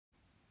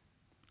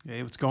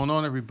Hey, what's going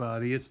on,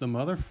 everybody? It's the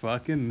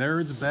motherfucking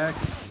nerds back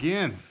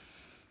again.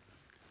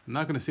 I'm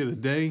not going to say the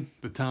day,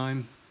 the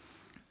time,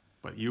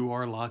 but you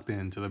are locked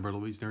in to the Myrtle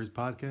Beach Nerds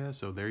podcast,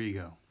 so there you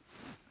go.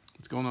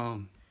 What's going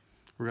on?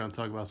 We're going to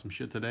talk about some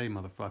shit today,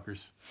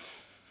 motherfuckers.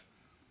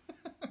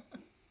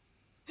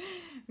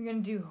 We're gonna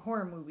do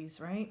horror movies,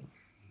 right?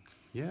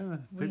 Yeah,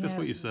 I think that's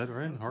what you said,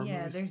 right? Horror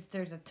yeah, movies?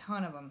 there's a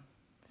ton of them.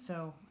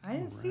 So I All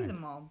didn't see right.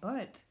 them all,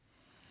 but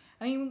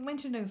I mean, we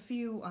mentioned a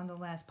few on the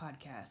last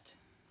podcast.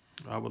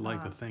 I would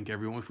like to Um, thank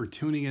everyone for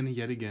tuning in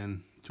yet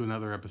again to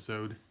another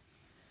episode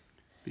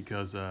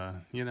because,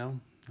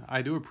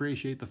 I do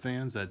appreciate the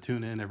fans that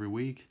tune in every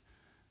week,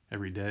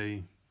 every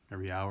day,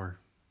 every hour,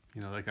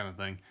 that kind of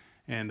thing.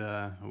 And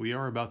we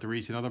are about to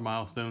reach another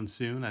milestone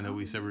soon. I know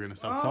we said we are going to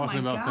stop oh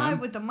talking my about God, them.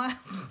 with the miles.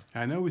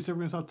 I know we said we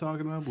are going to stop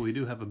talking about them, but we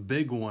do have a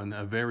big one,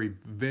 a very,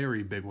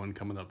 very big one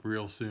coming up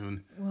real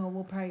soon. Well,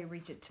 we'll probably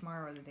reach it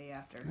tomorrow or the day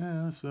after.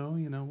 Yeah, so,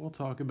 we'll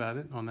talk about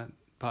it on that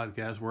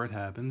podcast where it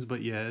happens.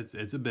 But yeah,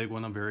 it's a big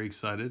one. I'm very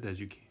excited, as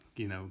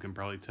can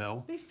probably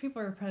tell. These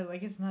people are probably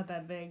like, it's not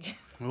that big.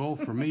 Well,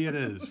 for me it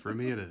is. For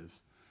me it is.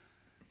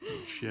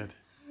 Oh, shit.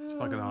 It's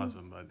fucking Oh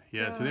awesome. But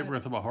yeah, today we're God. going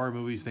to talk about horror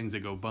movies, things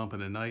that go bump in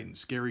the night, and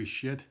scary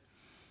shit.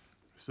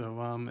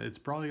 So it's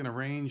probably going to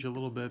range a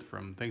little bit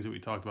from things that we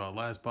talked about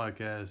last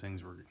podcast,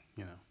 things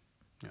we're,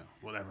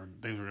 whatever,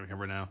 things we're going to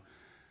cover now.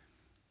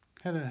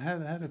 Had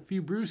a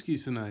few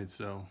brewskis tonight,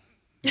 so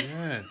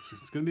yeah,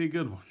 it's going to be a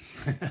good one.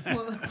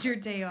 Well, it's your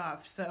day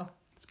off, so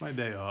It's my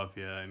day off,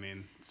 yeah. I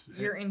mean,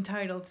 you're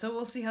entitled. So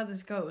we'll see how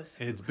this goes.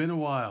 it's been a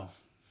while.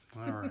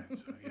 All right,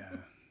 so yeah,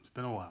 it's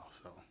been a while.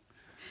 So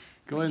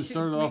go Make ahead and sure,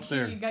 start it make off sure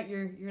there. you got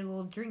your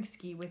little drink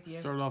ski with you.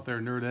 Start it off there,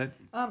 nerdette.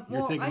 You're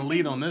Well, taking I the lead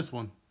think on this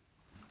one.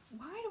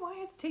 why do I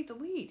have to take the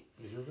lead?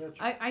 You're a bitch.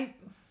 I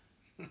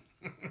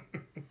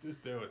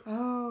Just do it.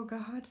 Oh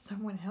God,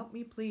 someone help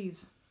me,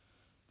 please.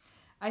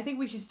 I think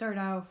we should start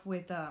off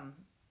with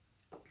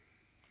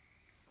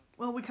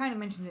well, we kind of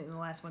mentioned it in the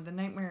last one, the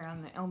Nightmare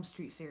on the Elm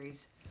Street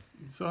series.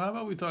 So how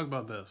about we talk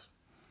about this?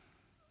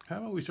 How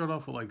about we start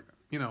off with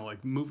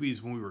like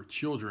movies when we were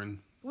children.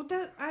 Well,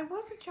 that I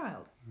was a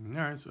child.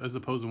 All right, so as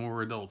opposed to when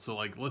we're adults. So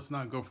like, let's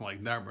not go from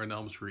like Nightmare on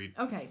Elm Street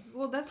Okay,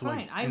 well that's to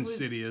like fine. I was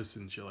Insidious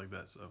and shit like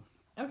that. So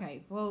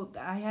okay. Well,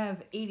 I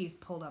have 80s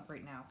pulled up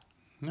right now,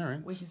 all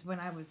right. which is when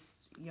I was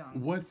young.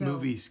 What So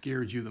movie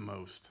scared you the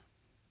most?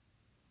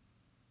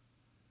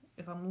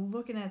 if I'm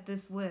looking at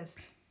this list,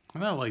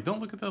 No, like don't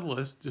look at that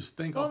list. Just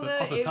think well,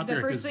 off the top of the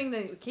your head. first 'Cause thing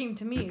that came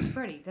to me is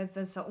Freddy.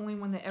 That's the only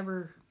one that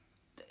ever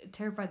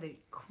terrified the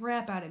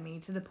crap out of me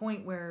to the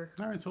point where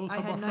all right, so let's I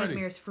talk had about Freddy.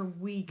 nightmares for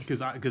weeks.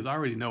 Because I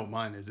already know what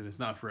mine is, and it's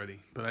not Freddy,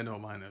 but I know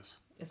what mine is.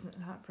 Is it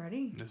not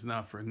Freddy? It's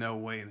not for no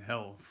way in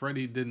hell.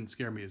 Freddy didn't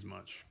scare me as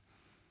much.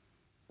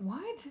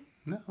 What?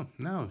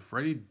 No,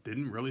 Freddy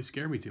didn't really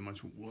scare me too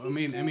much. Well,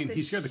 He scared the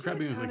he scared the crap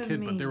out of me shit when I was out a of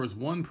kid, but there me. was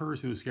one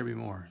person who scared me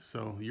more.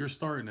 So you're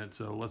starting it,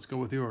 so let's go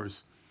with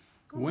yours.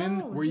 Well, When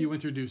no, were you just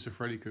introduced to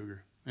Freddy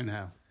Krueger, and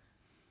how?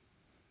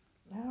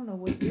 I don't know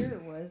what year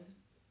it was.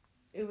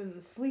 It was a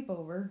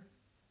sleepover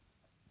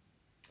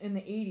in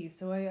the 80s,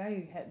 so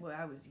I had well,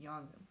 I was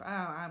young.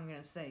 I'm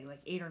gonna say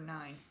like 8 or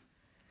 9.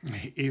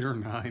 8 or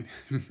 9.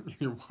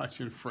 You're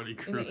watching Freddy In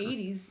the Krueger.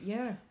 80s,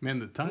 yeah, Man,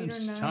 the 8 or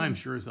 9. time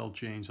sure as hell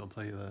changed. I'll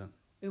tell you that.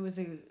 It was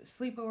a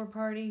sleepover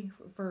party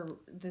for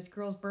this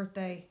girl's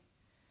birthday,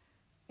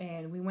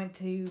 and we went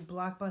to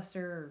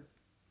Blockbuster.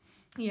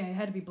 Yeah, it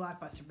had to be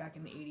Blockbuster back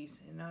in the 80s,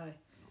 and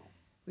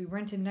we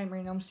rented Nightmare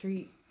on Elm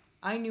Street.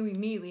 I knew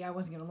immediately I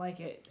wasn't gonna like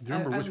it. Do you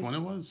remember I which was one it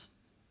was?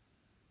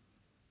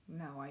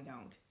 No, I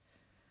don't.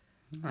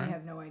 All I right.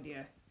 have no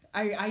idea.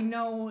 I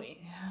know.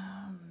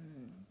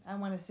 I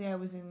want to say I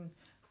was in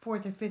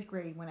 4th or 5th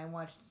grade when I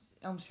watched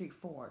Elm Street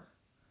 4.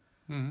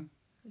 Mm-hmm.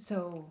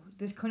 So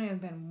this couldn't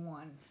have been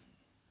one.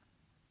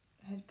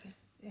 Cause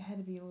it had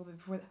to be a little bit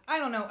before. I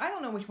don't know. I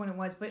don't know which one it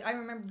was, but I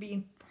remember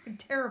being fucking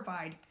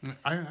terrified.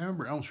 I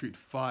remember Elm Street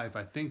 5.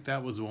 I think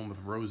that was the one with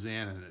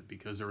Roseanne in it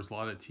because there was a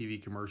lot of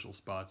TV commercial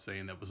spots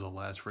saying that was the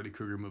last Freddy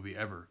Krueger movie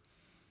ever.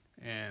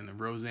 And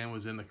Roseanne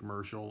was in the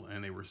commercial,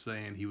 and they were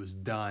saying he was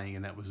dying,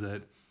 and that was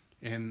it.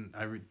 And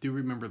do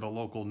remember the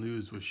local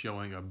news was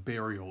showing a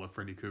burial of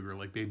Freddy Krueger,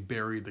 like they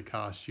buried the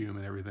costume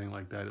and everything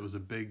like that. It was a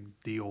big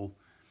deal.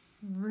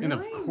 And of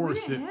Really? We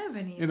course didn't it, have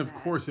any and of of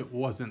that. course it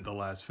wasn't the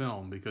last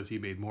film because he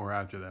made more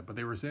after that. But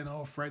they were saying,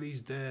 "Oh, Freddy's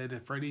dead.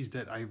 Freddy's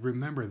dead." I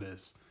remember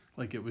this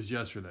like it was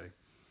yesterday.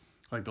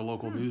 Like the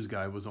local Hmm. news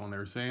guy was on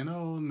there saying,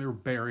 "Oh," and they were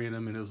burying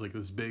him, and it was like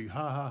this big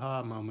ha ha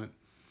ha moment.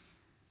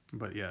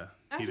 But yeah,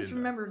 I he just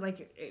didn't die. remember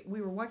like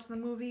we were watching the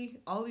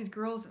movie. All these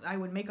girls, I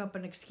would make up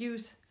an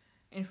excuse.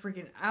 And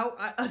freaking out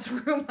us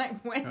room I Oh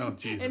went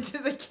Jesus.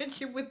 into the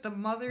kitchen with the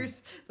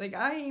mothers. Like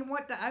I ain't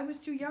I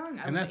was too young.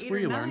 I And was that's eight where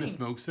or you learn to nine.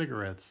 smoke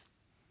cigarettes.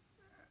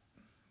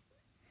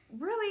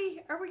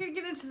 Really? Are we gonna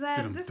get into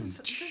that? This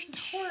is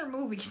horror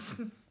movies,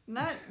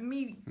 not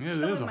me Yeah, it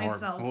is killing a horror.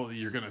 myself. Well,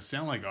 you're gonna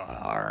sound like a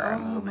horror Oh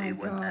movie my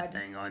with that god.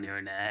 thing on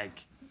your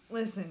neck.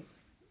 Listen,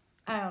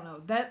 I don't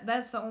know.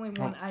 That's the only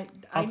one Well, I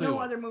I'll tell you know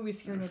what. other movies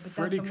scared me, but that's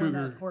Freddy the one that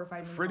Krueger,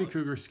 horrified me the Freddy most.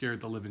 Krueger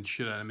scared the living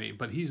shit out of me,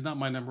 but he's not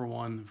my number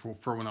one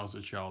for when I was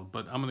a child.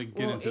 But I'm gonna get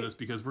Well, into this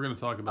because we're gonna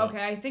talk about.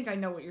 okay, I think I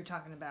know what you're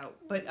talking about.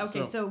 But okay,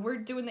 So so we're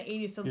doing the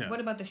 80s. So yeah. what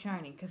about The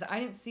Shining? Because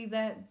I didn't see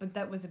that, but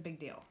that was a big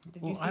deal.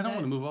 Did you Well, see I don't want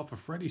that? to move off of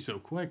Freddy so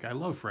quick. I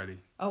love Freddy.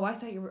 Oh, I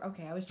thought you were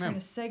okay. I was trying No,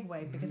 to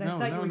segue because I no,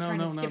 thought you no, were no, trying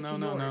to no, no, skip to no,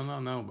 no, no, yours. no,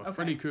 no. But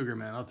Freddy Okay. Krueger,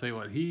 man, I'll tell you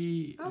what.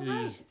 He All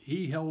right. is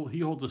he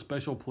holds a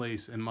special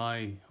place in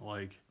my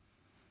like.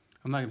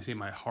 I'm not gonna say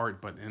my heart,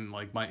 but in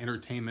like my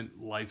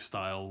entertainment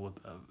lifestyle with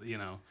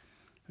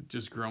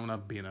just growing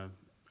up being a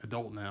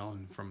adult now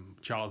and from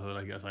childhood,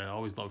 I guess I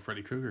always loved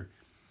Freddy Krueger.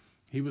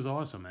 He was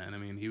awesome, man. I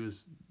mean, he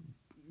was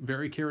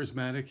very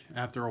charismatic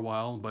after a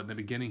while, but in the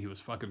beginning he was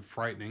fucking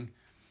frightening.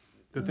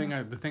 The thing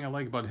I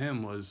like about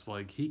him was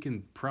like he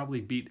can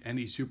probably beat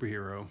any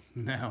superhero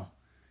now.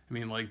 I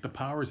mean, like the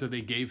powers that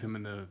they gave him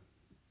in the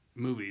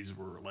movies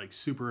were like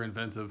super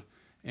inventive,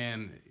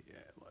 and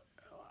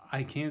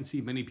I can't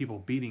see many people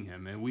beating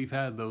him. And we've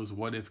had those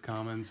what if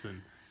comments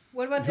and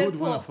What about who would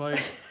win a Deadpool?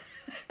 fight.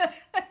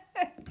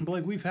 But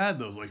like we've had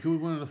those like who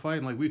would win in a fight,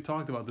 and like we've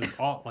talked about this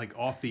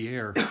off the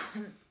air,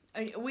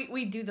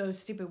 we do those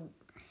stupid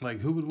like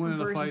who would win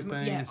in a versus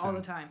fight yeah things, all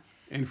the time.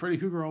 and Freddy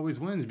Krueger always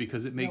wins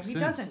because it No, makes he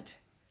sense. doesn't.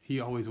 He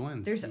always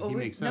wins. There's He always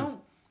makes sense.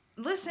 no.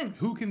 Listen,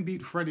 Who can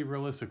beat Freddy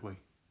realistically?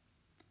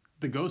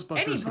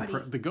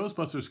 anybody. The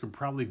Ghostbusters could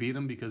probably beat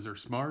him because they're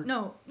smart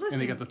No,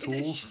 and they got listen. the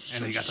tools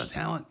and they got the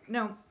talent.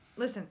 No,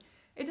 listen.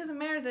 It doesn't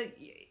matter that.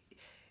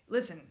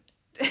 Listen.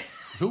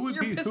 Who would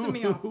You're beat pissing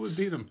me off. who would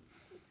beat him?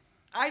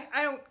 I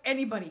don't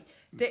anybody.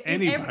 In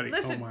every Anybody. Oh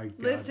listen my god, what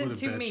listen a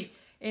to bitch. me.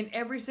 In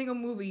every single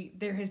movie,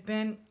 there has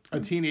been A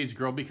teenage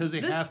girl because they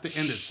this. have to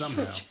end it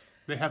somehow.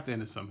 They have to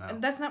end it somehow.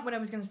 And that's not what I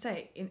was gonna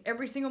say. In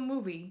every single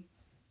movie,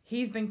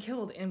 he's been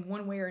killed in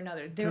one way or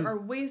another. There Because are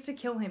ways to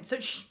kill him. So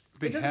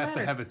they it doesn't have to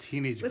matter. have a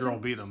teenage girl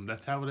Listen, beat him.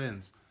 That's how it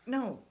ends.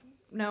 no,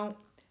 no.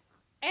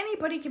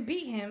 Anybody can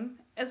beat him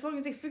as long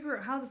as they figure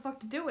out how the fuck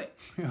to do it.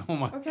 Oh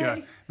my god.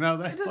 Okay? Now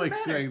It doesn't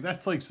matter.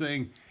 that's like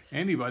saying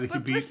anybody can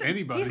But beat listen, he's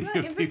anybody not.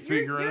 if they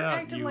figure it You're out.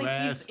 acting You like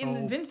he's asshole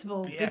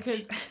invincible bitch.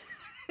 because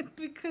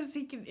because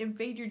he can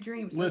invade your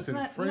dreams. That's Listen,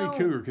 not. Freddie No.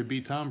 Cougar could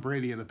beat Tom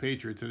Brady and the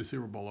Patriots in the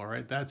Super Bowl, all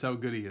right? That's how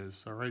good he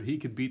is, all right? He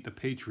could beat the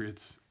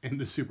Patriots in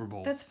the Super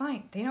Bowl. That's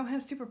fine. They don't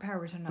have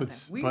superpowers or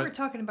nothing. We were But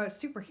talking about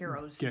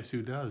superheroes. guess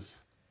who does?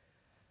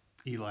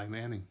 Eli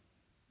Manning.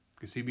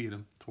 Because he beat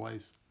him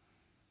twice.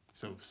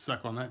 So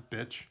suck on that,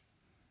 bitch.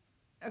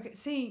 Okay.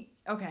 See.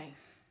 Okay.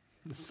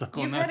 Suck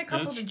on You've had a that,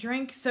 couple to bitch.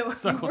 drink, so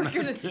Suck on we're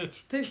that, gonna.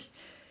 bitch.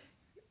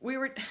 We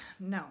were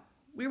no.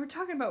 We were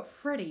talking about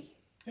Freddy.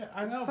 Yeah,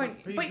 I know, But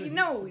you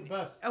know.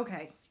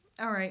 Okay.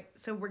 All right.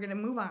 So we're gonna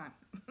move on.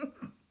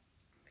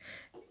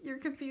 You're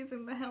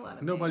confusing the hell out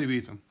of Nobody me.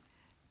 beats him.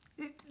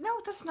 No,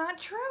 that's not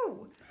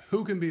true.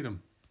 Who can beat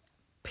him?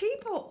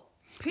 People.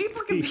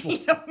 People can People.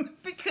 beat him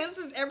because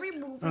in every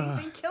movie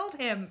they killed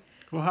him.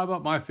 Well, how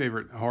about my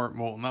favorite horror?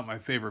 Well, not my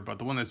favorite, but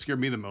the one that scared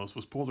me the most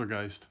was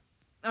Poltergeist.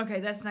 Okay,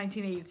 that's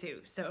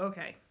 1982. So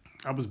okay.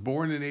 I was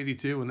born in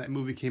 '82, and that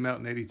movie came out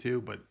in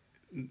 '82,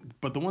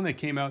 but the one that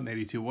came out in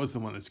 '82 was the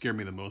one that scared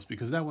me the most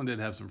because that one did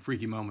have some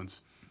freaky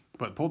moments.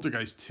 But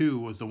Poltergeist 2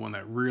 was the one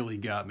that really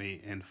got me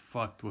and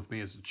fucked with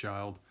me as a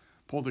child.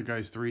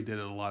 Poltergeist 3 did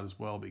it a lot as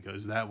well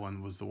because that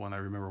one was the one I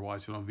remember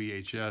watching on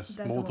VHS That's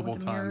the one multiple with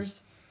the times.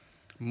 mirrors.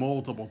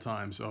 Multiple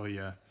times. Oh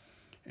yeah.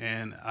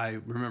 And I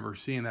remember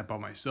seeing that by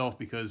myself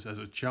because as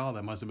a child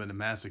I must have been a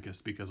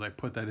masochist because I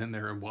put that in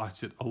there and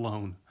watched it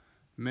alone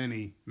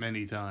many,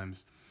 many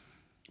times.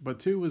 But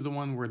 2 was the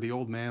one where the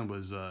old man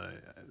was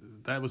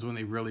that was when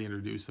they really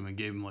introduced him and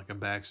gave him like a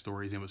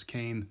backstory. His name was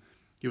Cain.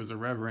 He was a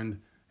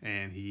reverend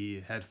and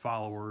he had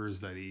followers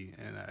that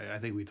I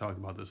think we talked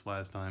about this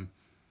last time.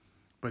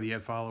 But he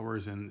had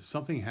followers and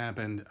something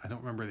happened. I don't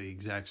remember the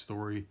exact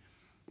story,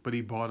 but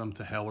he brought them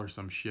to hell or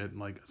some shit,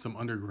 like some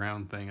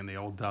underground thing, and they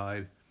all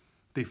died.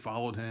 They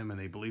followed him and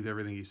they believed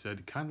everything he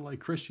said, kind of like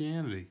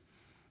Christianity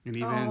and Oh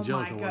my god,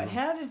 evangelicalism.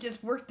 how to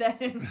just work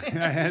that in I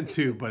there? had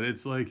to, but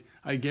it's like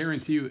I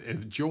guarantee you,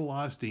 if Joel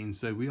Osteen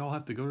said we all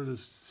have to go to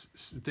this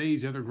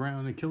stage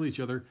underground and kill each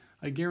other,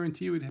 I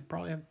guarantee you we'd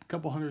probably have a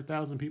couple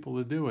 100,000 people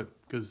to do it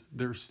because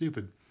they're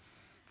stupid.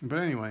 But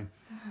anyway,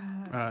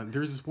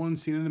 there's this one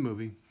scene in the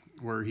movie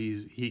where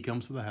he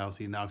comes to the house,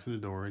 he knocks on the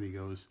door, and he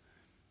goes,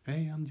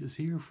 "Hey, I'm just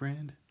here,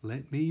 friend.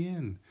 Let me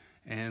in."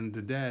 And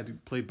the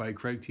dad, played by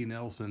Craig T.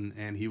 Nelson,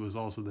 and he was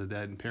also the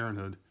dad in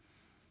Parenthood,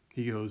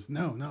 he goes,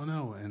 "No, no,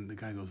 no." And the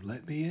guy goes,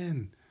 "Let me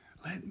in.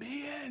 Let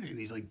me in." And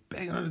he's like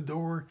banging on the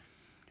door.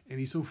 And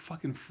he's so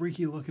fucking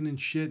freaky looking and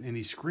shit. And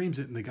he screams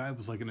it. And the guy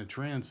was like in a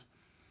trance.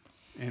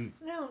 And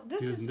No,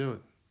 he doesn't do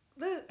it.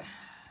 the,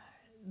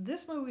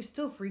 this movie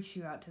still freaks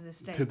you out to this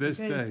day To this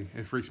because day,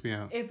 it freaks me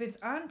out. if it's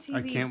on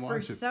I TV can't for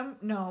watch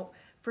it.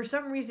 for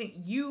some reason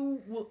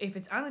you will if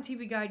it's on the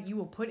TV guide you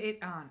will put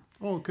it on.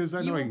 Oh, because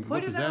I You know I will can put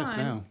whip his it ass on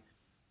now.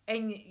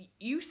 and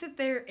you sit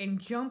there and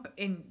jump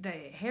and the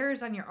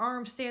hairs on your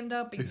arms stand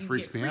up and It you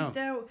freaks get me freaked out.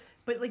 out,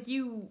 but like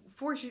you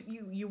force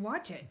you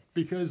watch it.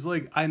 Because,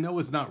 like, I know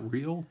it's not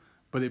real,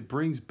 but it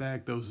brings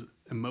back those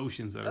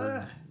emotions that are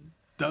Ugh.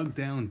 dug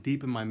down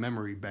deep in my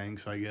memory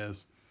banks, I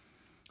guess.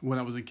 When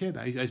I was a kid,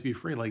 I used to be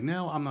afraid. Like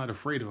now, I'm not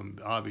afraid of him.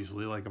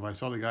 Obviously, like if I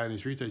saw the guy in the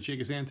streets, I'd shake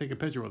his hand, take a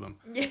picture with him.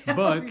 Yeah.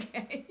 But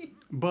Okay.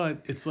 but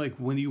it's like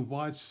when you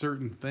watch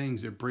certain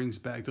things, it brings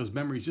back those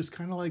memories. Just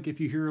kind of like if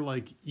you hear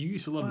like you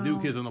used to love New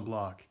Well. Kids on the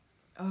Block,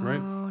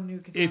 right? Oh, New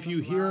Kids on If the you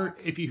hear Block.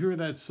 if you hear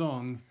that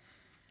song,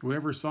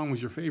 whatever song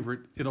was your favorite,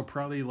 it'll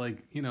probably like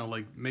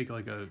like make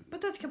like a But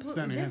that's completely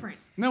sound in your head. different.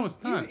 No, it's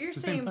You're not. you're It's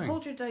the same saying thing.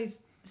 Poltergeist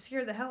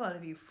scared the hell out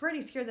of you.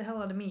 Freddy scared the hell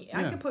out of me.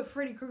 I Yeah. could put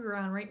Freddy Krueger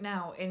on right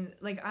now, and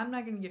like I'm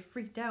not gonna get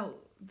freaked out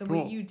the way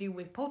Well, you do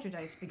with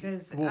Poltergeist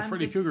because well,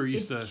 Freddy Krueger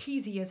used it's to.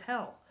 cheesy as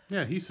hell.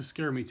 Yeah, he used to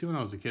scare me too when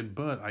I was a kid,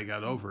 but I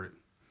got over it.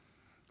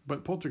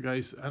 But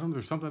Poltergeist, I don't know,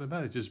 there's something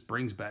about it. It just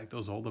brings back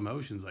those old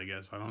emotions, I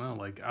guess. I don't know.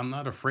 Like, I'm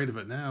not afraid of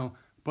it now,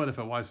 but if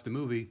I watch the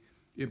movie,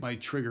 it might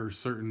trigger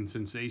certain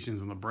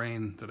sensations in the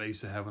brain that I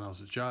used to have when I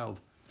was a child.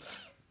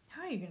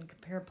 How are you gonna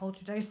compare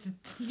Poltergeist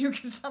to New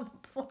Kids on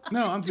the Block?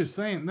 No, I'm just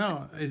saying,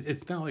 no,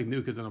 it's not like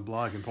New Kids on a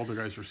Block and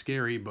Poltergeist are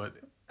scary, but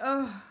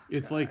Oh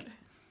it's like God.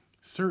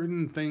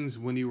 certain things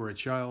when you were a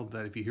child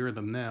that if you hear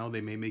them now,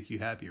 they may make you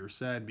happy or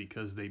sad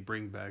because they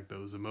bring back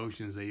those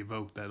emotions. They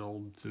evoke that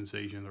old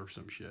sensation or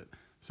some shit.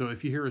 So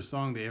if you hear a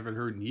song they haven't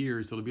heard in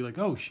years, it'll be like,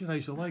 oh shit, I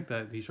used to like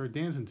that. And you start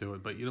dancing to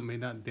it, but you may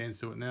not dance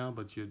to it now,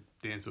 but you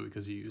dance to it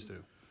because you used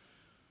to.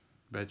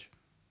 Bitch.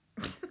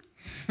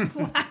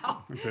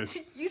 Wow.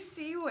 Bitch. You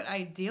see what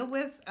I deal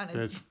with on a.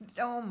 Bitch.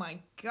 Oh my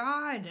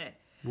God.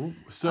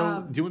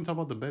 So do you want to talk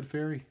about the bed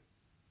fairy?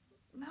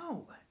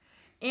 No.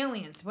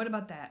 Aliens. What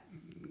about that?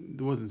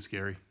 It wasn't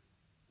scary.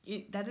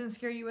 That didn't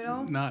scare you at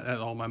all? Not at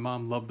all. My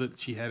mom loved it.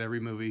 She had every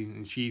movie,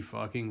 and she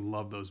fucking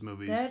loved those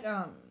movies.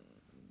 That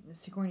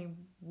Sigourney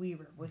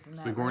Weaver was in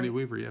that, Sigourney right?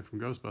 Weaver, yeah, from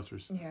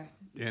Ghostbusters. Yeah.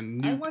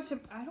 And I Newt. watched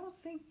it. I don't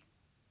think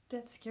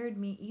that scared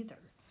me either.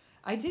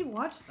 I did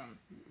watch them.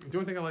 The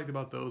only thing I liked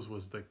about those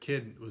was the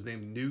kid was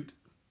named Newt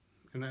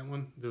in that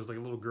one. There was like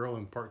a little girl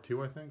in part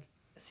two, I think.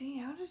 See,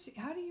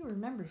 how do you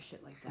remember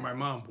shit like My that?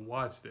 mom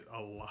watched it a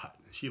lot.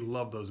 She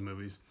loved those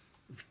movies.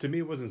 To me,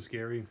 it wasn't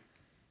scary.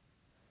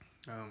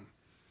 Um,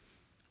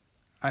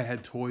 I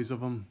had toys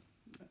of them.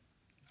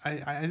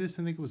 I just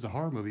didn't think it was a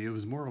horror movie. It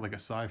was more like a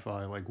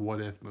sci-fi, like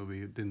what if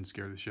movie. It didn't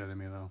scare the shit out of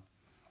me though.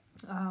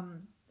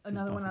 Um, It was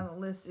Another one nothing. on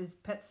the list is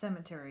Pet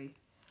Cemetery,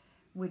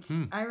 which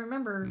Hmm. I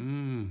remember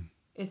Mm.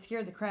 it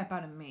scared the crap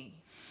out of me.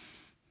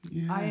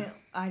 Yeah.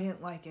 I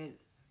didn't like it.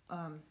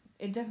 Um,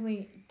 it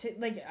definitely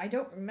like I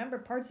don't remember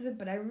parts of it,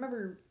 but I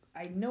remember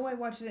I know I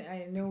watched it. And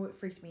I know it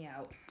freaked me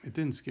out. It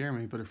didn't scare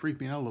me, but it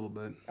freaked me out a little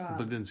bit. But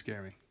it Um, didn't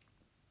scare me.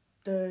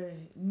 the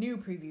new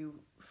preview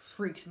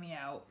freaks me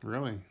out.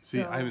 Really?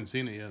 See, I So haven't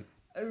seen it yet.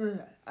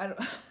 I don't.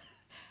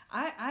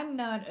 I'm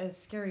not a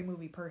scary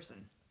movie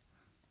person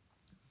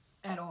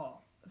at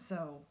all.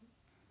 So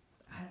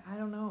I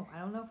don't know. I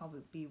don't know if I'll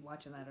be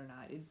watching that or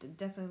not. It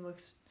definitely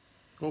looks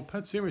Well,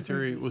 Pet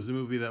Cemetery freaky. was the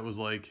movie that was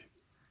like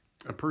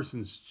a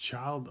person's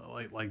child,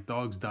 like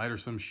dogs died or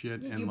some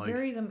shit, Yeah, and you like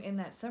bury them in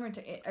that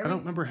cemetery. I don't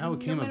remember how it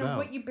No came matter about.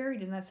 what you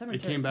buried in that It cemetery,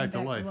 came it came back to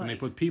back to life, and they life.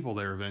 put people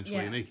there eventually,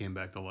 Yeah, and they came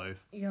back to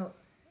life. you know,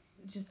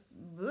 just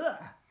ugh.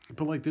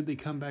 But like, did they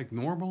come back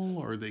normal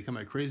or did they come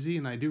back crazy?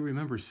 And I do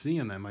remember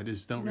seeing them. I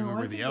just don't No, I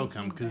remember the think they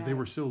outcome came because they back.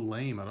 were so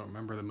lame. I don't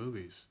remember the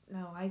movies.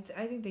 No, I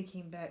think they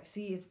came back.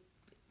 See,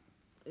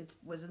 it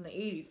was in the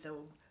 80s, so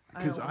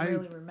I Because don't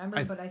really remember.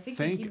 I But I think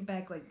they think, came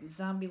back like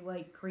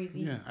zombie-like,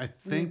 crazy, yeah, I weird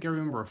think I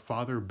remember a people.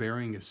 father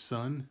burying his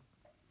son.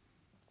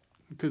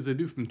 Because the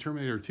dude from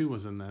Terminator 2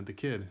 was in that, the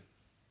kid.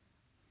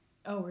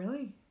 Oh,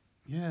 really?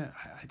 Yeah,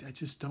 I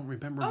just don't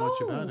remember much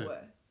about Oh,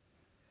 it.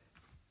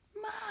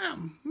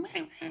 Mom,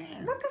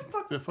 what the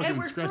fuck, the fucking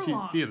Edward scratchy,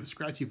 Furlong? yeah, the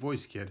scratchy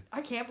voice kid.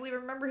 I can't believe I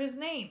remember his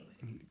name.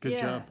 Good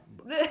Yeah.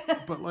 job.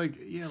 But like,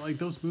 yeah, like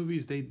those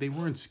movies, they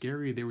weren't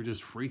scary. They were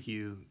just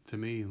freaky to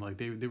me. Like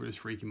they were just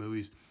freaky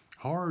movies.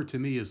 Horror to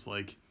me is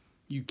like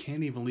you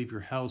can't even leave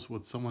your house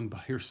with someone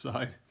by your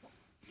side.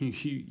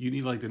 You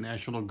need like the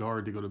National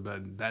Guard to go to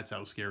bed. That's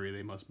how scary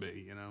they must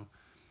be, you know.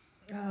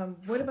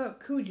 What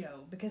about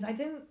Cujo? Because I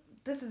didn't.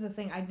 This is the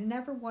thing. I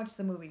never watched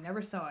the movie.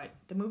 Never saw it.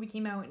 The movie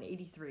came out in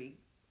 '83.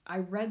 I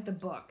read the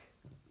book,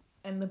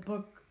 and the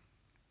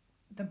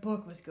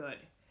book was good.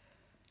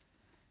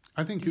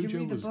 I think Did you Cujo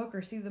read the was. book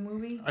or see the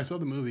movie? I saw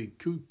the movie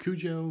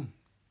Cujo,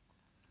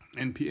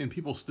 and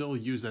people still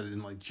use that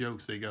in like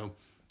jokes. They go,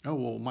 "Oh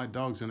well, my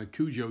dog's gonna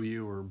Cujo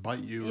you or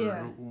bite you or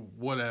Yeah.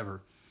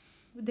 whatever."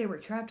 They were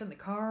trapped in the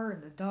car,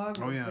 and the dog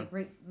Oh was yeah, like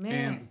right.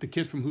 Man, and the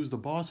kid from Who's the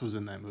Boss was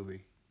in that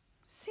movie.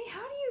 see,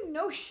 how do you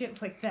know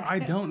shit like I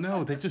that? don't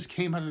know. They just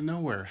came out of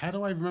nowhere. How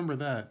do I remember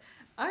that?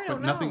 I But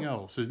don't nothing know.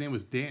 else. His name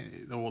was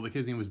Dan. Well, the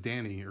kid's name was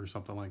Danny or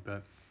something like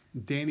that.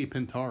 Danny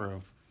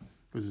Pintaro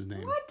was his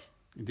name. What?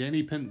 Oh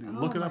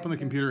Look it my up on the god.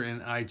 computer,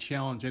 and I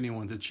challenge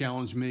anyone to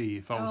challenge me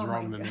if I was Oh my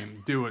wrong in the god.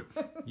 name. Do it.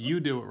 You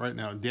do it right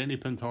now. Danny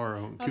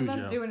Pintaro, I'm not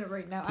Cujo. doing it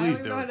right now. I don't Please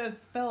even do know how it. to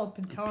spell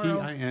Pintaro.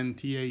 Oh my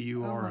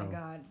Pintaro.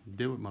 god.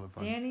 Do it,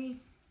 motherfucker. Danny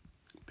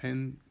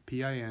Pin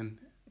Pin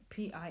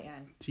Pin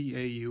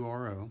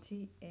Tauro.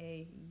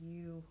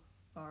 Tauro.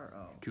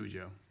 R-O.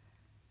 Cujo.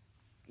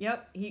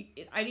 Yep. I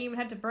didn't even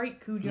have to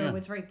write Cujo. Yeah.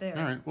 It's right All there.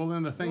 right. Well,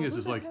 then the thing Well, is, who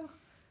is the like, hell?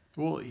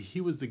 well,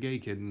 he was the gay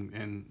kid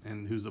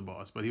and Who's the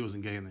Boss, but he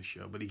wasn't gay in the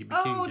show, but he became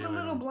Oh, gay the later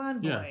little on.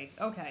 blonde Yeah. boy.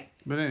 Okay.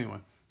 But anyway,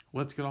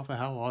 let's get off of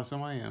how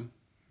awesome I am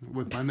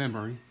with my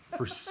memory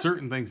for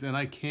certain things, and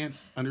I can't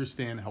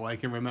understand how I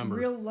can remember.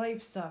 Real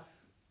life stuff.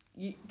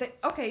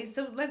 Okay,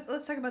 so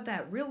let's talk about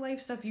that. Real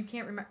life stuff you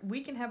can't remember.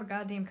 We can have a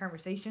goddamn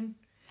conversation,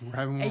 We're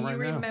having one and you right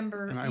now,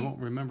 remember and I won't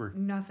remember.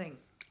 nothing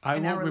I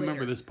an won't hour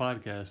remember later. this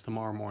podcast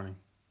tomorrow morning.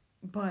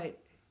 But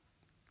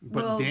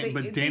But well,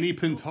 but Danny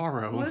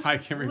Pintaro, I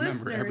can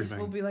remember listeners will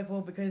everything. be like, well,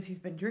 because he's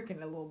been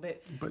drinking a little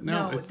bit. But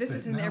no, No, it's this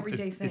is an no,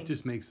 everyday it thing.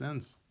 just makes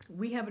sense.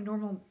 We have a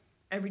normal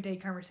everyday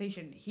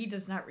conversation. He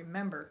does not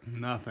remember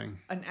Nothing.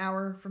 an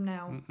hour from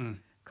now, Mm-mm.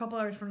 a couple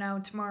hours from now,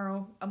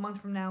 tomorrow, a month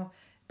from now.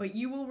 But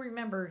you will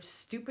remember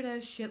stupid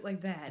ass shit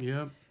like that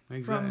Yep,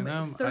 exactly. from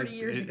No, 30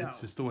 years ago.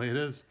 it's just the way it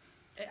is.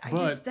 I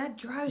But just that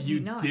drives me you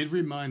did nuts.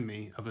 remind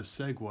me of a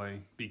segue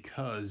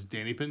because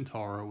Danny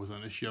Pintaro was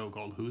on a show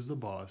called Who's the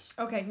Boss?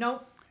 Okay, no,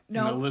 And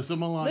no. Alyssa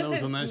Milano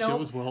was on Listen, that show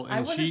nope. as well, I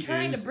and she wasn't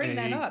trying to is bring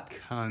that a up.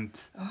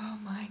 cunt. Oh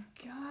my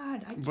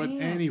god, I But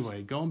can't.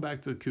 anyway, going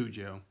back to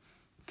Cujo.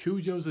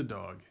 Cujo's a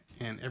dog,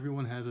 and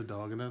everyone has a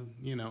dog in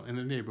in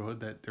their neighborhood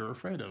that they're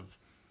afraid of.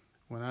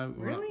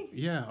 Really?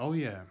 Yeah, oh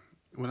yeah.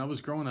 When I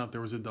was growing up, there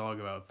was a dog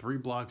about 3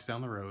 blocks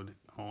down the road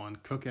on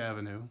Cook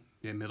Avenue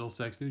in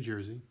Middlesex, New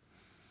Jersey,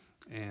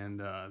 and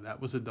that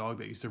was a dog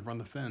that used to run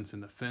the fence,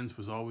 and the fence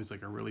was always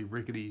like a really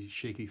rickety,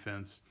 shaky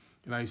fence,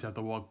 and I used to have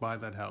to walk by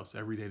that house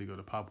every day to go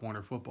to Pop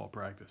Warner football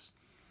practice,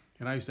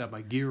 and I used to have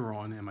my gear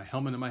on and my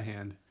helmet in my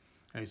hand.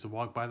 I used to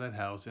walk by that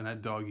house, and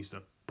that dog used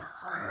to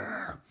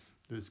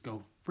just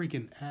go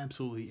freaking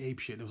absolutely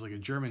apeshit. It was like a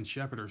German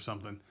Shepherd or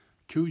something.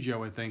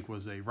 Cujo, I think,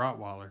 was a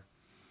Rottweiler.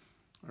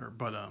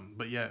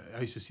 But yeah,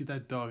 I used to see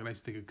that dog, and I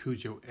used to think of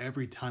Cujo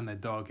every time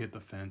that dog hit the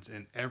fence,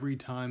 and every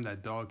time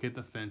that dog hit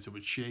the fence, it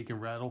would shake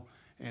and rattle,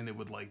 and it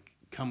would like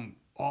come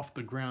off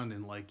the ground,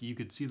 and like you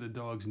could see the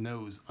dog's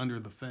nose under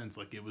the fence,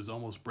 like it was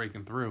almost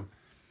breaking through.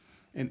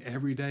 And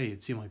every day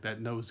it seemed like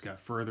that nose got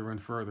further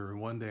and further, and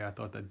one day I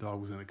thought that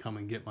dog was gonna come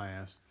and get my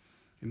ass.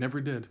 It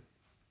never did.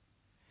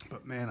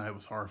 But man, I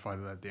was horrified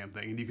of that damn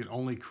thing, and you could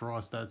only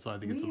cross that side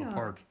to get to We the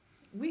park.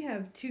 we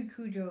have two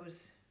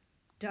Cujos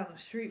down the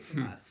street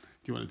from Do us.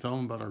 you want to tell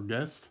them about our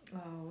guest?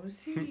 Oh,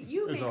 see,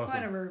 you It's make fun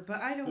awesome. of her,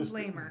 but I don't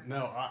blame her.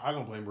 No, I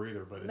don't blame her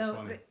either, but it's No,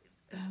 funny.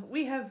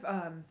 we have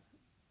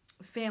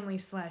family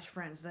slash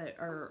friends that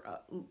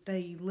are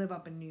they live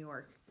up in New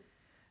York,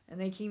 and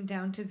they came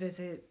down to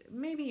visit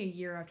maybe a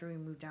year after we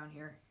moved down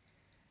here,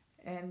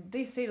 and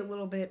they stayed a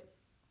little bit.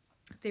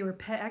 They were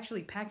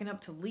actually packing up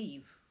to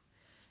leave,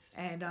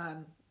 and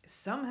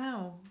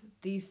somehow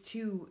these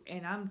two,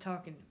 and I'm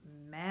talking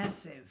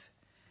massive,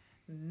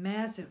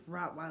 massive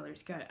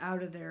Rottweilers, got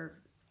out of their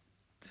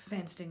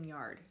fenced-in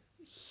yard.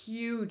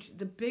 Huge,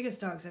 the biggest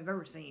dogs I've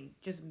ever seen,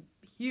 just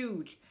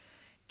huge,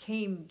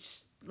 came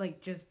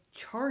like just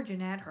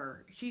charging at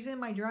her. She's in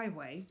my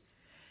driveway.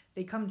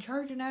 They come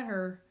charging at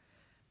her,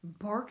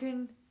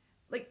 barking,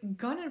 like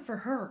gunning for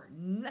her.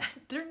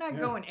 They're not Yeah.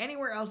 going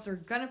anywhere else. They're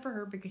gunning for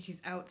her because she's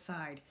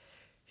outside.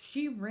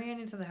 She ran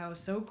into the house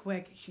so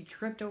quick. She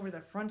tripped over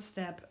the front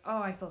step. Oh,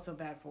 I felt so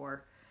bad for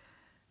her.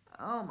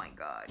 Oh my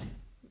god.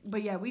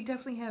 But yeah, we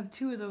definitely have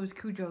two of those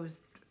Cujos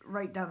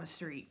right down the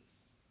street.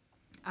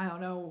 I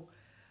don't know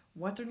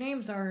what their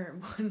names are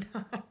and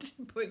whatnot,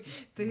 but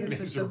Their these are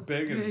names are some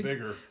big and big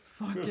bigger.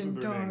 Those are fucking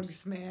their dogs,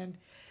 names. man.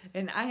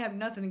 And I have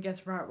nothing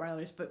against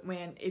Rottweilers, but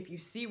man, if you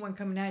see one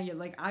coming at you,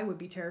 like I would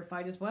be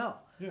terrified as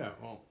well. Yeah,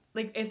 well,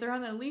 Like if they're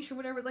on a leash or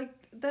whatever, like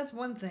that's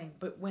one thing.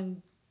 But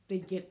when they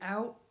get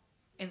out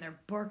and they're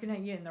barking at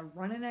you and they're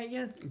running at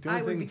you, the I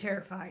only would be thing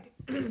terrified.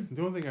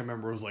 the only thing I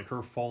remember was like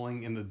her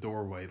falling in the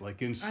doorway,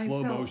 like in I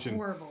slow felt motion,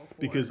 horrible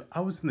for because her.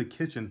 I was in the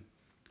kitchen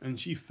and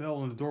she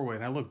fell in the doorway,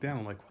 and I looked down.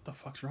 I'm like, what the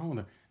fuck's wrong with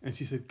her? And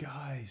she said,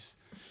 guys,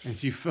 and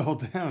she fell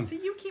down. See,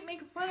 you keep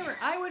making fun of her.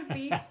 I would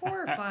be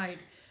horrified.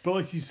 But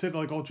like she said,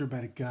 like all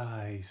dramatic,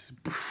 guys,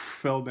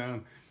 fell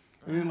down,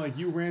 and then like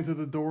you ran to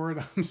the door,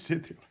 and I'm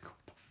sitting there like,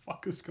 what the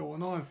fuck is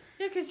going on?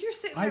 Yeah, because you're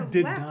sitting I there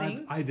did not.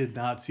 laughing. I did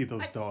not see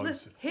those dogs.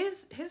 Listen,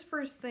 his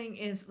first thing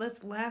is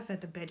let's laugh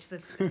at the bitch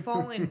that's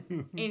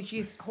fallen and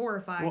she's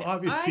horrified. Well, I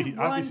run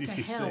obviously to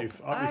she's help.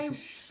 safe. Obviously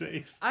she's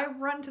safe. I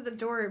run to the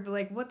door and be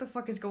like, what the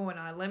fuck is going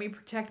on? Let me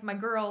protect my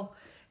girl.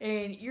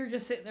 And you're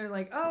just sitting there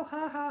like, oh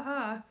ha ha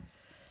ha.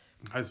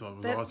 I thought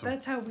it was awesome.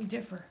 That's how we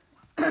differ.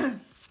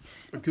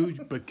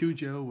 But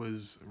Cujo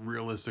was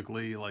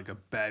realistically like a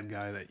bad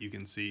guy that you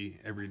can see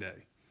every day.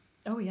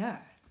 Oh yeah,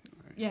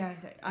 yeah.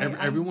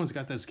 Everyone's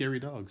got that scary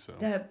dog, so.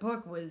 That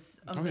book was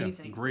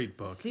amazing. Oh yeah, great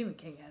book. Stephen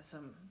King has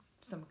some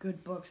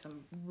good books,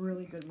 some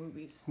really good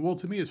movies. Well,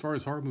 to me, as far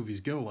as horror movies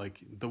go,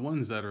 like the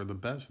ones that are the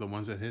best are the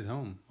ones that hit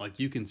home. Like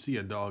you can see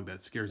a dog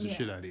that scares the Yeah.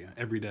 shit out of you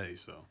every day.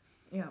 So.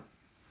 Yeah.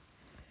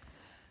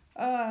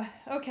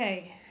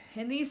 Okay.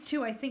 And these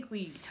two, I think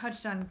we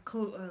touched on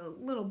a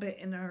little bit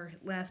in our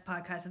last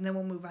podcast, and then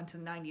we'll move on to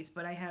the 90s.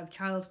 But I have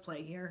Child's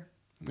Play here,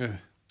 Yeah.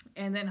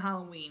 and then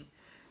Halloween.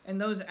 And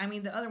those, I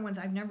mean, the other ones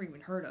I've never even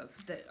heard of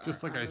that are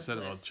Just like on I this said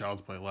about list.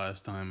 Child's Play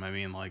last time, I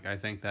mean, like I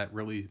think that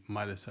really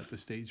might have set the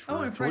stage Oh,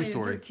 for and Toy Friday the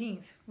Story.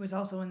 13th was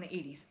also in the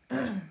 80s.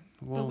 But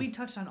Well, we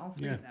touched on all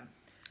three yeah. of them.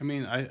 I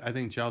mean, I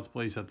think Child's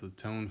Play set the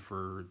tone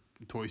for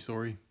Toy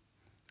Story.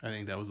 I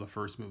think that was the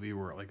first movie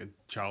where like a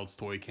child's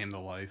toy came to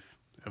life.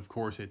 Of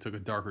course, it took a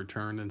darker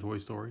turn than Toy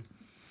Story,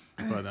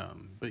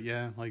 but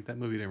yeah, like that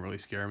movie didn't really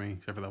scare me,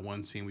 except for that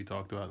one scene we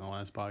talked about in the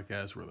last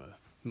podcast where the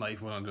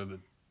knife went under the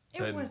It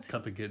bed was and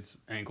cut the kid's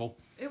ankle.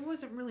 it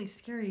wasn't really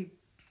scary,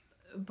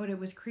 but it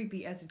was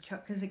creepy as a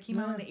child because it came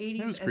out in Yeah, the it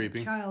 80s. was As a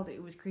creepy. child,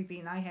 it was creepy,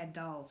 and I had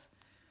dolls.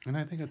 And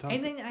I think I And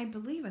talked. then I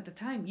believe at the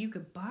time you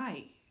could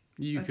buy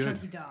You a could.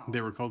 Chucky doll. They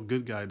were called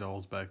good guy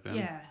dolls back then.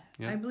 Yeah,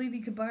 I Yep. believe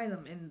you could buy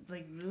them, and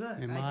like, ugh,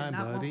 And I did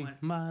not want one.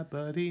 my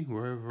buddy,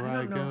 wherever I I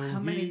don't know go, how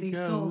many he they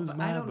sold, goes. but I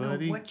My don't know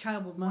buddy, what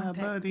child would my want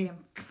that buddy, damn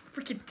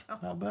freaking my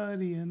doll.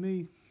 buddy, and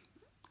me.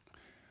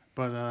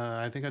 But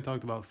I think I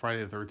talked about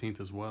Friday the 13th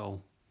as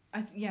well.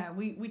 Yeah,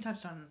 we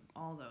touched on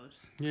all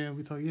those. Yeah,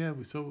 we talked. Yeah,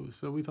 so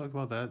we talked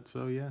about that.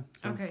 So yeah,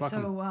 so Okay, fuck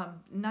them. so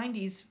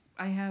 90s,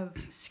 I have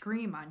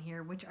Scream on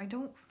here, which I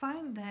don't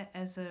find that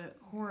as a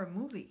horror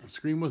movie.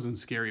 Scream wasn't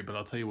scary, but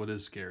I'll tell you what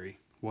is scary.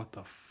 What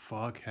the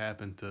fuck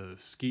happened to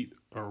Skeet,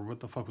 or what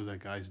the fuck was that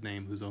guy's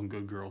name who's on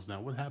Good Girls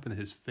now? What happened to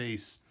his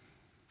face?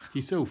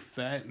 He's so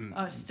fat and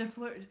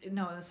Stifler?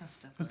 No, that's not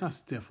Stifler. that's not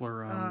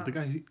Stifler. Uh, The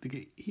guy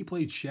he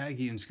played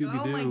Shaggy in Scooby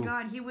oh my Doo.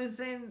 God, he was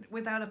in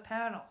Without a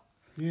Paddle.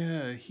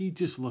 Yeah, he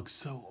just looks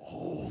so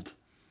old.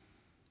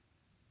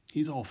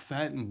 He's all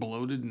fat and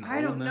bloated and I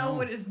old don't know now.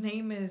 what his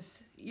name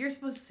is. You're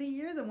supposed to see.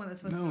 You're the one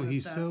that's supposed to No, know this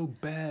he's stuff. so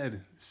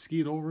bad.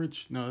 Skeet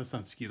Ulrich? No, that's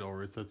not Skeet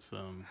Ulrich. That's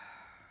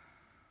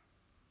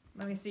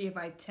Let me see if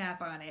I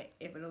tap on it,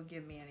 if it'll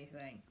give me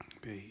anything.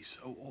 he's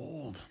so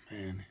old,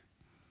 man.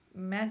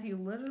 Matthew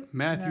Little?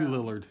 Matthew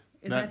No. Lillard.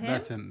 Is that him?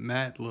 That's him.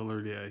 Matt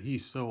Lillard. Yeah,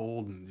 he's so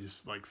old and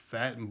just like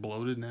fat and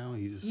bloated now.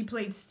 He He just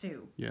played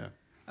Stu. yeah.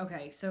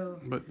 Okay, so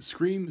But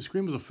Scream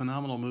was a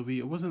phenomenal movie.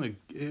 It wasn't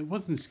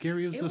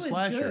scary. It was it a was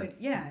slasher. good.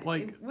 Yeah,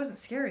 Like it wasn't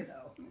scary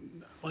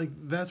though.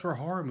 that's where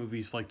horror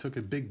movies like took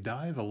a big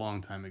dive a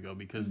long time ago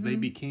because they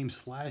Mhm. became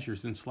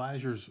slashers, and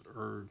slashers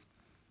are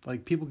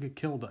like people get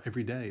killed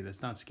every day.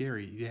 That's not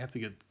scary. You have to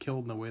get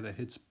killed in a way that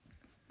hits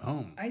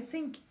home. I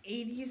think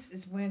 80s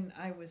is when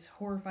I was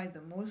horrified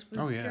the most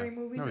Oh with yeah. scary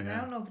movies, Oh and I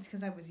yeah. don't know if it's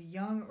because I was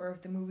young or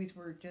if the movies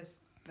were just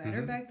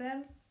better Mhm. back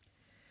then.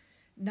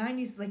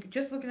 90s, like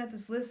just looking at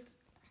this list,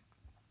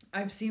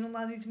 I've seen a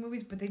lot of these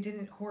movies, but they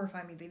didn't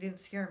horrify me. They didn't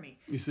scare me.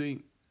 You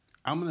see,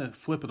 I'm gonna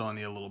flip it on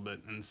you a little bit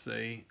and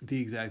say the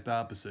exact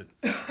opposite.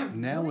 Really?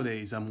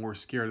 Nowadays, I'm more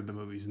scared of the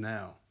movies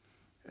now,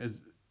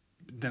 as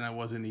than I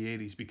was in the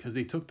 80s because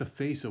they took the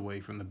face away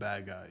from the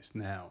bad guys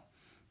now.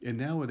 And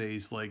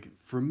nowadays, like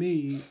for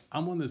me,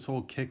 I'm on this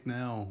whole kick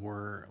now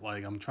where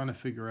like I'm trying to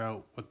figure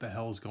out what the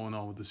hell's going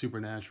on with the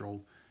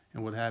supernatural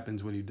and what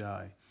happens when you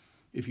die.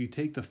 If you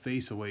take the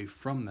face away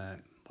from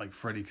that, like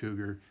Freddy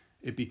Krueger,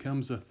 it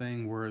becomes a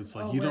thing where it's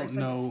like Oh, you where don't it's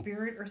like a know,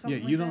 spirit or yeah,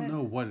 something you like don't that?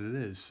 know what it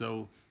is.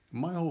 So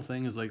my whole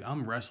thing is like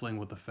I'm wrestling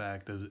with the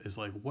fact is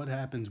like what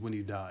happens when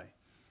you die.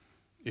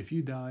 If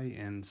you die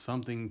and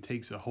something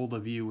takes a hold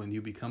of you and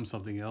you become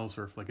something else,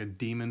 or if like a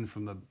demon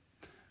from the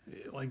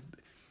like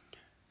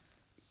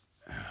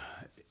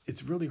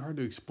it's really hard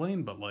to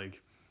explain, but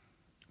like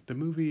the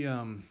movie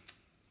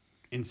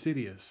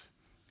Insidious,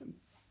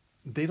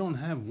 they don't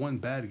have one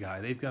bad guy.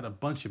 They've got a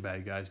bunch of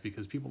bad guys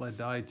because people that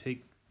die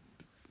take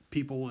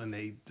people and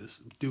they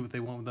just do what they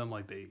want with them.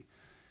 Like they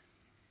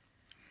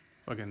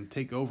fucking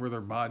take over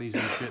their bodies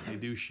and shit. They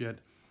do shit.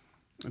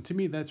 And to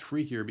me, that's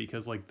freakier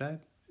because like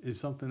that is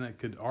something that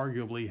could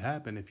arguably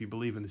happen if you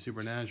believe in the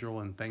supernatural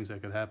and things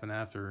that could happen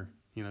after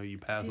you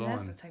pass See,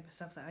 that's the on. type of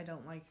stuff that I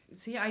don't like.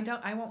 See,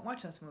 I won't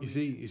watch those You movies.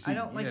 see, you I see,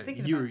 don't yeah, like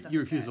thinking about stuff you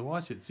like refuse that. to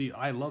watch it. See,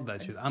 I love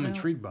that shit. I'm I don't.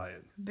 intrigued by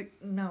it. But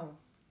no,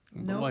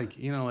 But nope. like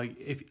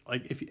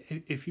like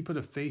if you put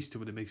a face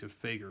to it, it makes it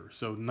faker.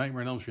 So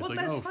Nightmare on Elm Street's Well,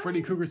 like, that's oh, Freddy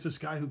fine. Krueger's this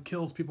guy who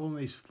kills people when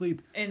they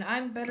sleep. And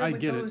I'm better I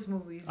with get it. those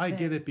movies I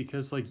get than it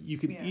because like you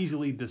can yeah.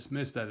 easily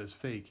dismiss that as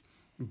fake.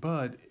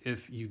 But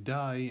if you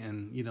die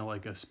and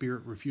like a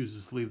spirit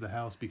refuses to leave the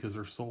house because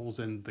their soul's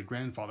in the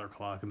grandfather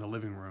clock in the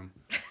living room,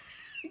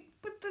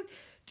 But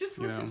just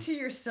you listen know to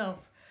yourself.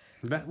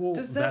 well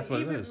Does that's that what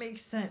it even is. make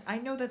sense? I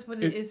know that's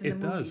what it is in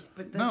the It does. movies,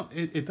 but No,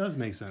 it does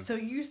make sense. so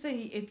you say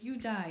if you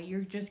die,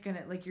 you're just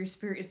gonna like your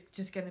spirit is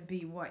just gonna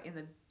be what in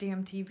the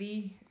damn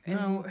TV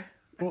No. and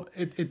Well,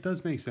 it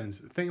does make sense.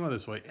 Think about it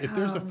this way. oh no.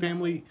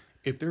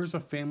 If there's a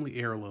family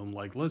heirloom,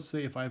 like let's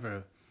say if I have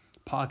a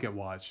pocket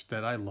watch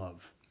that I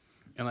love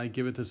and I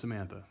give it to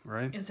Samantha,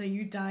 right? And so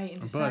you die and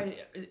But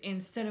decide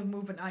instead of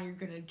moving on, you're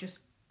gonna just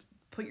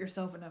put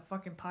yourself in a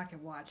fucking pocket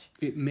watch.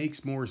 it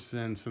makes more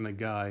sense than a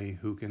guy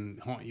who can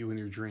haunt you in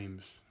your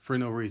dreams for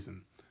no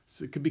reason.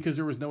 So, because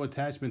there was no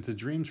attachment to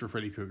dreams for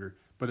Freddy Krueger.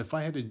 But if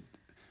I had to,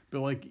 but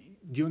like,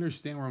 do you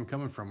understand where I'm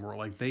coming from? Where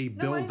like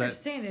No, I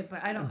understand it,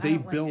 but I don't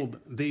like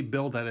it. they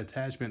build that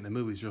attachment in the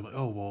movies. You're like,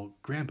 oh well,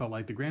 Grandpa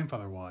liked the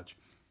grandfather watch,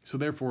 so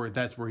therefore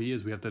that's where he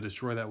is. We have to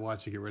destroy that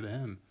watch to get rid of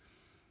him.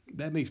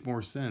 that makes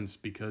more sense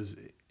because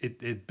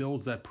it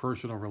builds that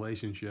personal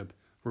relationship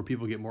where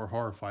people get more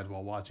horrified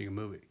while watching a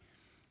movie.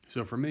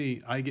 So for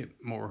me, I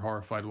get more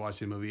horrified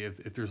watching a movie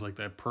if there's like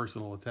that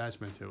personal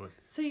attachment to it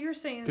So you're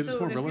saying, because it's so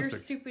more if your realistic.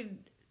 stupid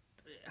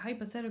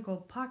hypothetical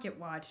pocket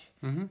watch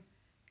Hmm.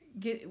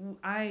 get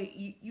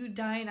you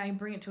die and I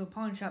bring it to a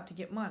pawn shop to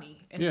get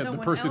money and Yeah, the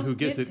someone person else who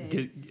gets gets it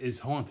it, is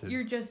haunted.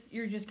 you're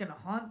just gonna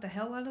haunt the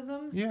hell out of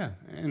them? Yeah,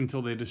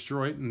 until they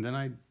destroy it and then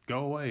I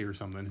go away or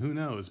something. Who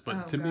knows? But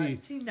Oh to God, me,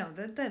 see, no,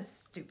 that's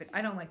stupid.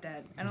 I don't like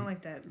that. I don't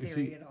like that you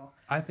theory see, at all.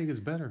 I think it's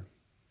better.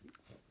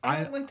 I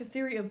I don't like the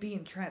theory of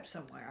being trapped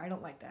somewhere. I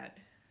don't like that.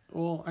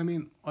 well, I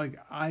mean, like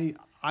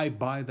I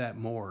buy that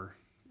more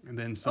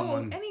than Oh,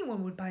 someone.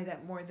 anyone would buy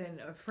that more than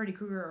a Freddy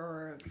Krueger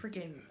or a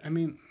freaking I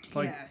mean,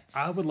 like yeah.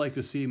 I would like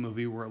to see a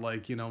movie where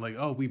like like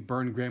oh we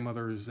burned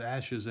grandmother's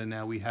ashes and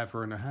now we have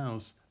her in her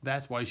house.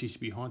 That's why she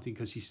should be haunting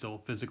because she's still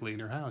physically in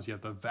her house. You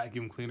have to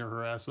vacuum clean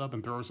her ass up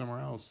and throw her somewhere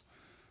else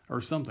or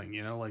something.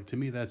 Like to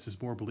me that's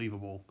just more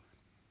believable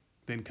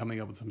than coming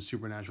up with some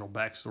supernatural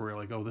backstory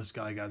like oh this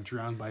guy got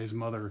drowned by his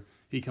mother.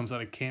 He comes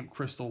out of Camp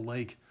Crystal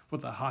Lake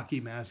with a hockey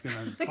mask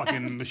and a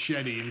fucking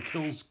machete and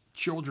kills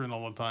children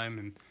all the time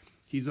and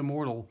he's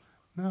immortal.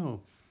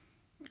 No,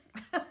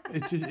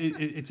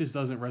 it just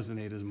doesn't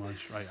resonate as much.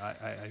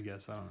 I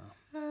guess I don't know.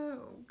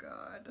 Oh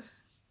God.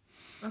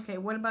 Okay,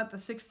 what about The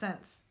Sixth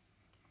Sense?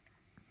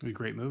 A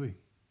great movie,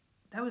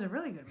 That was a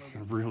really good a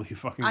movie. really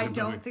fucking I good movie.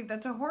 don't think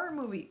that's a horror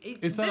movie.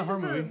 It's not a This horror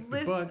is a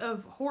movie, list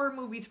of horror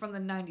movies from the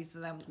 90s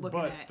that I'm looking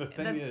but the at.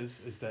 thing That's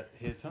is that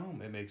hits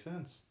home. It makes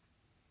sense.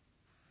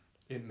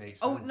 It makes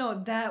oh sense.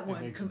 no, that It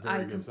one. makes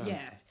very good sense.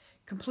 Yeah,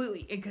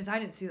 completely because I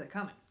didn't see that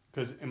coming.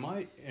 Because in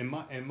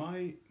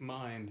my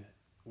mind,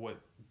 what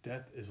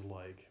death is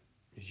like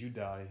is you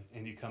die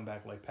and you come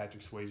back like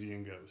Patrick Swayze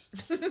in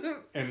Ghost,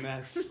 and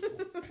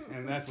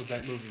that's what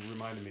that movie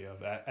reminded me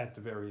of at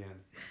the very end.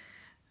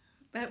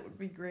 That would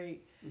be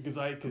great. Because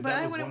But that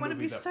I was wouldn't one want to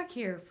movie be that stuck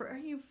here for. Are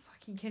you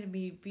fucking kidding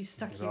me? Be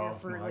stuck get here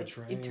off for my like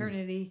train.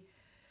 eternity.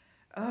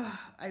 Ugh,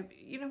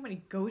 you know how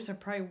many ghosts are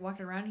probably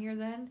walking around here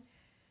then?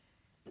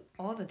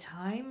 All the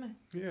time?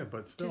 Yeah,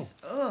 but still. Just,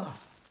 ugh.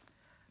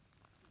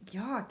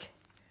 Yuck.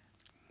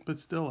 But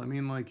still, I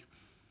mean, like,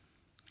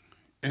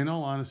 in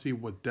all honesty,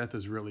 what death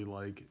is really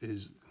like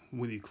is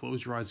when you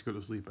close your eyes to go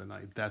to sleep at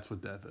night. That's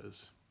what death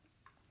is.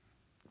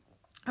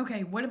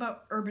 Okay, what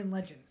about Urban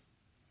Legend?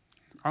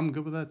 I'm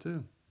good with that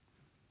too.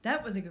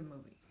 That was a good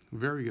movie.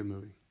 Very good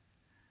movie.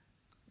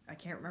 I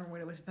can't remember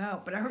what it was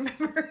about, but I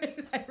remember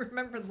I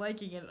remember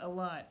liking it a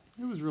lot.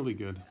 It was really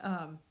good.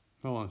 Um,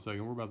 Hold on a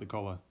second. We're about to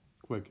call a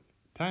quick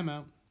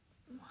timeout.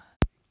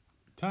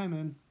 Time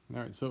in.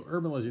 All right. So,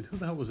 Urban Legend. Who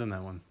the hell was in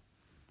that one?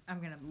 I'm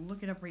gonna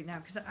look it up right now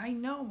because I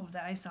know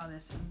that I saw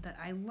this and that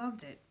I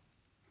loved it.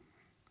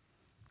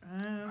 I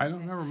don't Okay.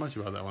 remember much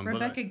about that one, but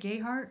Rebecca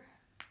Gayheart.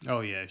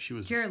 oh yeah, she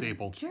was a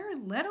staple.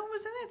 Jared Leto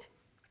was in it.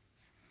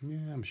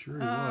 Yeah, I'm sure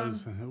he Um,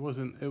 was.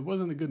 It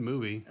wasn't a good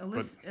movie,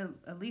 but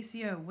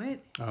Alicia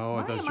Witt. oh,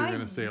 I Why thought am you were I?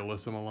 gonna say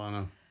Alyssa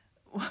Milano.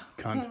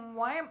 Cunt.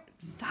 Why am?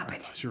 Stop I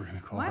it. thought you were gonna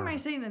call Why am her. I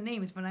saying the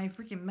names when I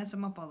freaking mess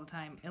them up all the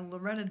time? And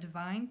Loretta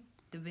Devine.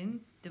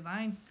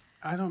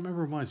 I don't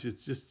remember much.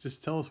 It's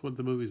just tell us what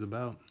the movie's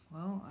about.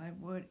 Well, I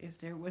would if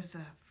there was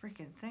a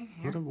freaking thing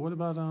What here. what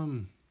about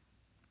A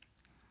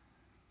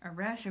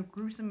rash of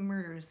gruesome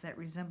murders that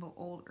resemble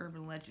old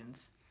urban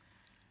legends.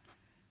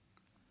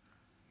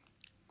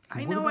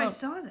 I what know I about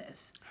saw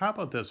this. how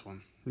about this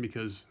one?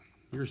 Because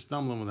you're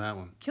stumbling with that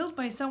one. Killed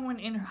by someone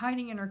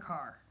hiding in her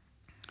car.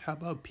 How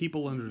about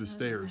People Under the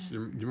Stairs? Do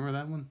you remember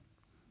that one?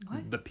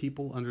 What? The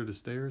People Under the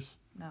Stairs?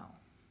 No.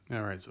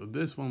 All right, so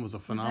this one was a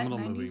Was that phenomenal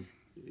movie. 90s?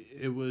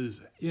 It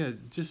was, yeah,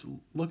 just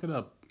look it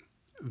up.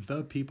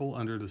 The People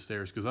Under the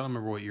Stairs, because I don't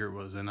remember what year it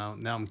was, and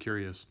now I'm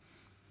curious.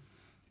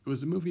 It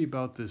was a movie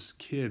about this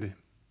kid.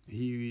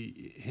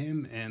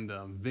 Him and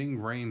Ving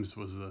Rhames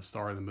was the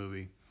star of the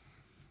movie,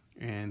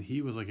 and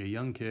he was like a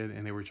young kid,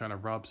 and they were trying to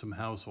rob some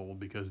household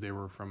because they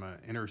were from an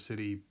inner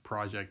city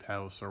project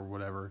house or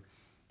whatever,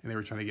 and they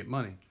were trying to get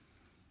money.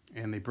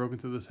 And they broke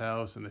into this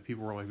house, and the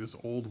people were like this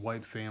old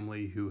white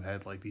family who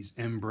had like these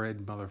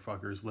inbred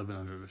motherfuckers living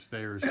under the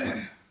stairs.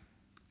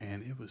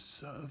 And it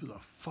was a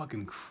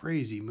fucking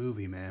crazy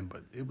movie, man,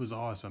 but it was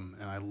awesome,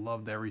 and I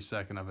loved every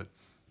second of it.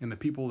 And the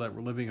people that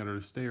were living under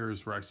the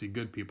stairs were actually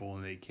good people,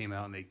 and they came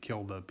out and they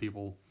killed the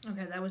people.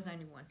 Okay, that was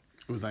 91.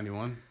 It was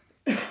 91.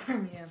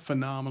 Yeah.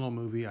 Phenomenal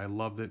movie. I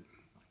loved it.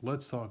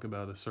 Let's talk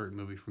about a certain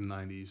movie from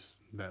 90s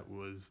that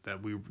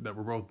we're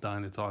both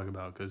dying to talk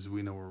about because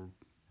we know we're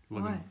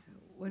What? living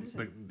What is it?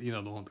 like the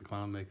one with the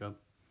clown makeup.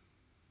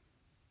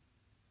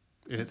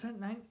 Is It. that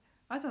 90?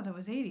 I thought that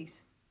was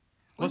 80s.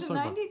 Was Let's it talk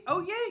about 90? Oh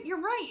yeah, you're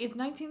right. It's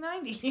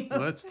 1990.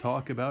 let's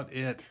talk about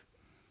it.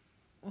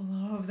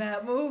 Love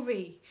that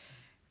movie.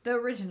 The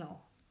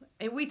original.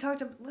 And we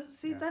talked about, let's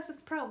see, Yeah. that's the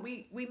problem.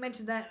 We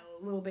mentioned that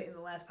a little bit in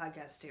the last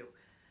podcast too.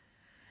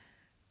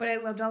 But I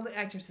loved all the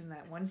actors in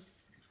that one.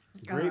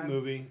 Great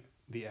movie.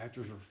 The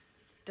actors were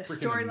The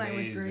freaking storyline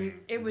was amazing. great.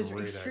 It was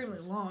Great extremely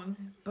actors. long,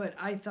 but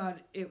I thought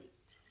it.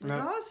 was No,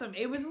 awesome.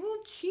 It was a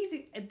little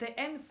cheesy. At the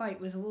end fight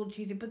was a little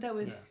cheesy, but that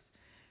yeah, was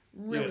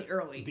yeah. really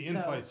early. The So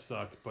infight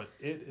sucked, but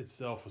it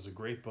itself was a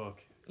great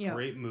book, yeah.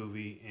 great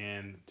movie,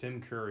 and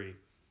Tim Curry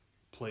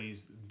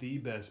plays the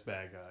best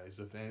bad guys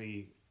of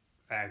any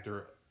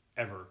actor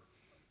ever.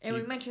 And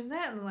we He, mentioned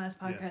that in the last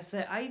yeah, podcast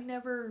that I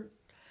never,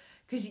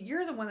 because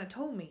you're the one that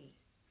told me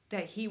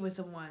that he was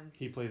the one.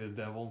 he played the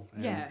devil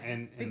and Yeah,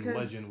 and because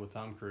Legend with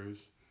Tom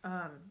Cruise.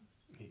 um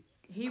He,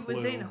 he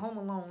was in Clue, Home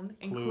Alone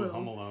and Clue,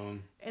 Home Clue,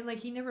 Alone. and like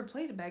he never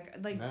played a bad guy.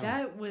 Like No,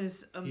 that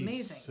was he's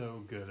amazing.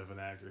 so good of an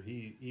actor.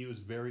 He was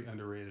very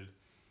underrated.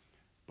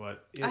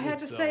 But I it had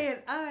to itself, say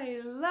it. I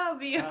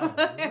love you.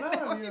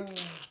 I love you.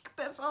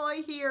 That's all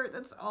I hear.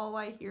 That's all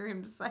I hear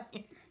him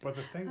saying. But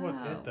the thing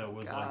about it Oh though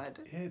was like God.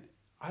 it.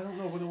 I don't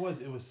know what it was.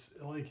 It was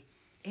like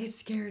It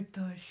scared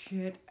the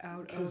shit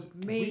out because of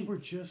we me. were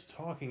just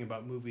talking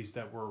about movies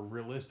that were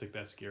realistic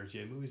that scared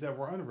you, and movies that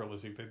were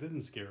unrealistic that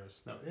didn't scare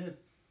us. Now it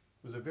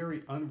was a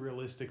very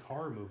unrealistic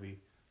horror movie,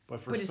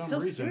 but for But it some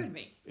still reason scared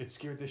me. it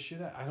scared the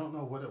shit out. I don't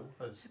know what it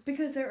was.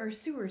 Because there are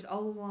sewers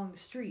all along the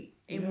street.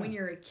 And Yeah, when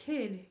you're a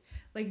kid,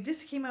 like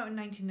this came out in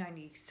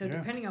 1990. So yeah.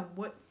 depending on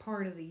what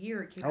part of the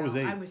year it came I was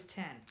out, I 8. was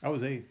 10. I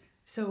was 8.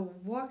 So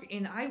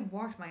I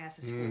walked my ass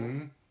to school.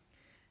 Mm-hmm.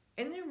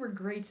 And there were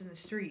grates in the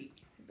street.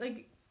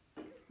 Like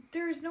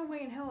there is no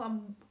way in hell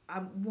I'm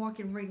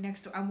walking right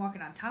next to I'm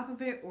walking on top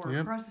of it or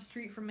Yep. across the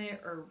street from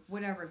it or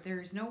whatever. There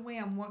is no way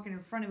I'm walking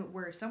in front of it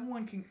where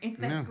someone can in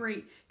that No.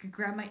 grate could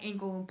grab my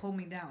ankle and pull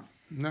me down.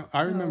 No.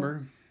 I So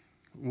remember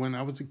when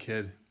I was a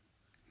kid,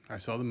 I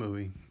saw the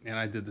movie and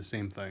I did the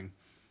same thing.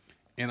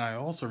 And I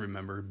also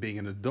remember being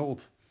an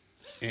adult,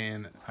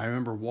 and I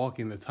remember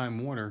walking the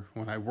Time Warner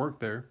when I worked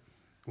there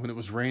when it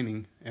was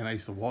raining, and I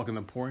used to walk in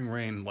the pouring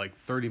rain like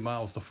 30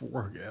 miles to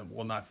work.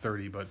 Well, not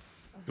 30, but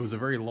it was a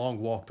very long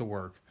walk to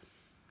work.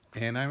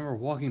 And I remember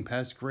walking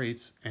past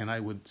grates, and I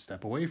would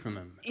step away from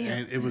them, yeah.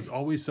 and it was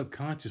always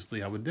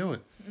subconsciously I would do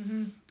it.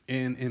 Mhm.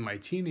 And in my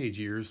teenage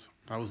years,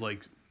 I was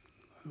like,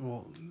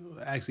 well,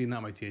 actually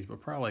not my teenage,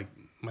 but probably like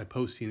my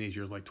post-teenage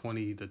years, like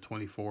 20 to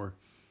 24.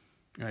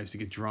 I used to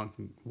get drunk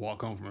and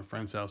walk home from my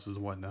friends' houses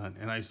and whatnot.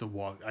 And I used to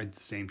walk,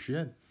 same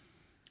shit.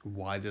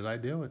 Why did I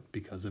do it?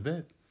 Because of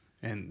it.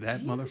 And Do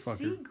that you motherfucker.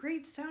 see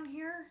grates down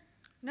here?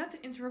 Not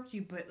to interrupt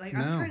you, but like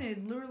I'm No, trying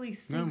to literally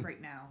think no.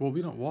 right now. Well,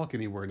 we don't walk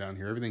anywhere down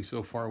here. Everything's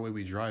so far away.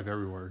 We drive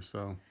everywhere.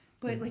 So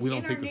But like we don't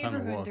in our take the time to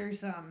neighborhood, walk.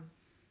 there's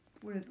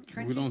what are We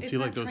trenches? don't see It's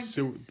like not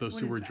trenches. those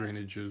What is sewer that?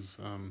 drainages.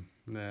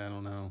 Nah, I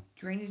don't know.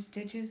 Drainage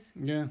ditches.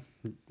 Yeah,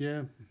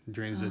 yeah,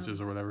 drainage Um,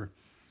 ditches or whatever.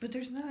 but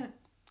there's not.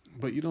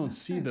 But you don't Not that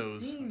see I've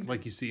those seen.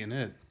 like you see in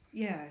it.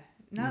 Yeah,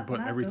 not But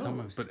not but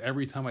those.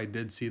 every time I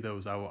did see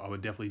those, I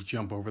would definitely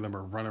jump over them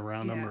or run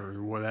around them Yeah.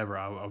 or whatever.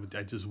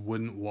 I just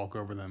wouldn't walk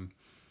over them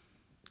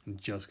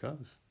just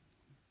cause.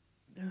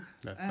 Ugh,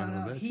 That I son don't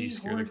of a know. bitch, he He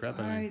scared the crap out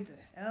of me. horrified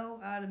the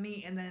hell out of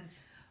me, and then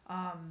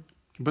um,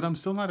 But I'm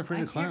still not afraid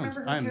I of can't clowns.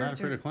 remember her I am not afraid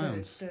character. of The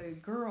clowns. the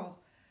girl,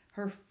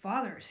 her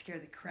father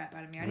scared the crap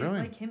out of me. I didn't Really?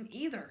 like him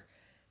either.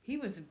 He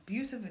was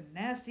abusive and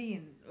nasty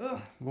and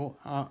ugh. Well,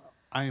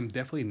 I am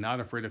definitely not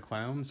afraid of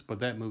clowns, but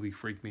that movie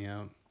freaked me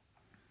out.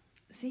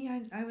 See,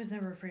 I was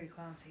never afraid of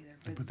clowns either,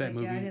 but But that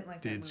like yeah, I movie didn't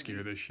like that did scare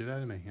movie. the shit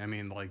out of me. I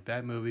mean, like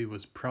that movie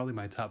was probably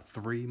my top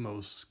 3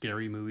 most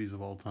scary movies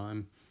of all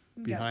time.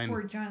 You got Behind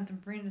poor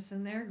Jonathan Brandis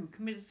in there who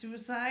committed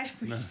suicide.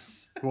 no.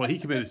 Well, he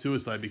committed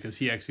suicide because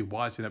he actually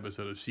watched an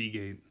episode of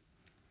Seagate.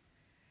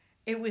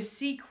 It was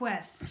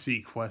Sequest,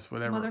 Sequest,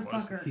 whatever it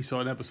was. motherfucker. He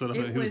saw an episode of it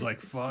It and he was was like,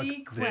 fuck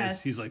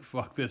this. He's Sequest, like,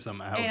 fuck this,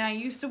 I'm out. and I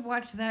used to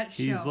watch that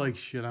He's show. like,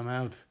 shit, I'm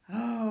out.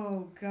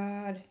 Oh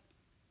God.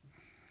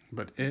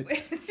 But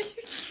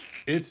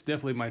it's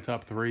definitely my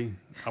top 3.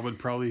 I would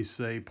probably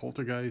say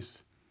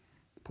Poltergeist.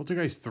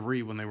 Poltergeist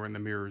 3 when they were in the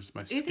mirrors,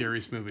 my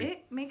scariest movie.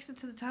 It makes it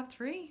to the top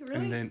 3, really?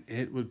 And then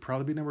it would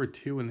probably be number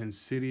 2 and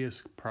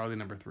Insidious probably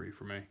number 3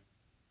 for me.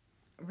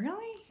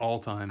 Really? All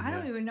time, I yeah.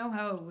 don't even know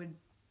how it would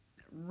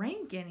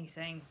rank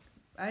anything.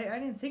 I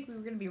didn't think we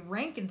were gonna be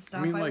ranking I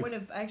stuff. mean, I like, would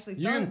have actually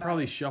you're thought going to about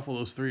probably it. shuffle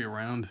those 3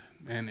 around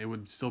and it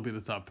would still be the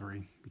top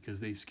 3 because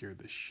they scared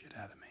the shit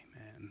out of me,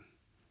 man.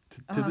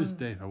 To this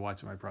day, if I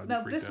watch them, I'd probably Now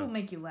be freaked this will out.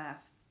 make you laugh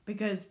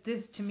because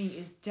this to me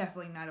is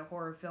definitely not a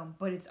horror film,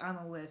 but it's on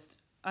the list.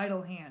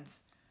 Idle Hands.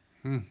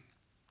 Hmm.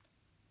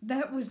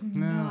 That was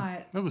No,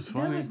 not. that was That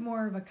funny. was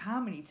more of a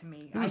comedy to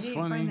me. It I was didn't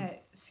find funny.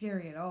 that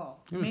scary at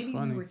all. It was Maybe we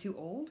funny. were too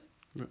old.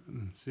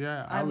 See,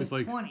 I was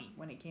 20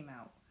 when it came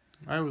out.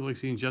 I always like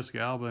seeing Jessica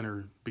Alba in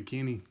her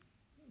bikini,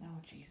 Oh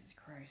Jesus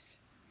Christ!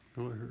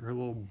 her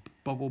little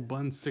bubble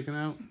bun sticking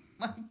out.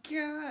 My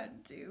God,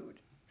 dude.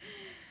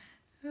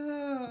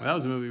 That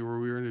was a movie where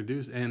we were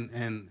introduced,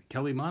 and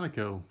Kelly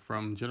Monaco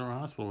from General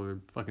Hospital with her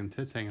fucking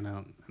tits hanging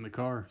out in the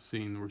car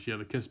scene where she had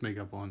the kiss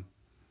makeup on.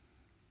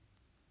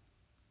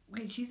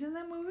 Wait, she's in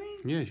that movie?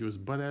 Yeah, she was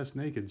butt ass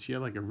naked. She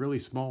had like a really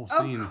small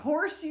Of scene.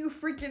 course you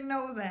freaking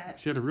know that.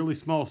 She had a really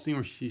small scene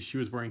where she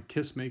was wearing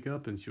kiss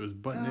makeup and she was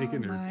butt Oh naked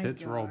and her my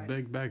tits were all God.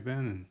 big back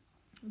then.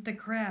 The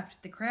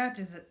Craft. The Craft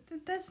is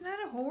that's not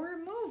a horror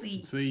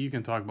movie. See, you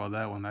can talk about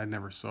that one. I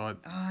never saw it.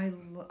 I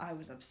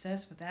was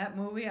obsessed with that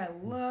movie. I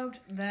loved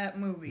that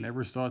movie.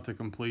 Never saw it to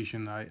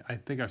completion. I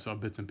think I saw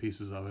bits and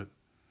pieces of it.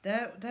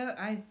 That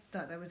I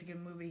thought that was a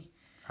good movie.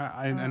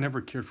 I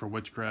never cared for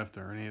witchcraft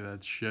or any of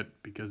that shit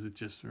because it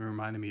just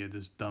reminded me of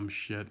this dumb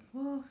shit.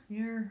 Well,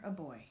 you're a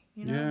boy.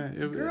 You know,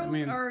 Yeah, I girls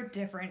mean, are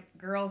different.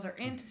 Girls are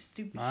into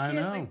stupid I shit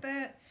know, like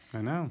that.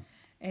 I know.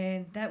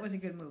 And that was a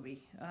good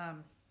movie.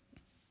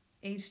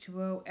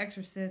 H2O,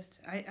 Exorcist.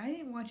 I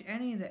didn't watch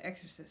any of the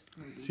Exorcist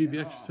movies See, at The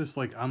all. Exorcist,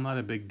 like, I'm not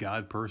a big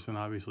God person.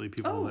 Obviously,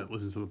 people Oh, that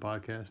listen to the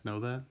podcast know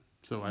that.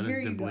 So I here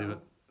you didn't believe it.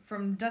 go.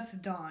 From Dusk to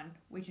Dawn,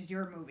 which is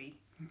your movie.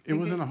 It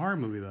wasn't a horror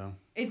movie, though.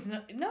 It's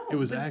not, It no,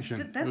 was but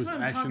action. It that's was what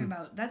I'm talking action.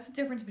 about. That's the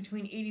difference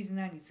between 80s and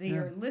 90s. They Yeah.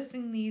 are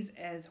listing these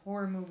as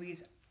horror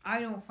movies. I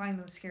don't find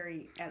them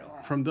scary at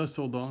all. From Dusk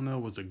Till Dawn, though,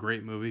 was a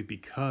great movie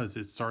because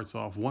it starts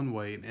off one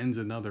way and ends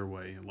another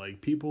way.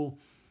 Like, people,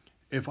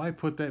 if I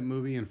put that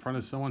movie in front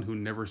of someone who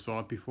never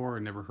saw it before or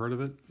never heard of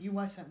it, You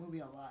watch that movie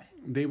a lot.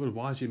 they would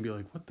watch it and be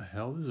like, what the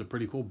hell? This is a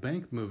pretty cool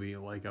bank movie,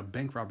 like a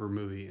bank robber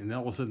movie. And then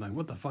all of a sudden, like,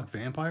 what the fuck,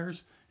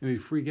 vampires? And they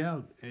freak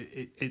out.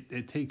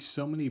 It takes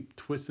so many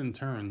twists and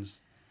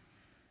turns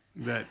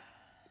that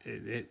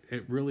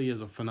it really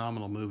is a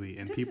phenomenal movie.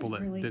 And This people is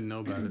that really didn't know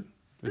about it, it's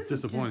this is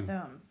just disappointing.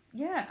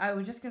 yeah, I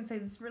was just gonna say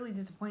this really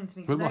disappointed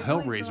me What because I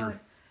about really Hellraiser? thought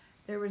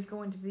there was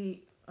going to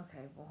be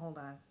okay. Well, hold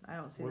on, I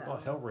don't see What that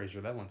about one.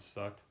 Hellraiser? That one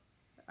sucked.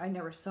 I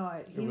never saw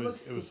it. He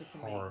looks It was stupid to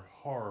me.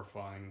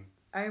 horrifying.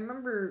 I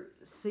remember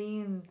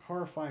seeing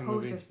Horrifying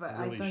movie, posters, but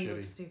I really thought he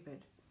looked shitty.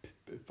 stupid.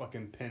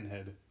 Fucking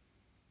Pinhead.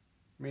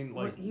 I mean,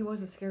 like, What, he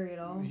wasn't scary at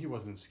all. he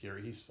wasn't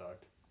scary. He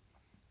sucked.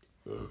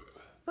 But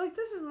like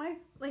this is my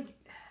like.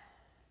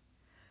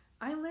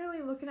 I'm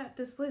literally looking at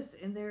this list,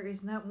 and there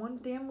is not one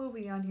damn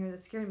movie on here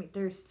that scared me.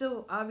 There's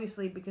still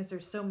obviously because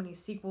there's so many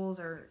sequels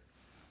or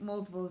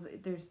multiples.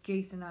 There's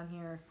Jason on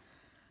here,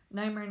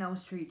 Nightmare on Elm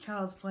Street,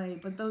 Child's Play,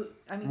 but those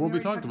I mean we What we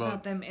already talked talked about?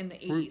 about them in the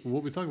 80s.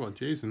 What we talked about?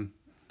 Jason.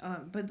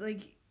 But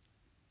like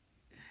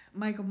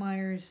Michael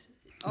Myers,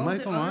 all the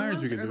Michael other Myers, we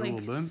ones could are do a like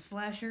little bit.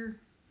 slasher.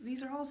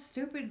 These are all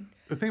stupid.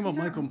 The thing about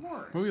These aren't Michael,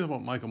 horror. what we talk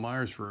about Michael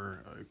Myers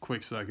for a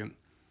quick second.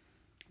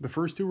 The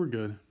first two were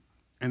good,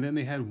 and then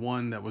they had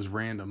one that was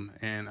random.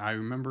 And I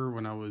remember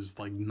when I was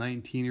like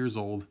 19 years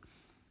old,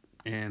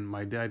 and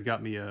my dad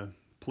got me a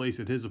place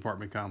at his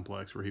apartment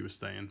complex where he was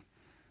staying.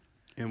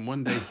 And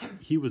one day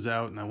he was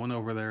out, and I went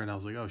over there, and I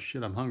was like, oh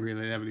shit, I'm hungry, and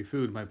they didn't have any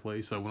food in my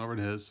place, so I went over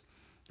to his.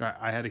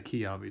 I had a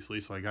key, obviously,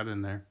 so I got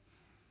in there.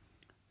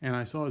 And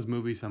I saw his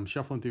movies. I'm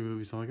shuffling through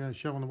movies. So I'm like, oh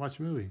shit, I want to watch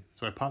a movie.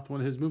 So I popped one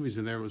of his movies,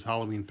 and there was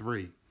Halloween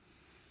 3.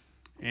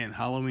 And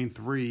Halloween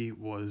 3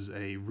 was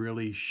a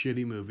really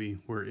shitty movie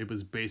where it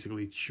was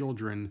basically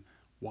children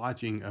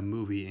watching a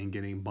movie and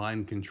getting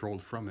mind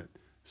controlled from it.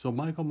 So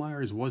Michael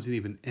Myers wasn't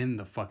even in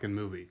the fucking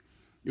movie.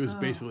 It was Oh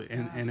basically,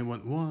 God. and it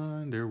went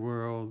Wonder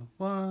World,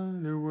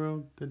 Wonder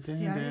World, da,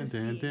 See, dan, I dan, didn't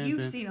dan, see. dan, You've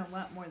dan. seen a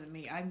lot more than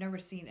me. I've never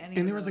seen any And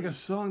of there was like a those.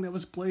 song that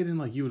was played, and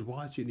like you would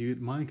watch it, and you'd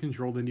mind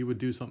controlled, and you would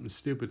do something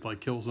stupid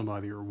like kill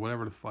somebody or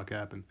whatever the fuck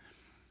happened.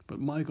 But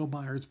Michael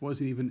Myers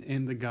wasn't even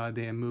in the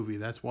goddamn movie.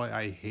 That's why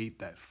I hate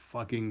that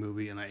fucking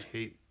movie, and I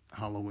hate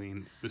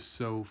Halloween. It was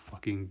so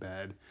fucking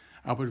bad.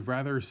 I would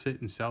rather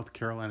sit in South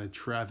Carolina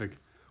traffic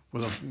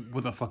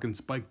with a fucking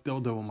spiked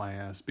dildo in my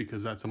ass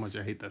because that's how much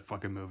I hate that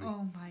fucking movie.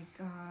 Oh my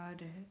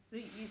God.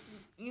 You,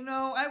 you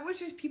know, I wish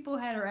these people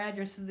had our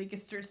address so they could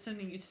start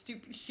sending you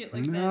stupid shit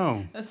like that.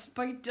 No, A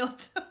spiked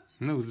dildo.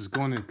 no, it's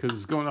going in because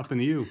it's going up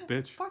into you,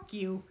 bitch. Fuck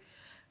you.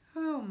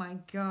 Oh my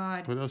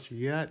God. What else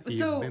you got, you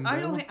So bimbo?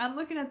 I'm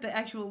looking at the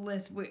actual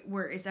list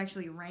where it's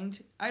actually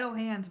ranked. Idle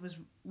Hands was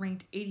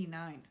ranked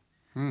 89.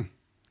 Hmm.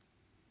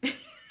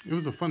 It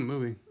was a fun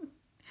movie.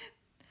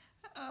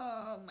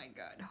 Oh my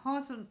God.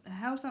 House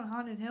on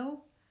Haunted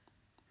Hill.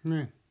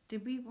 Yeah.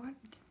 Did we what?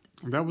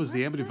 That was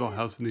the What's Amityville that?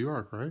 house in New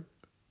York, right?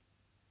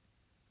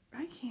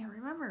 I can't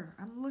remember.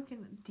 I'm looking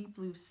at Deep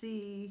Blue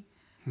Sea,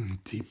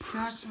 Deep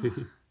Shock, Sea.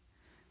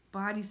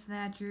 Body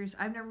Snatchers.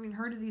 I've never even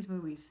heard of these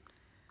movies.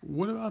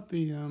 What about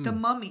the The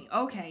Mummy.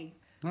 Okay.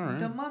 All right.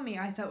 The Mummy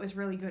I thought was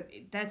really good.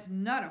 That's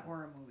not a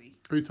horror movie.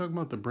 Are you talking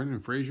about the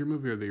Brendan Fraser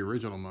movie or the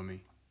original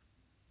Mummy?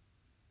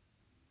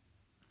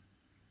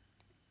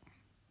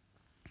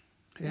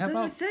 Hey, It how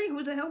doesn't about say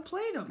who the hell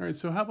played all him. right?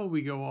 So how about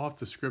we go off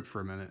the script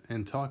for a minute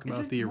and talk Is about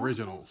there the multiple?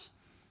 originals?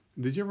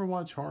 Did you ever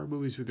watch horror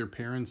movies with your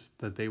parents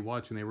that they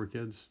watched when they were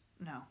kids?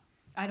 No.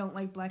 I don't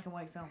like black and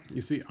white films.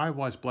 You see, I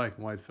watch black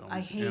and white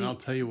I films, and I'll hate.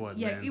 tell you what,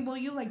 Yeah, man. well,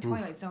 you like Oof,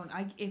 Twilight Zone.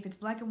 If it's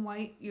black and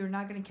white, you're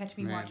not gonna catch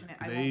me man, watching it.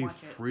 I won't they watch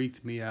it.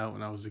 freaked me out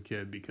when I was a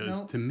kid because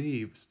Nope. to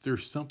me,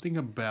 there's something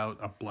about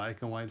a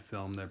black and white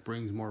film that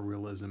brings more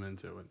realism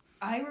into it.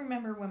 I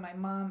remember when my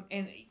mom,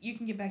 and you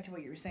can get back to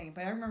what you were saying,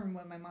 but I remember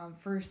when my mom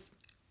first,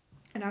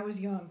 and I was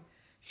young,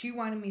 she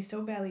wanted me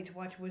so badly to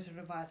watch Wizard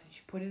of Oz, and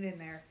she put it in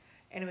there,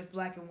 and it was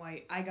black and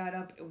white. I got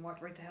up and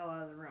walked right the hell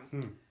out of the room.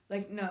 Hmm.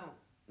 Like, no,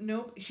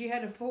 nope. She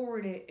had to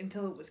forward it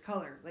until it was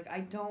color. Like, I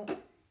don't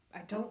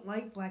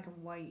like black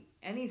and white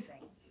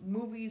anything.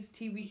 movies,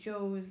 TV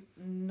shows,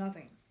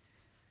 nothing.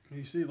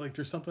 You see, like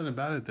there's something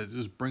about it that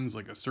just brings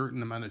like a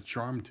certain amount of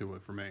charm to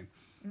it for me.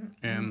 Mm-mm.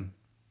 And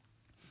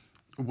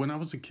when I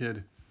was a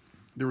kid,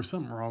 there was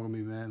something wrong with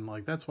me, man.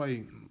 Like that's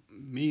why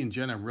me and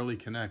Jenna really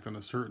connect on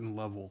a certain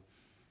level.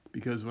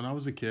 Because when I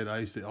was a kid, I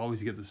used to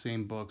always get the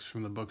same books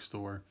from the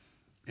bookstore.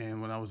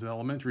 And when I was in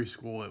elementary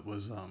school, it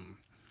was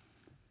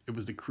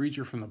the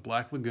creature from the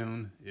Black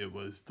Lagoon, it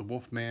was the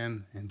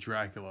Wolfman, and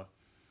Dracula.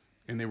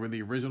 And they were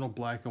the original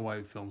black and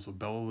white films with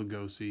Bela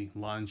Lugosi,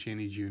 Lon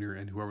Chaney Jr.,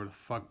 and whoever the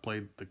fuck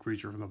played the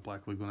creature from the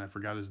Black Lagoon. I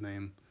forgot his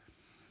name.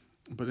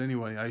 But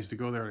anyway, I used to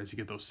go there and I used to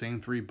get those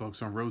same three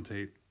books on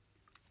rotate,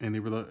 and they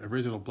were the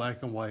original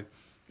black and white.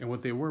 And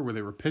what they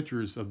were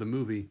pictures of the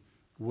movie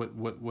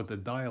with the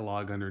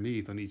dialogue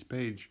underneath on each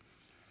page.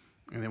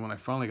 And then when I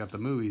finally got the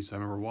movies, I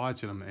remember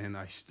watching them, and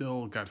I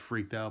still got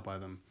freaked out by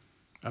them.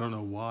 I don't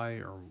know why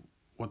or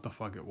what the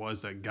fuck it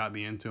was that got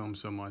me into them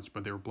so much,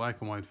 but they were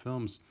black and white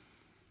films.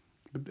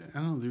 But I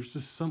don't know, there's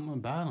just something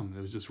about them.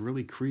 It was just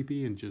really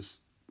creepy and just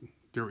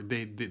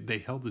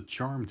they held a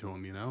charm to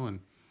them, you know. And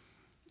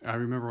I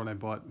remember when I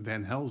bought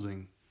Van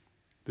Helsing,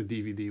 the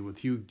DVD with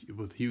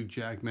Hugh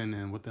Jackman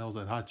and what the hell's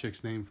that hot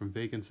chick's name from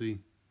Vacancy,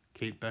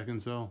 Kate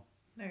Beckinsale.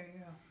 There you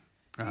go.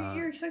 Uh,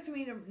 You're expecting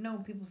me to know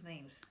people's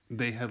names.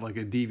 they had like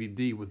a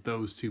DVD with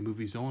those two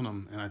movies on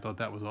them, and I thought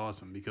that was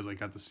awesome because I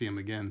got to see them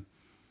again.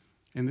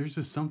 And there's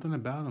just something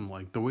about them,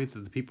 like the way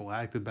that the people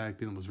acted back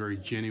then was very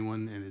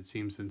genuine and it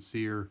seemed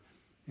sincere,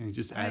 and it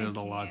just I added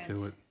a lot can't.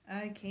 to it.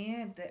 I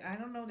can't. I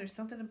don't know. There's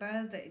something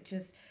about it that it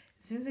just,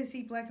 as soon as I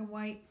see black and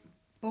white,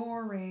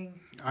 boring,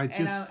 I and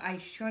just, I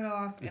shut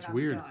off and it's I'm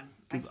weird done. I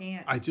because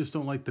can't. I just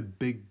don't like the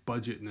big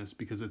budgetness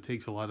because it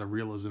takes a lot of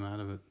realism out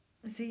of it.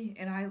 See,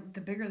 the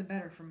bigger the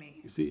better for me.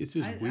 You see, it's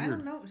just I weird.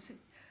 don't know. See,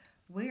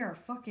 we are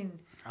fucking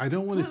I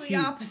don't want to completely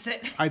see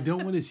opposite. I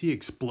don't want to see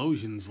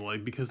explosions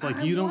like because like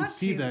I you don't want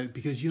see to. that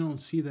because you don't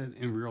see that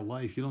in real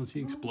life. You don't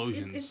see Well,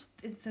 explosions.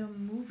 it's a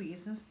movie.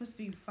 It's not supposed to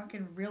be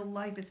fucking real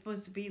life. It's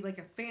supposed to be like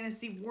a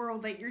fantasy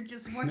world that you're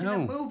just watching a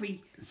No.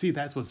 movie. See,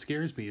 that's what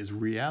scares me is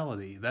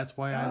reality. That's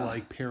why I Ugh.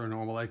 like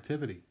Paranormal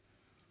Activity.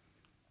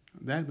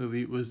 That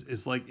movie was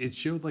is like it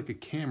showed like a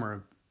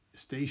camera,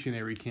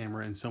 stationary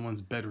camera in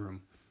someone's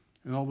bedroom,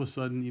 and all of a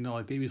sudden, you know,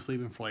 like they be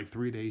sleeping for like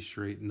 3 days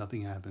straight, and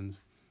nothing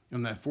happens.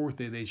 And that fourth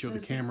day, they show the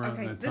Listen, camera and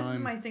okay, the this is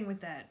time. my thing with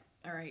that.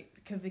 All right,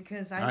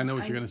 because I know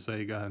what you're gonna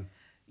say. Go ahead.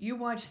 you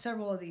watch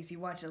several of these. You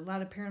watch a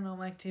lot of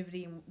Paranormal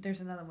Activity, and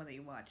there's another one that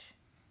you watch,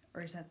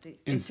 or is that the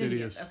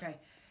Insidious? Insidious. Okay,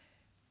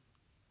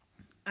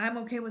 I'm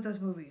okay with those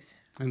movies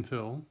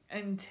Until.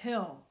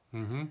 until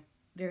Mm-hmm.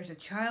 there's a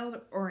child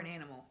or an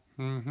animal.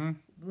 Mm-hmm.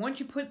 Once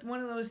you put one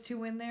of those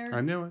two in there,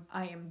 I knew it.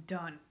 I am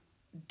done.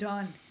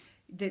 Done.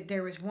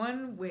 There was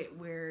one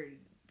where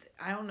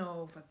I don't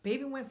know if a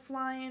baby went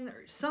flying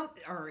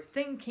or a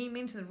thing came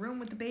into the room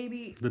with the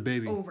baby. The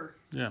baby. Over.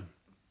 Yeah.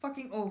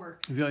 Fucking over.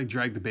 They like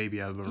drag the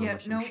baby out of the room Yeah, or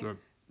some nope. shit.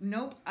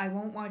 Nope, I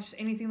won't watch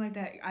anything like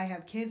that. I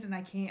have kids and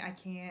I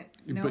can't.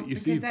 But Nope, you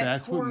see, because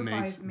that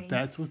horrifies me.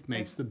 that's what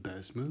makes That's the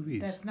best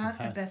movies. that's not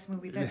the best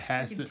movie. That freaking It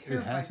has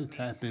terrifies to me.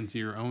 tap into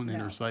your own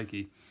inner No,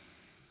 psyche.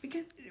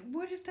 because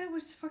what if that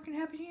was fucking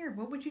happening here?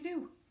 What would you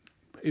do?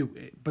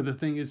 But the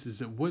thing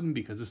is it wouldn't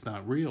because it's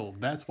not real.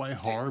 That's why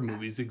horror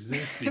movies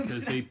exist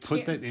because But I they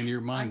put can't. that in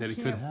your I mind that it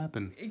could can't.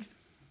 happen.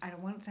 I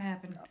don't want it to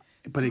happen.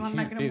 But So it I'm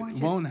not can't. gonna It watch it.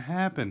 won't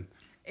happen.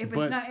 If it's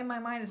But not in my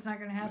mind, it's not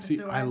gonna happen. see,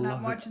 So I I'm not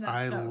love it. watching that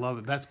I stuff. love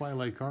it. That's why I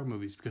like horror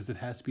movies because it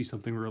has to be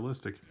something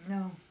realistic.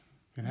 No.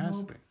 It has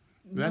to Nope. be.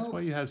 That's Nope. why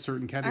you have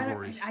certain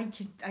categories. I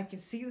can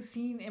see the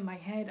scene in my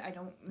head. I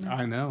don't know.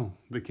 I know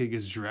the kid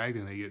gets dragged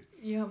and they get.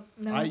 Yeah.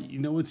 No. You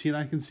know what scene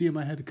I can see in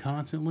my head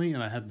constantly,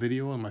 and I have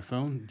video on my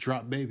phone.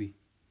 Drop baby.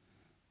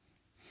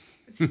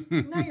 See,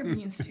 now you're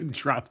being stupid.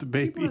 Drop the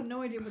People baby. have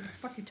no idea what the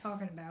fuck you're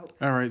talking about.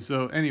 All right.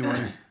 So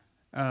anyway,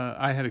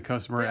 I had a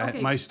customer But, at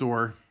okay, my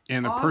store,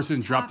 and a off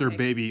person dropped their topic.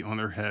 baby on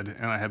their head,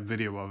 and I have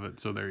video of it.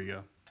 So there you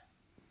go.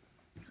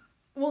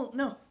 Well,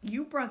 no,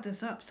 you brought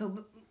this up,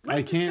 so I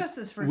let's can't. discuss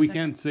this for a We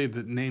second. can't say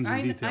the names and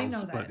I details,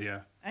 know that. but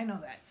yeah. I know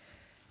that.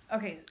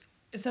 Okay,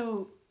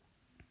 so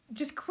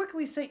just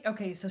quickly say,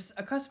 okay, so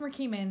a customer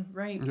came in,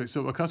 right? Okay.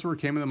 So a customer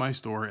came into my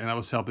store, and I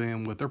was helping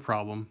them with their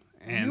problem,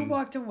 You and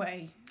walked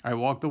away. I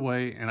walked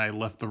away and I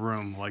left the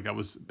room like I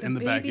was The in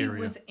the back baby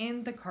area. was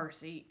in the car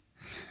seat.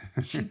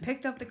 She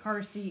picked up the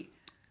car seat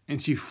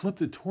and she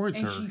flipped it towards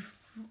and her.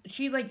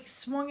 she like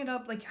swung it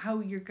up like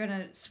how you're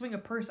gonna swing a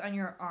purse on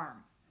your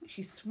arm.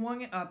 She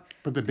swung it up.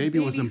 But the baby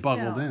wasn't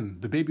buckled in.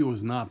 The baby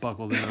was not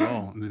buckled in at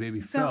all. And the baby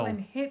Fell fell. and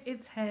hit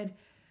its head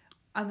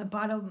on the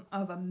bottom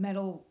of a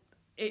metal.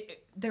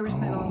 There was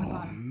metal on the Oh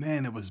bottom.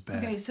 man, it was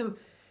bad. Okay, so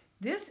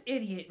this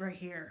idiot right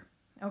here.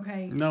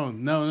 Okay. No.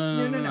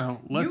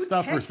 Let's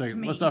stop for a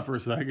second. Me. Let's stop for a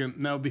second.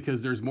 No,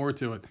 because there's more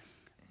to it.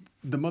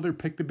 The mother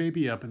picked the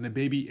baby up and the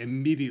baby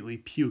immediately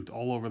puked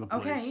all over the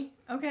place.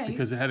 Okay.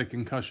 Because it had a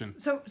concussion.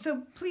 So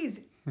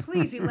please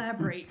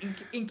elaborate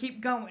and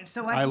keep going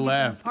so I I can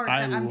get to the part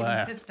that I'm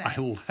getting pissed at.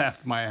 I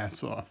laughed my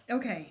ass off.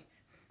 Okay.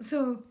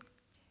 So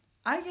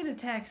I get a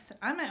text.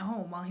 I'm at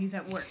home while he's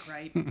at work,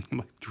 right?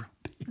 Like drop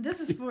This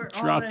is for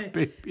all Dropped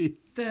baby.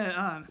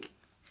 the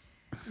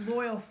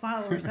loyal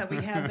followers that we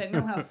have that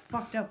know how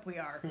fucked up we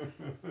are.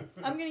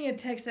 I'm getting a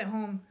text at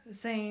home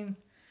saying,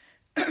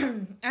 I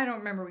don't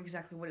remember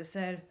exactly what it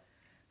said.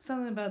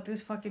 Something about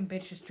this fucking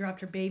bitch just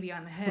dropped her baby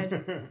on the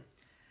head.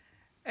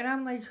 And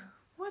I'm like,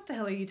 what the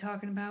hell are you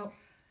talking about?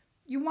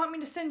 You want me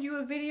to send you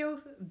a video?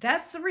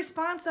 That's the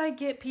response I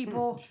get,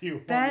 people.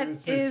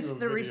 That is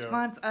the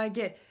response I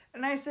get.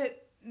 And I said,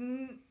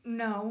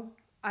 no,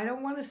 I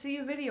don't want to see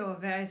a video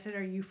of it. I said,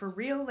 are you for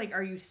real? Like,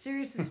 are you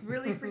serious? This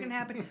really freaking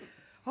happened?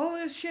 Oh,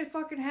 this shit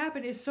fucking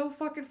happened. It's so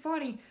fucking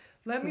funny.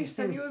 Let me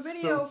send you a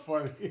video. So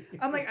funny.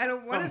 I'm like, I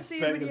don't want to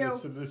see a video.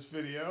 This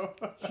video.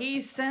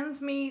 He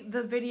sends me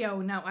the video.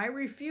 Now, I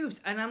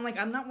refuse. And I'm like,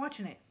 I'm not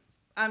watching it.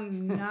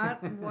 I'm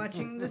not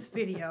watching this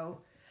video.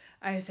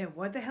 I said,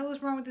 what the hell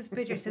is wrong with this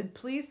bitch? I said,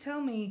 please tell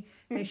me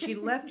that she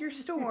left your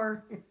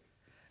store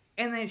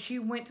and that she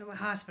went to the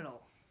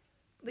hospital.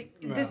 Like,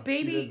 No, this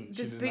baby,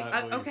 she did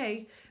not leave.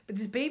 okay, but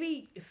this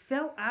baby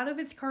fell out of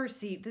its car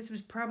seat. This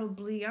was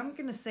probably, I'm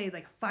going to say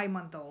like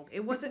 5-month-old.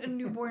 It wasn't a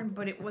newborn,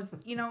 but it was,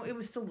 it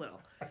was still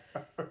little.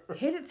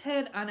 Hit its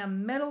head on a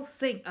metal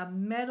thing.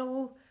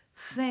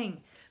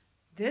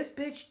 This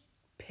bitch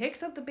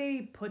picks up the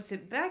baby, puts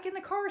it back in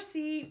the car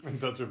seat. And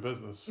does her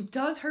business.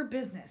 Does her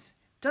business.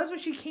 Does what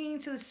she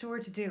came to the store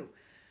to do.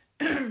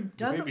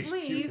 Doesn't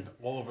leave.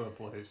 All over the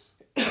place.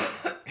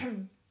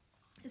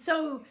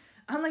 So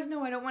I'm like,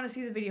 no, I don't want to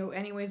see the video.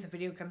 Anyways, the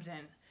video comes in.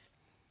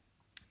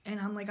 And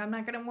I'm like, I'm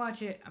not going to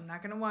watch it. I'm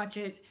not going to watch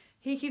it.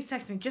 He keeps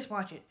texting me, just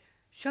watch it.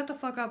 Shut the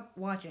fuck up,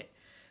 watch it.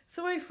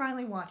 So I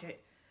finally watch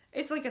it.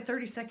 It's like a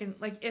 30-second,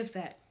 like if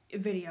that,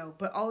 video.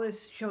 But all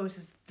this shows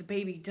is the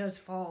baby does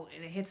fall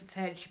and it hits its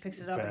head. She picks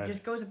it up and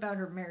just goes about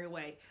her merry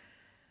way.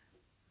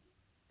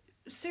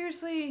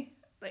 Seriously,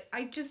 like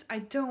I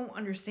don't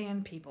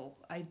understand people.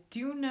 I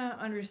do not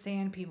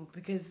understand people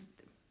because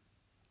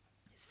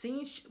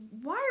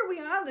why are we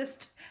on this?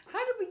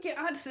 How did we get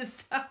onto this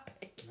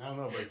topic? I don't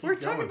know, but we're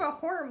talking about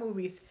horror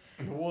movies.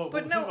 Well,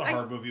 but this no, is a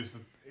horror movie.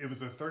 It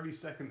was a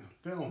 30-second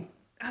film.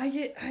 I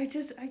get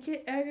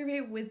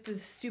aggravated with the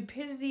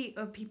stupidity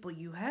of people.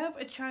 You have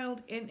a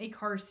child in a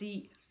car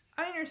seat.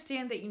 I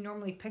understand that you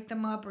normally pick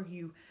them up or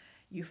you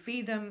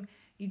feed them.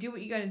 You do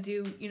what you got to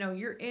do.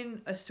 You're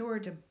in a store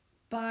to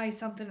buy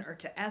something or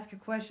to ask a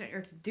question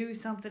or to do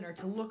something or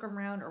to look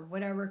around or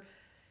whatever.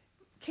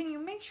 Can you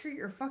make sure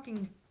your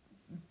fucking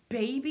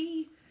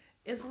baby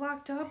is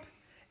locked up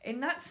and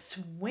not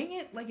swing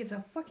it like it's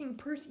a fucking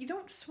person? You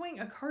don't swing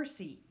a car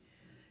seat.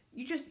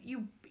 You just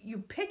you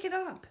pick it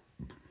up.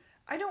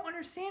 I don't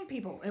understand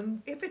people.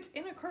 And if it's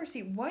in a car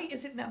seat, why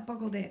is it not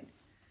buckled in?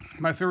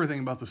 My favorite thing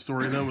about the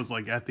story though was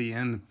like at the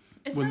end.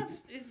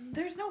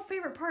 There's no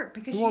favorite part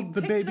because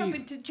the picked baby, it up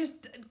and just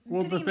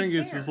well, didn't the thing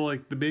even care. is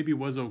like the baby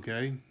was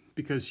okay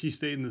because she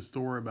stayed in the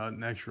store about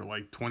an extra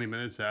like 20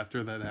 minutes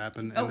after that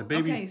happened, and the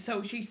baby. Okay,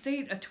 so she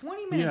stayed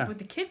 20 minutes with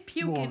the kid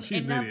puking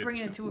and not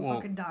bringing it to a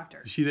fucking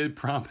doctor. She did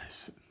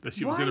promise that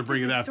she was going to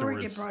bring it afterwards.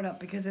 Why did the story get brought up?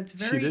 Because it's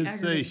very. She did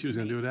say she was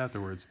going to do it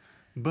afterwards,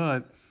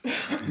 but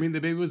I mean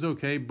the baby was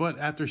okay. But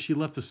after she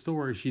left the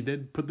store, she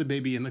did put the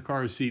baby in the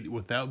car seat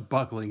without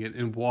buckling it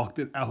and walked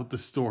it out the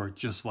store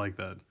just like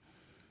that.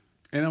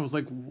 And I was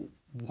like,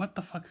 what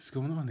the fuck is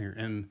going on here?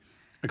 And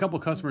a couple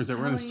of customers that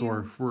were in the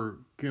store were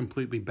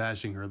completely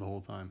bashing her the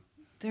whole time.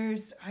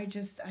 I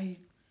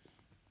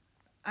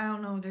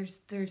don't know.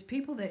 There's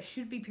people that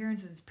should be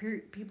parents and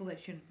there's people that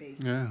shouldn't be.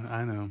 Yeah,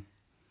 I know.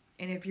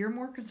 And if you're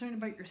more concerned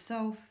about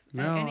yourself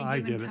at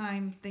any given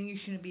time, then you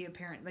shouldn't be a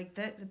parent. Like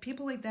that,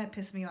 people like that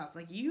piss me off.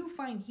 Like you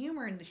find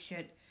humor in the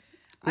shit.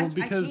 Well,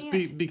 because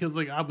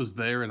like I was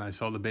there and I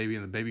saw the baby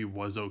and the baby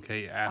was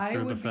okay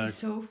after the fact. I would be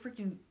so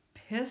freaking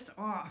pissed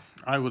off.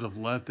 I would have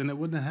left and it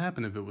wouldn't have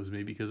happened if it was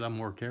me because I'm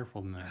more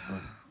careful than that.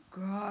 But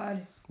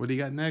God. What do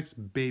you got next,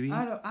 baby?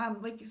 I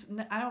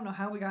don't know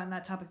how we got on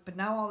that topic, but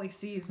now all I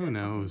see is who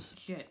knows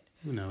shit.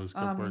 Who knows?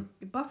 Go for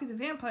it. Buffy the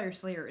Vampire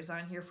Slayer is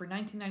on here for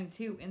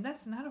 1992, and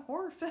that's not a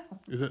horror film.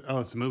 Is it? Oh,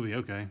 it's a movie.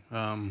 Okay.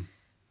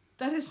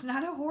 That is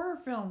not a horror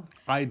film.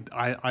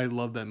 I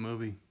love that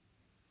movie.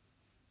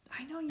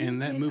 I know you did.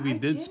 And that movie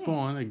did didn't.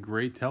 spawn a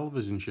great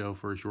television show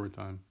for a short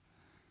time.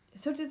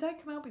 So did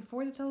that come out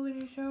before the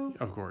television show?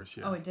 Of course,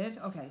 yeah. Oh, it did?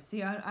 Okay.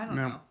 See, I don't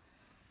know.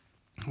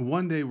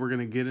 One day we're going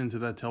to get into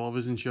that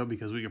television show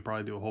because we could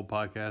probably do a whole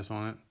podcast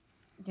on it.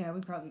 Yeah,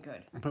 we probably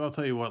could. But I'll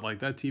tell you what, like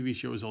that TV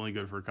show was only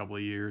good for a couple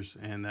of years,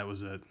 and that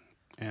was it.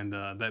 And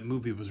that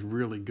movie was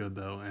really good,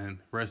 though. And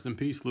rest in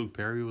peace, Luke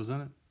Perry was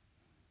in it.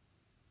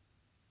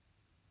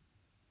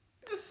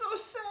 It's so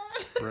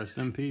sad. Rest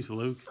in peace,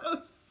 Luke.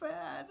 So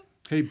sad.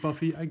 Hey,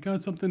 Buffy, I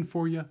got something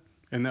for you.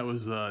 And that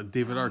was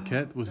David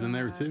Arquette was in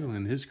there, too.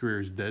 And his career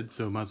is dead,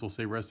 so might as well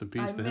say rest in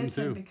peace to him,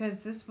 too. Because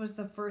this was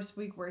the first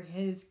week where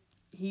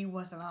he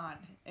wasn't on,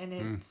 and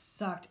it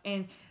sucked.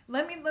 And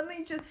let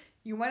me just,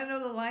 you want to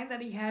know the line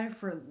that he had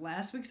for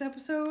last week's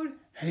episode?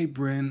 Hey,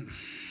 Bryn.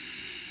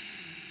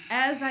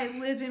 As I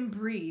live and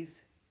breathe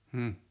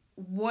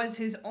was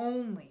his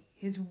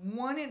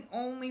one and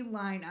only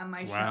line on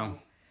my show.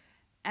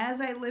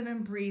 as I live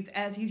and breathe,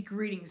 as he's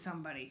greeting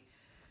somebody.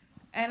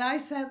 And I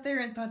sat there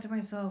and thought to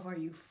myself, "Are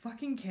you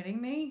fucking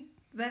kidding me?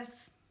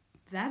 That's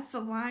the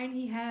line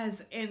he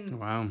has." And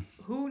Wow.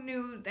 who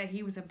knew that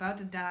he was about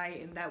to die,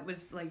 and that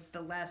was like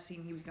the last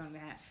scene he was going to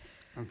have.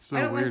 That's I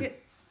so don't like weird.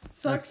 it. That's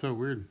Sucks. so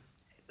weird.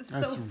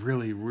 That's So,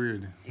 really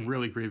weird.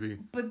 Really creepy.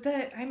 but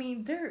that I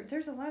mean,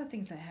 there's a lot of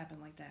things that happen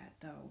like that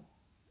though.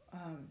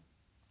 Um,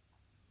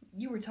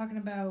 you were talking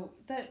about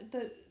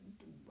the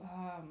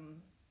um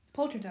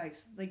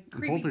poltergeist, like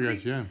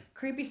Poltergeist, yeah.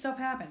 creepy stuff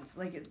happens.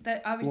 Like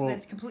that obviously Well,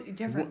 that's completely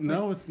different, but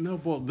no, it's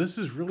no. Well, this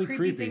is really creepy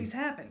creepy. things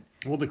happen.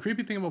 Well, the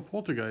creepy thing about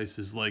Poltergeist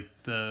is like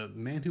the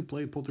man who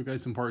played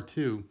Poltergeist in part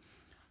two.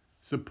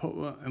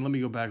 And let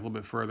me go back a little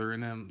bit further,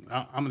 and then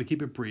I'm gonna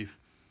keep it brief.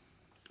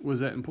 Was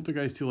that in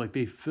Poltergeist 2, like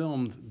they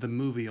filmed the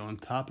movie on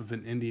top of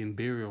an Indian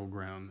burial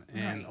ground,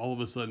 and Right. all of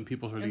a sudden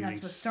people started And getting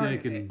that's what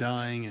sick started and it.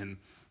 dying, and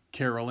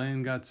Carol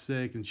Ann got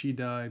sick and she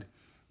died.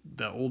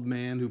 The old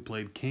man who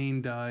played Kane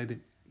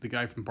died. The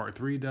guy from Part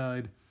 3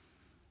 died.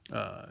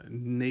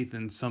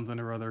 Nathan something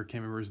or other, I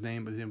can't remember his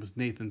name, but it was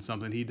Nathan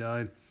something. He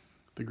died.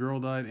 The girl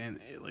died, and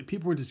like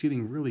people were just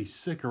getting really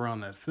sick around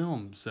that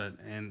film set,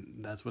 and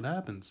that's what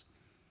happens.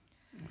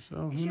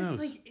 So It's who just knows?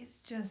 like it's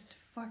just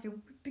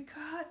fucking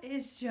because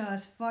it's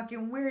just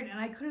fucking weird. And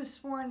I could have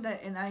sworn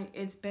that, and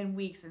it's been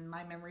weeks, and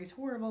my memory's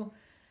horrible.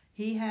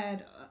 He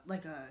had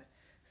like a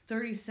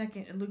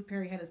 30-second, and Luke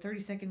Perry had a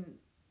 30-second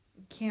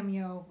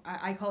cameo.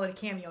 I call it a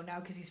cameo now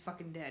because he's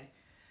fucking dead.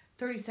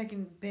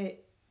 30-second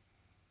bit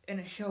in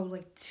a show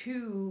like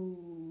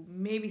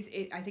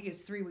I think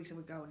it's 3 weeks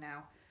ago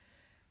now,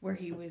 where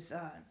he was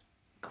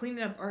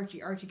cleaning up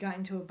Archie. Archie got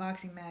into a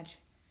boxing match,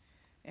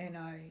 and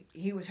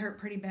he was hurt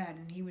pretty bad,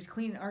 and he was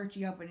cleaning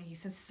Archie up, and he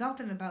said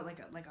something about like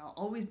I'll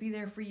always be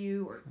there for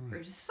you, or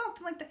just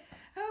something like that.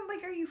 And I'm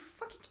like, are you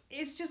fucking?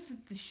 It's just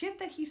the shit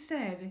that he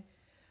said,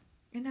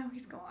 and now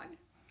he's gone,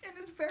 and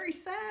it's very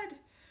sad.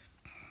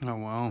 Oh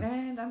wow.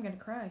 And I'm gonna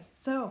cry.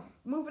 So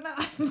moving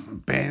on. It's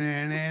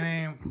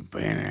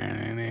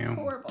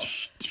horrible.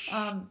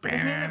 The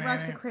Hand That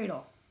Rocks the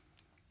Cradle.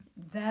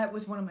 That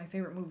was one of my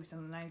favorite movies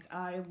in the 90s.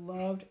 I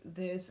loved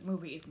this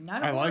movie. It's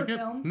not a I horror like it.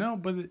 film, No,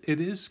 but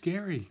it is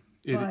scary.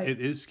 but It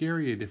is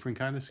scary, a different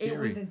kind of it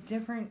was scary. a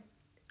different.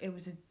 It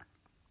was a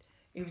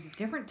it was a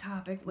different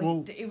topic. Like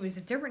Well, it was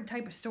a different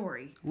type of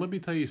story, let me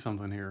tell you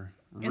something here,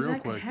 and real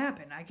that could quick.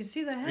 happen. I could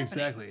see that happening.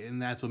 Exactly,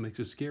 and that's what makes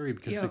it scary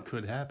because it Yep.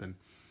 could happen.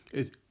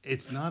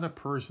 It's not a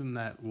person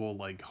that will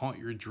like haunt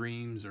your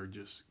dreams or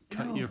just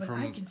cut No, you but I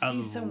from can out see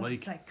of the someone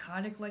lake.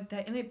 psychotic like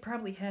that, and it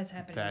probably has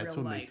happened in That's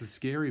real what makes it life.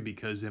 scary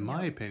because, in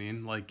my Yep.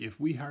 opinion, like if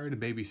we hired a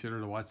babysitter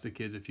to watch the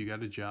kids, if you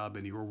got a job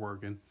and you were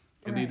working,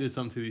 and they Right. did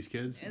something to these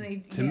kids, And they,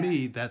 to yeah.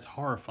 me, that's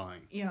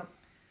horrifying. Yep.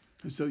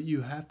 So you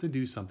have to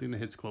do something that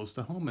hits close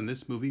to home, and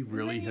this movie And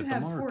really then you hit the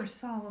have mark. poor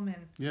Solomon.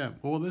 Yeah,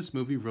 well, this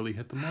movie really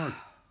hit the mark.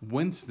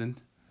 Winston,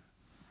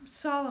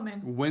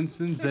 Solomon.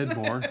 Winston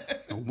Zedmore,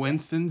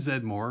 Winston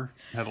Zedmore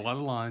had a lot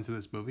of lines in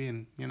this movie,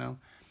 and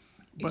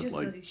It but just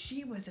like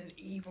she was an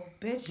evil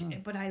bitch, yeah,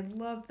 but I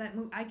loved that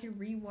movie. I could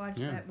rewatch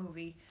yeah, that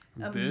movie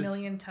a this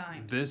million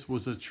times. this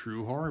was a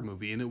true horror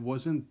movie, and it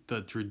wasn't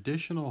the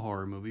traditional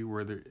horror movie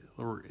where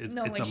No, it's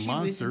like a she was an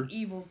monster.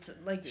 evil,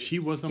 like She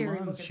was a scary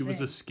monster. looking She was a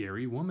thing.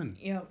 scary woman.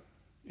 Yep,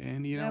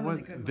 And you know that was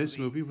a what? good This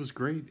movie. movie was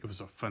great. It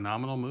was a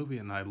phenomenal movie,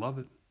 and I love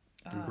it.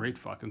 A Um, great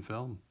fucking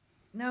film.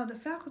 Now the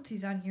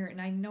faculty's on here, and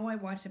I know I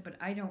watched it, but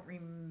I don't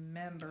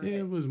remember It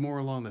it. was more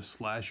along the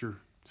slasher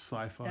That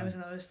sci-fi. was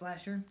another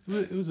slasher.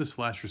 It was a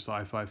slasher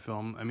sci-fi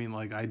film. I mean,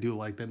 like I do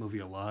like that movie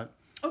a lot.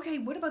 Okay,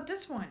 what about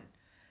this one?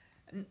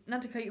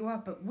 Not to cut you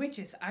off, but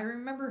Witches. I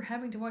remember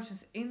having to watch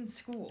this in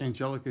school.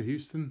 Angelica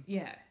Houston.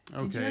 Yeah.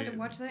 Did you have to Okay,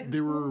 watch that in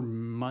there were school?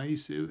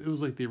 mice. It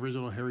was like the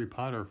original Harry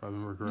Potter, if I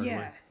remember correctly.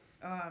 Yeah.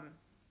 Um.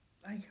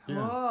 Yeah.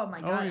 Oh my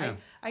Oh God. yeah.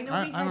 I know we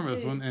I had remember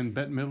this to. one, and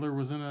Bette Midler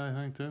was in it, I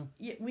think too.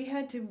 Yeah, we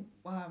had to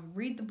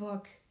read the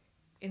book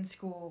in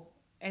school,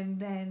 and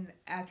then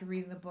after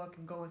reading the book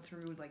and going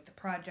through like the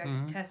project, the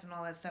Hmm. test, and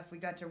all that stuff, we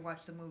got to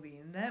watch the movie,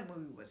 and that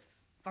movie was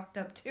fucked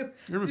up too.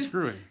 It was This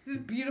screwy. this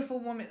beautiful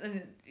woman,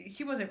 and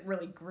she wasn't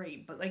really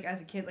great, but like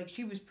as a kid, like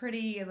she was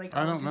pretty, and like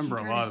I don't also she remember a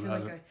turned lot into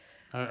about like it.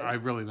 a I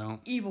really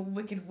don't. evil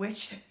wicked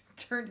witch,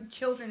 turned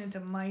children into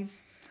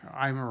mice.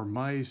 I remember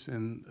mice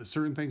and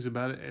certain things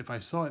about it. If I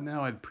saw it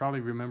now, I'd probably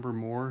remember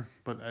more,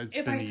 but it's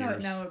If been I saw it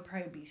years. now, it would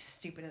probably be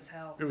stupid as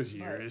hell. It was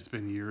years. But It's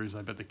been years.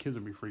 I bet the kids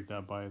would be freaked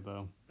out by it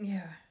though.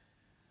 yeah.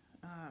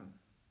 Um,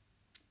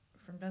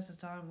 from Dusk to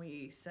Dawn,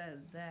 we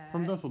said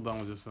From that. Dusk Till Dawn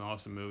was just an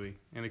awesome movie,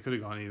 and it could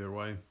have gone either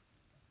way.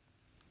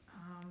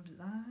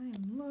 I'm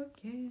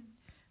looking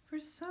for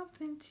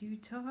something to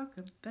talk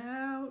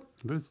about.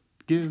 Let's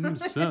give them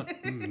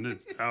something to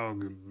talk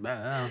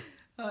about.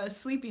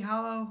 Sleepy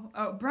Hollow.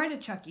 Oh, Bride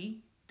of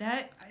Chucky.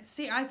 That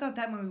see, I thought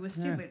that movie was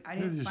Yeah, stupid. I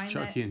this didn't is find that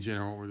Chucky in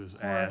general were just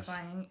ass.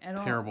 horrifying at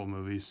all. Terrible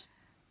movies.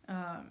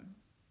 Um,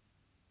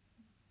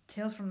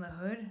 Tales from the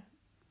Hood.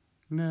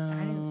 I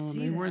didn't No, see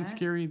they weren't that.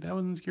 scary. That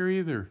wasn't scary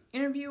either.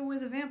 Interview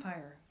with a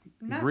Vampire.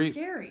 Not Great,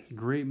 scary.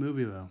 great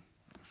movie though.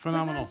 They're not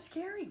phenomenal.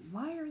 scary.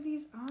 Why are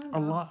these on A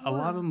lot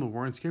horror? of them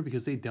weren't scary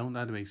because they don't know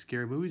how to make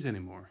scary movies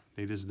anymore.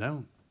 They just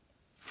don't.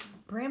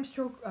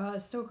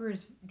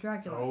 Stoker's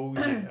Dracula. Oh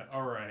yeah.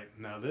 All right.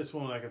 Now this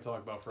one I can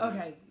talk about for a minute.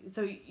 Okay,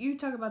 so you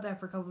talk about that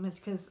for a couple minutes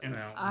because You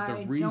know, I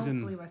don't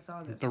believe I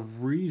saw this. the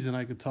reason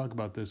I could talk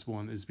about this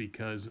one is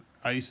because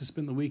I used to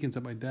spend the weekends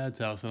at my dad's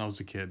house when I was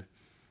a kid,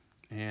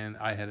 and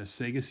I had a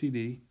Sega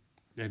CD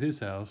at his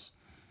house,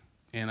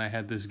 and I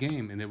had this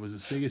game, and it was a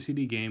Sega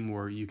CD game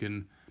where you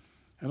can.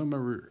 I don't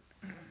remember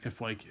if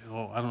like,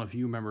 oh, I don't know if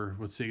you remember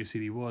what Sega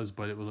CD was,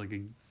 but it was like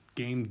a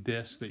game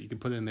disc that you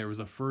could put in there. It was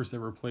the first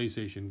ever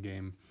PlayStation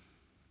game.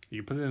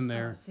 You could put it in Oh,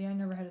 there, see, I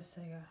never had a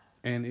Sega.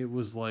 and it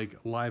was like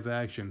live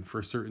action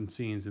for certain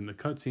scenes, and the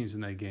cutscenes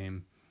in that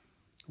game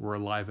were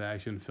live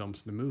action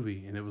films in the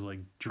movie, and it was like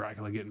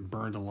Dracula getting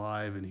burned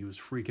alive, and he was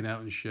freaking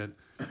out and shit.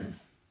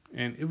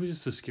 And it was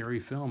just a scary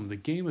film. The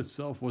game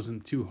itself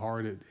wasn't too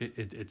hard.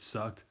 It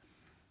sucked,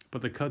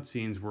 but the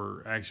cutscenes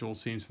were actual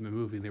scenes from the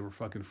movie. They were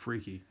fucking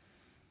freaky.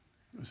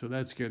 So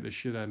that scared the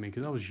shit out of me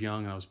because I was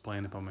young and I was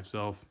playing it by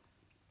myself.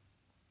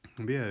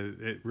 But yeah,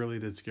 it really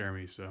did scare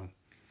me. So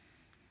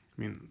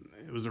I mean,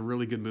 it was a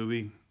really good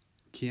movie.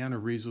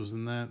 Keanu Reeves was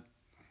in that.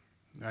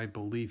 I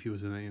believe he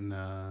was in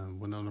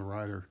Winona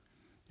Ryder,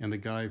 and the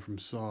guy from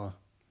Saw,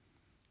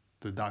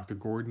 the Dr.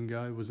 Gordon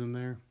guy, was in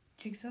there.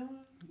 Jigsaw?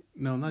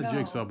 No, not No.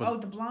 Jigsaw, but Oh,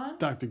 the blonde?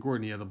 Dr.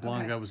 Gordon. Yeah, the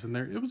blonde Okay. guy was in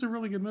there. It was a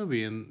really good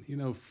movie,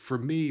 and for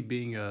me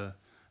being a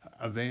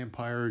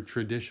vampire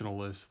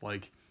traditionalist,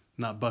 like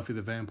not Buffy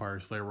the Vampire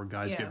Slayer, where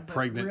guys Yeah, get but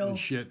pregnant and real.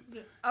 shit.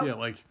 Oh, Yeah,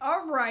 like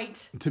all right.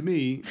 to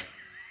me,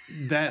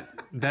 that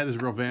is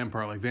real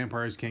vampire. Like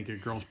vampires can't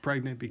get girls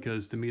pregnant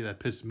because to me that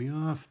pisses me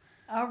off.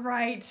 All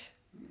right.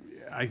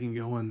 I can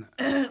go on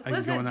I can go an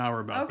Listen. hour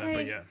about that, but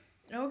Okay. yeah,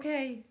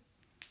 Okay.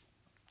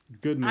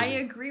 good I movie,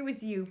 agree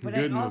with you, but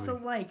I good also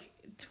movie. like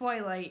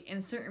Twilight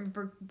and certain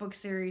book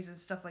series and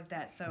stuff like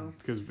that. So.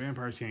 Because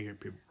vampires can't get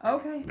people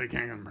pregnant. Okay. They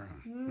can't get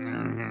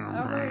pregnant.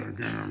 All right.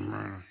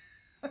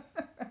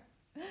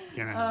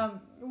 Can't have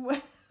it.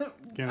 um.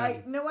 Can't have I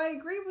it. no, I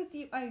agree with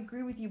you. I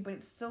agree with you, but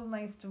it's still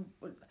nice to.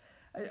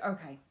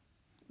 Okay.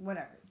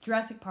 Whatever.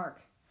 Jurassic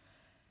Park.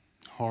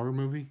 Horror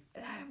movie?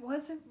 It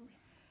wasn't.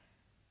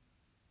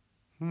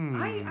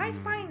 I Hmm.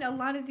 find a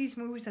lot of these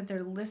movies that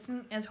they're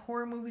listing as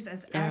horror movies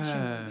as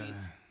action Uh,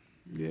 movies.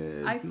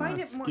 yeah, I it's find not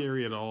it more.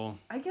 scary at all.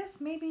 I guess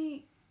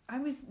maybe I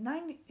was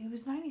 90. It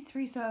was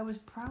 93, so I was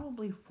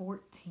probably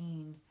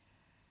 14,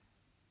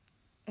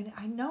 and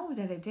I know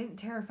that it didn't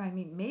terrify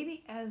me.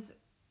 Maybe as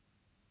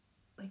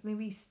like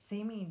maybe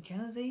Sammy and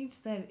Jenna's age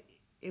that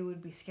it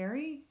would be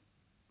scary.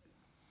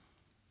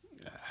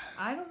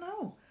 I don't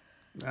know.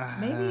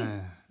 Maybe it's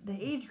Uh, the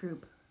age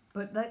group,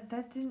 but that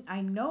didn't.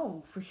 I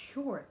know for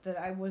sure that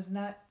I was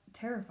not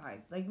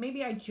terrified. Like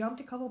maybe I jumped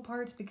a couple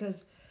parts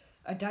because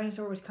a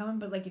dinosaur was coming,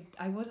 but like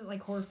I wasn't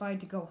like horrified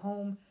to go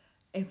home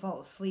and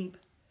fall asleep.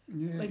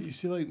 yeah, Like you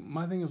see, like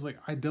my thing is like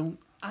I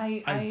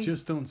I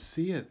just don't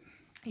see it.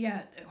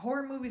 yeah,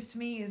 horror movies to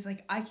me is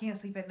like I can't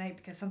sleep at night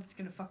because something's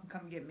gonna fucking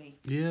come get me,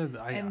 Yeah, and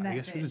I that's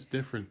guess we're it. just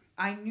different.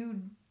 I knew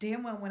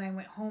damn well when I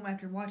went home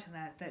after watching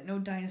that no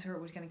dinosaur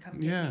was gonna come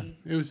get Yeah, me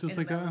it was in just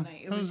the like middle of the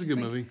night. It that was was a just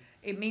good like movie.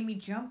 it made me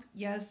jump,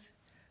 yes,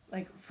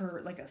 like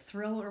for like a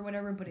thrill or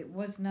whatever, but it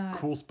was not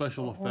Cool a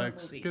special horror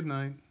effects. movie. Good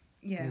night.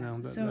 Yeah,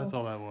 That's so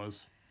all that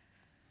was.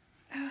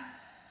 I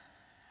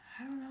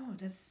don't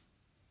know.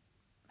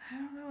 I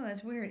don't know.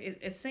 That's weird.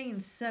 It's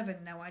saying 7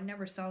 now. I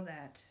never saw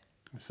that.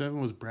 Seven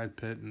was Brad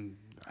Pitt, and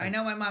I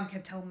know my mom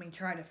kept telling me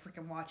try to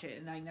freaking watch it,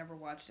 and I never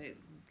watched it.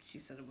 She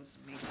said it was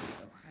amazing,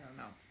 so I don't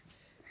know.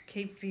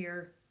 Cape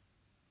Fear,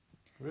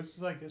 this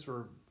is, I guess,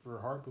 where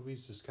horror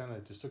movies just kind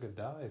of just took a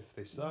dive.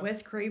 They sucked.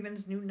 Wes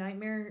Craven's New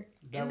Nightmare,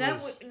 That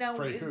and was now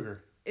Freddy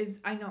Krueger. is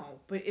I know,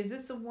 but is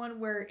this the one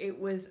where it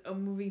was a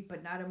movie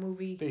but not a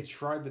movie They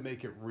tried to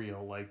make it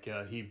real, like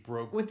he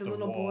broke with the the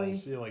little boy?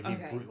 walls. Yeah, like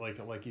Okay,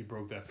 like he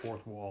broke that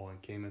fourth wall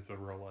and came into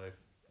real life.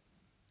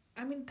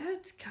 I mean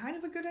that's kind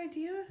of a good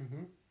idea.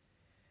 Hmm.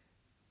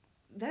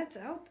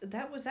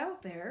 That was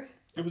out there,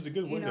 It was a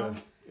good you way to. know.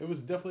 It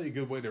was definitely a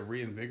good way to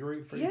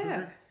reinvigorate Freddy Yeah,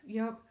 Krueger.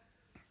 yep.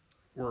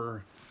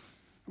 Where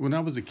when I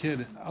was a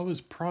kid, I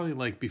was probably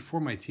like before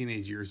my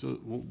teenage years. So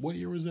what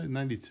year was that?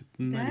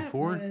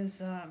 94. That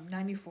was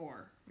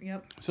 94.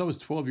 Yep. So I was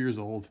 12 years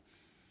old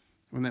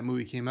when that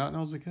movie came out, and I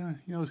was like,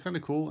 it was kind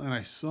of cool. And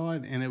I saw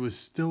it, and it was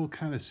still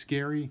kind of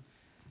scary,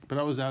 but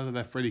I was out of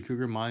that Freddy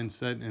Krueger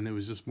mindset, and it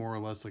was just more or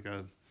less like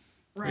hey,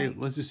 Right.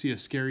 let's just see a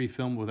scary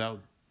film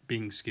without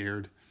being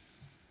scared.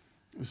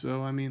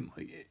 So I mean,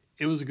 like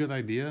it was a good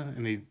idea,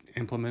 and they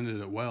implemented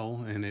it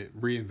well, and it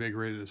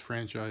reinvigorated his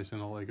franchise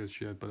and all that good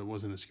shit. But it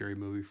wasn't a scary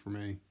movie for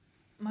me.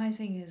 My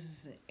thing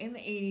is, in the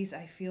 80s,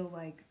 I feel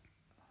like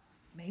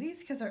maybe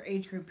it's because our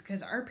age group,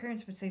 because our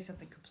parents would say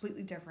something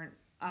completely different,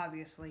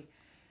 obviously.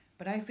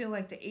 But I feel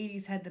like the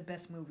 80s had the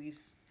best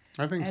movies.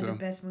 I It think had the so.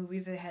 best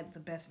movies. It had the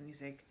best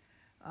music.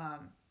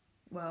 Um,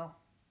 well,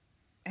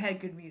 it had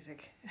good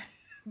music,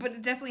 but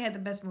it definitely had the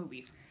best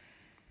movies.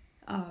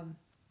 Um,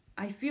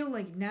 I feel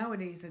like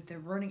nowadays that they're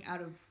running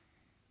out of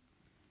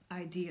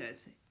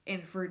ideas,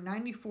 And for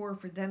 '94,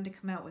 for them to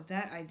come out with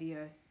that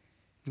idea,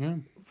 Yeah.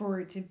 for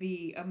it to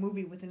be a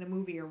movie within a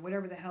movie or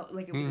whatever the hell,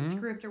 like it was a Hmm.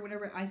 script or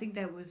whatever, I think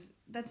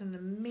that's an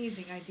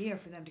amazing idea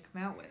for them to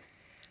come out with.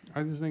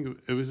 I just think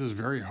it was just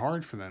very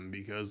hard for them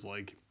because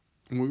like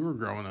when we were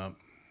growing up,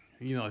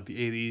 like the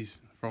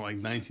 80s, from like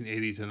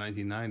 1980 to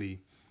 1990,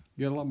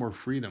 you had a lot more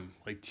freedom.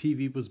 Like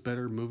TV was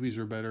better, movies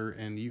were better,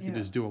 and you could Yeah.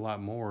 just do a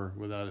lot more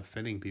without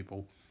offending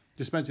people.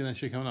 Just imagine that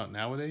shit coming out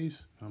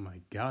nowadays. Oh my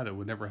god, it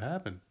would never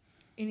happen.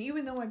 And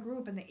even though I grew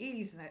up in the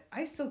 '80s, and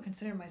I still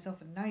consider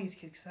myself a '90s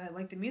kid because I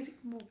like the music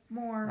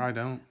more, I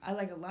don't. I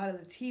like a lot of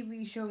the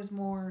TV shows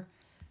more,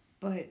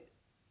 but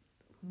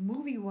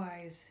movie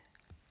wise,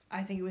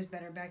 I think it was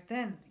better back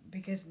then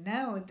because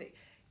now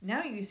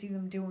you see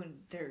them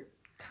they're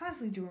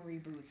constantly doing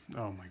reboots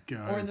Oh my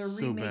god, or it's they're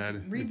so remaking bad.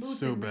 It's reboots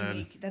so and bad.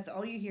 remake. That's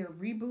all you hear: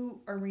 reboot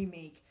or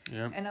remake.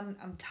 Yep. And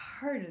I'm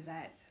tired of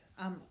that.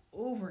 I'm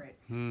over it.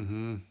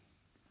 Mm-hmm.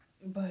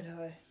 But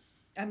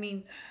I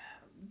mean,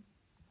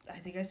 I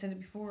think I said it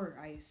before.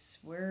 I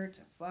swear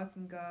to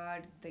fucking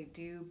God, they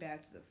do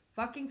Back to the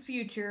fucking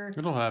Future.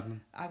 It'll happen.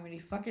 I'm gonna be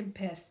fucking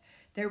pissed.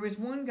 There was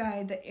one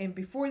guy that, and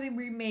before they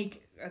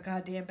remake a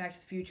goddamn Back to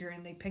the Future,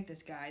 and they picked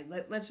this guy.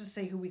 Let's just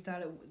say who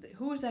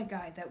was that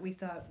guy that we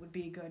thought would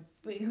be good,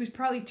 but who's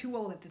probably too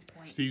old at this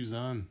point. Steve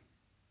Zahn.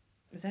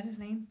 Is that his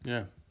name?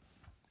 Yeah.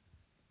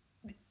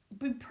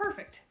 Be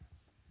perfect,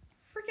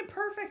 freaking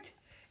perfect.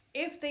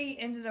 If they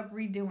ended up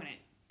redoing it,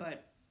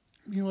 but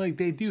Like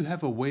they do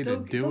have a way to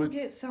do they'll it.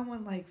 get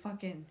someone like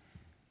fucking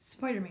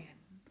Spider-Man.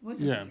 What's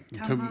his Yeah. name?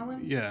 Tom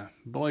Holland? Yeah.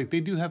 But like they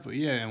do have.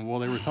 Yeah. And well,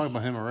 they were talking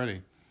about him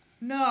already.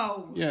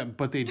 No. Yeah,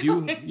 but they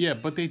No. do. Yeah,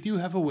 but they do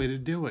have a way to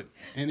do it.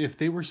 And if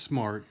they were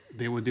smart,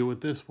 they would do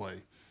it this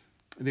way.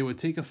 They would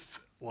take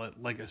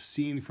like a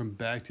scene from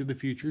Back to the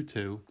Future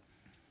 2,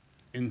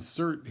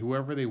 insert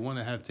whoever they want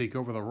to have take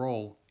over the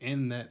role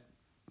in that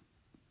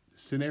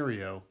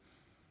scenario,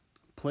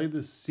 play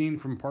the scene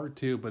from part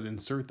 2, but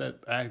insert that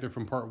actor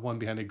from part 1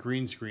 behind a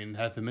green screen and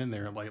have them in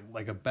there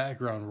like a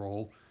background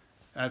role.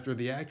 After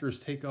the actors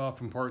take off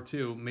from part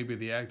 2, maybe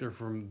the actor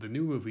from the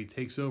new movie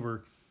takes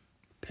over,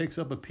 picks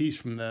up a piece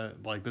from that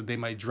they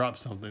might drop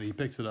something, he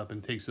picks it up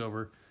and takes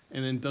over,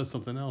 and then does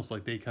something else.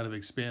 Like they kind of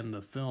expand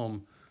the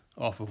film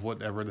off of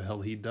whatever the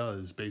hell he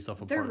does based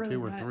off of They're part really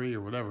 2 or not. 3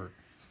 or whatever.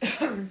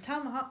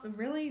 Tom Holland,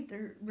 really?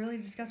 They're really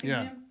discussing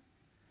Yeah, him?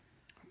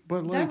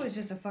 but That like was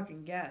just a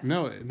fucking guess.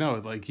 no,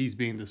 like he's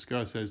being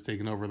discussed as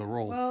taking over the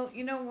role. Well,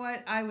 you know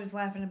what? I was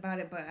laughing about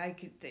it, but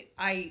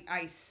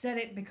I said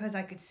it because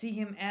I could see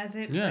him as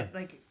it, Yeah, but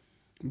like,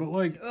 but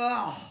like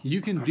ugh. you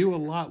can do a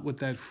lot with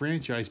that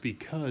franchise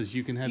because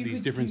you can have You these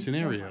could different do so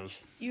scenarios.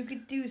 much. You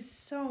could do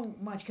so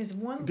much because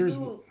one There's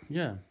little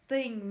yeah,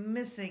 thing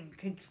missing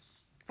could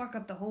fuck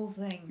up the whole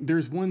thing,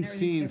 there's one and everything's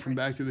scene from different.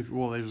 Back to the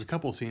well, there's a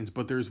couple scenes,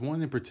 but there's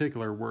one in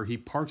particular where he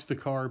parks the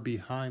car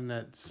behind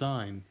that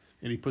sign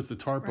and he puts the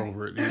tarp Right.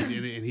 over it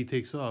and he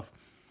takes off.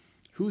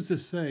 Who's to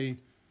say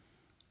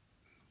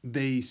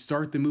they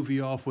start the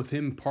movie off with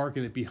him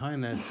parking it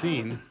behind that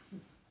scene?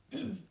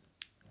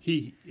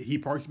 He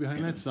parks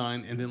behind that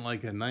sign and then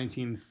like a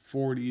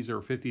 1940s or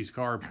 50s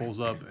car pulls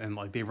up and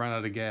like they run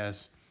out of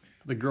gas.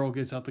 The girl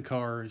gets out the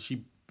car,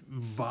 she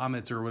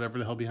vomits or whatever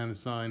the hell behind the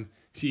sign.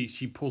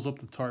 She pulls up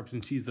the tarps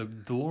and sees the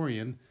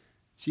DeLorean.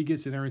 She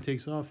gets in there and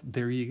takes off.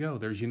 There you go.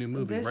 There's your new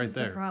movie This right is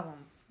the there. problem.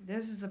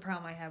 This is the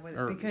problem I have with it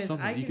Or because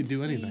something. I You can could do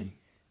see, anything.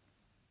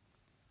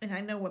 and I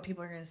know what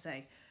people are gonna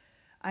say.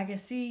 I can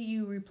see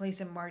you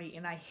replacing Marty,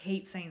 and I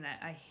hate saying that.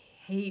 I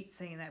hate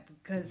saying that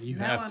because You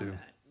now have I'm. to.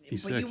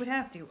 He's But you sick. would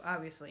have to,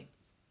 obviously.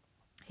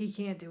 He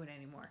can't do it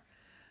anymore.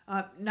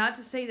 Not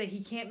to say that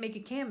he can't make a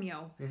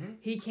cameo. Mm-hmm.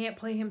 He can't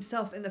play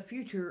himself in the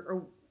future,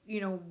 or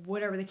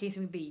whatever the case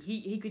may be.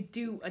 He could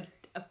do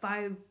a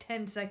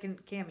 5-10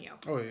 second cameo.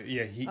 Oh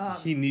yeah, he Um,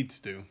 needs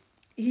to.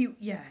 he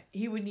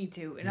would need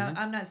to, and Mm-hmm.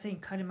 I'm not saying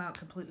cut him out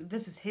completely.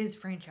 This is his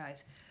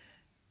franchise.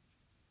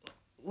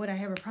 What I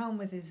have a problem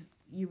with is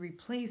you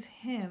replace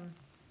him.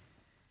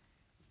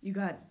 You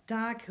got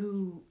Doc,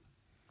 who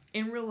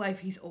in real life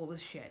he's old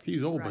as shit.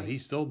 He's old, but Right? he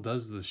still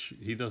does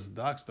he does the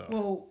doc stuff.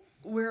 Well,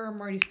 where are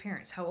Marty's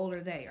parents? How old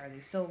are they? Are they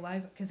still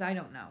alive? Because I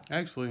don't know.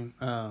 Actually,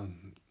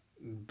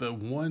 the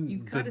You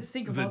one got to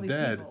think of the all these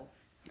dad people.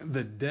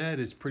 the dad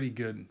is pretty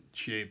good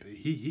shape.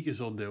 He can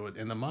still do it,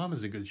 and the mom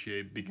is in good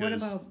shape What because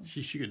about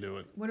she could do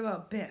it. what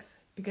about Biff?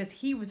 Because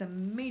he was a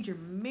major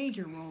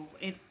role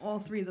in all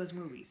three of those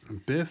movies.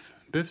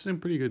 Biff's in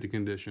pretty good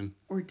condition.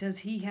 Or does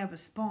he have a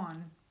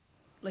spawn?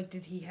 Like,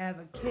 did he have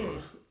a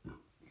kid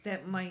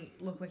that might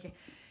look like it?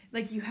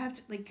 Like, you have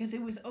to, like, because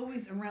it was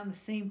always around the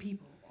same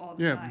people all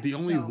the Yeah, time. the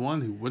only So,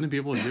 one who wouldn't be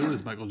able to do it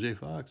is Michael J.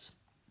 Fox.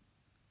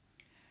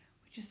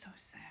 which is so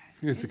sad.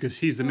 It's because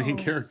he's the main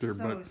character,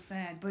 but so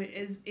sad. But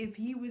as if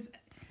he was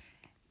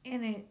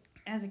in it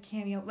as a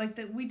cameo, like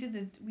that we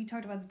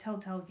talked about the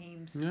Telltale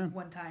games yeah,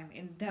 one time,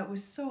 and that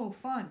was so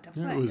fun to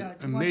yeah, play, it was to watch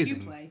you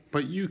amazing. play.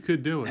 But you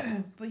could do it.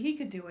 But he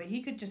could do it.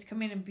 He could just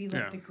come in and be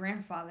like Yeah. the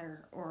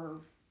grandfather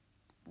or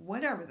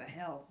whatever the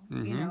hell,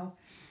 Mm-hmm.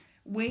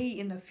 way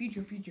in the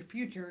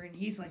future, and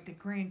he's like the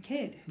grand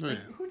kid. Oh, yeah. Like,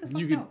 who the You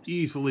fuck could knows?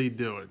 easily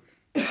do it.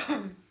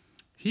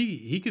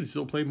 He could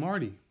still play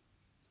Marty.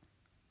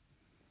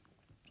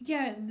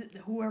 Yeah,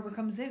 whoever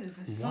comes in is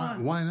his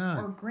son Why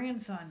not? or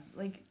grandson.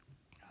 Like,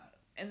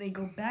 and they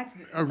go back to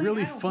the. A Like,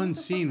 really I don't. Who fun the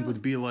fuck scene knows?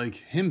 would be like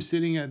him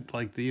sitting at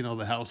like the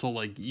the household,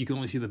 like you can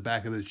only see the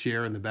back of the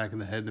chair and the back of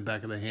the head and the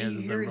back of the And hands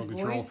you and the hear his remote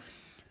control, voice.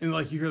 and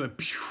like you hear the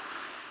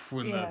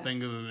when the Yeah. thing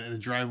goes in the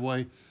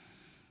driveway,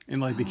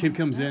 and like the kid Oh,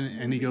 comes in that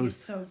and he movie is goes,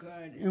 so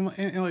good.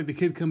 and like the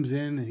kid comes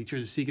in and he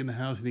tries to sneak in the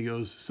house and he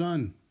goes,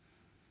 son,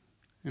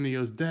 and he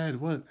goes, Dad,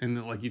 what? And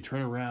then, like you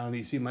turn around and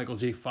you see Michael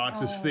J.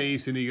 Fox's Oh.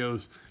 face and he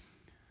goes,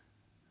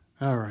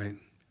 all right,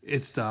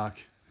 it's Doc.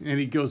 And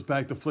he goes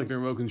back to flick the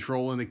remote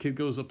control, and the kid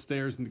goes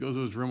upstairs and goes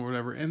to his room or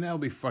whatever, and that'll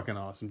be fucking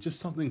awesome. Just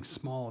something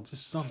small,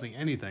 just something,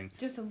 anything.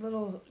 Just a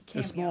little A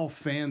cameo. small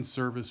fan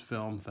service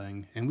film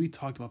thing. And we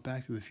talked about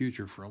Back to the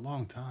Future for a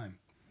long time.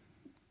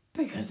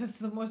 Because it's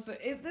the most.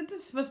 This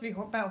is supposed to be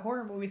about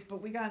horror movies,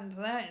 but we got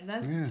into that, and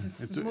that's Yeah,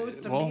 just it's the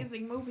most well,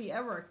 amazing movie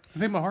ever. the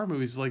thing about horror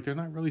movies is like they're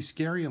not really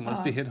scary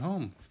unless they Uh, hit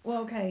home.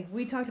 well, okay,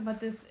 we talked about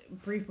this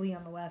briefly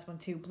on the last one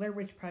too. Blair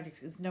Witch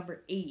Project is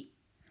number 8.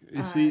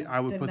 You see, The I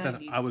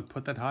 90s. would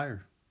put that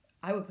higher.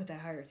 I would put that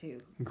higher too,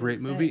 Great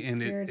because movie, that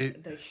and scared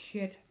the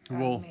shit out of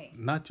well, me.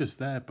 not just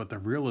that, but the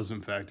realism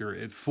factor.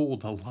 It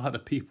fooled a lot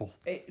of people.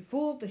 It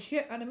fooled the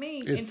shit out of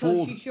me It until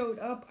fooled she showed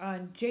up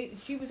on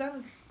She was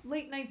on a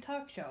late night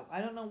talk show.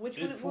 I don't know which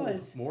one It it fooled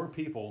was. more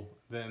people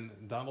than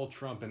Donald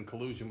Trump in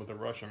collusion with the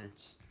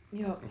Russians.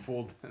 Yeah. It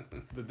fooled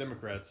the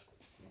Democrats.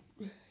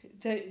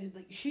 That,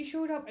 like, she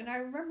showed up, and I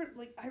remember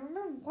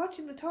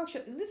watching the talk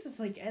show, and this is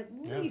like at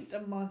Yeah. least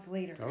a month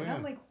later, Oh and yeah.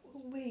 I'm like,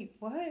 wait,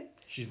 what?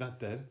 She's not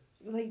dead.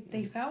 Like,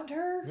 they found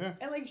her, Yeah.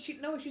 and like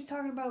she's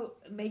talking about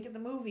making the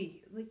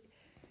movie. Like,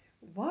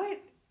 what?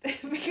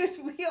 Because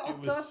we all It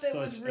was thought that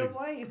was such a real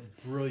life.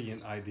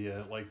 brilliant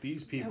idea. Like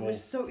these That people.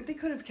 was so they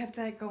could have kept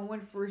that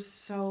going for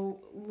so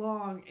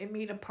long and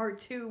made a part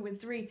 2 and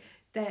 3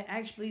 that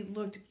actually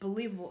looked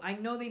believable. I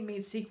know they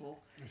made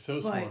sequel, So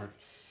but smart.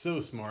 So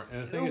smart.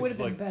 And the it thing would have is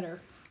been like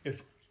better.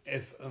 if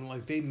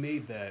like they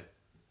made that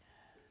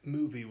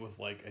movie with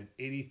like an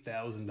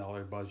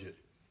 $80,000 budget.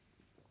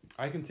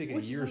 I can take a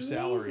Which is year's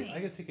salary. I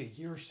amazing. could take a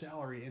year's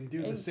salary and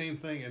do the And same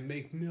thing and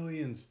make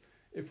millions.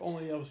 If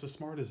only I was as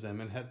smart as them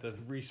and had the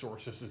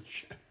resources and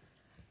shit.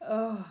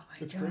 oh my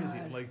It's crazy.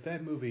 god. Like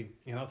that movie,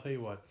 and I'll tell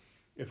you what,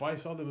 if I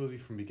saw the movie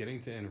from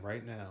beginning to end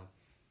right now,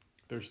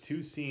 there's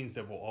two scenes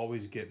that will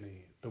always get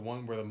me. The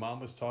one where the mom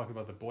was talking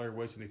about the Blair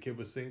Witch and the kid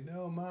was saying,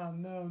 "No,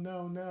 mom, no,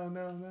 no, no,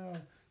 no, no."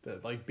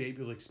 That like baby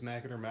was like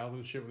smacking her mouth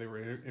and shit when they were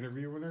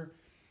interviewing her.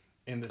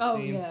 And Oh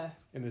yeah.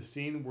 the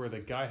scene where the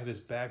guy had his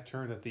back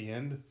turned at the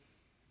end,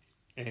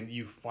 and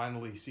you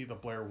finally see the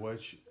Blair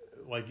Witch.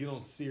 Like you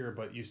don't see her,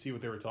 but you see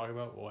what they were talking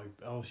about. Like,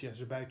 oh, she has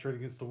her back turned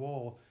against the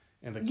wall,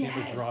 and the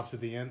camera Yes. drops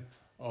at the end.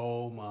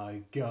 Oh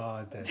my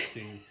God, that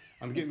scene!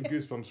 I'm getting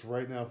goosebumps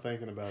right now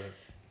thinking about it.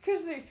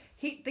 Because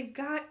the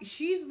guy,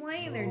 she's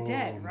laying there Oh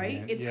dead, right?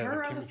 man, It's yeah, the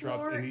her on the camera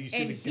drops, and floor, then you see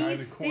and the guy in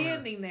he's the corner,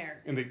 standing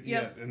there. and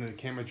Yep. and then the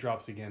camera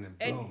drops again, and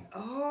And boom,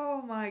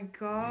 oh my man,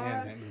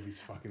 god, that movie's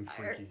fucking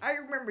freaky. I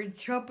remember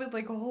jumping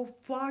like a whole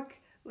fuck,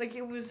 like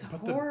it was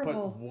But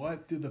horrible.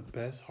 what do the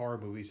best horror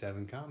movies have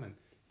in common?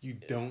 You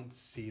don't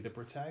see the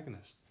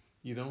protagonist.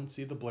 You don't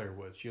see the Blair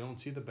Witch. You don't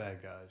see the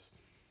bad guys.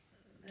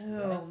 I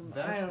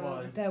That's don't know.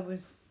 why. That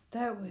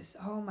was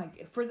oh my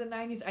for the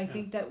 90s. I Yeah.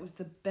 think that was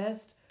the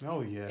best,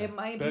 Oh yeah. in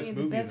my Best opinion,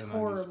 the movie of best the '90s.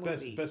 horror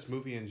Best movie. best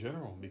movie in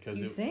general because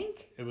You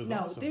think? it was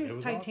No, awesome. It there's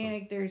was awesome.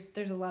 Titanic.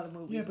 There's a lot of Yeah,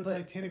 movies, but but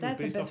Titanic was that's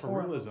the based best off of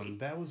horror realism. movie.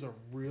 That was a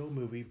real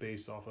movie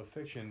based off of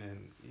fiction,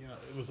 and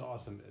it was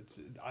awesome.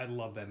 I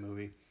love that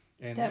movie.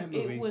 And That that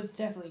it movie, was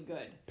definitely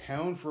good.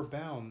 pound for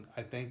pound,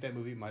 I think that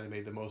movie might have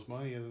made the most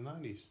money in the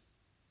 '90s. Is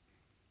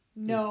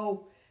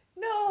No,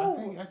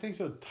 no. I think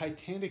so.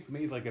 Titanic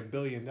made like $1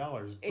 billion,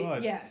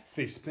 but Yes.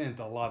 they spent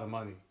a lot of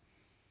money.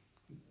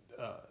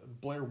 Uh,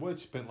 Blair Witch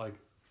spent like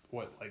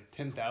what, like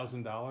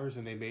 $10,000,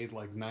 and they made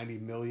like 90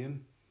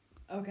 million.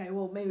 Okay,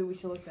 well maybe we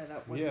should look that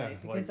up one Yeah, day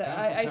because like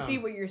pound for I see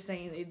pound, what you're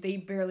saying. They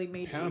barely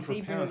made pound for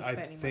they pound, barely I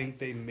spent any money. think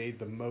they made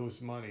the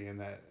most money in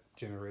that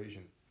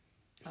generation.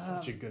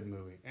 Such a Um, good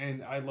movie,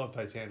 and I love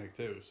Titanic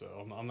too. So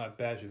I'm not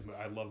bashing, but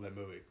I love that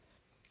movie.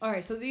 all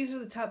right, so these are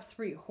the top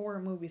 3 horror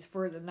movies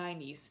for the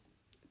 90s.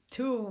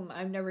 2 of them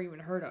I've never even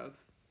heard of.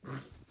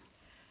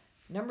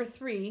 Number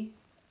 3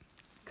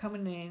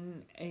 coming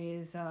in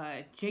is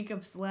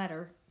Jacob's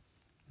Ladder.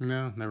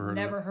 No, never heard of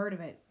it. Never heard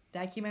of it.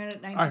 That came out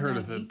in I heard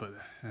of it, 1990. but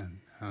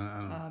I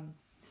don't know.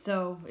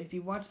 So if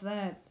you watch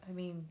that, I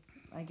mean,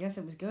 I guess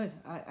it was good.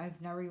 I've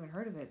never even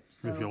heard of it.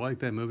 If you So, like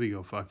that movie,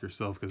 go fuck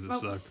yourself because it oh,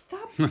 sucked.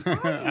 stop I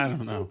trying to don't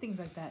say know. things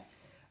like that.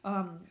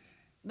 Um,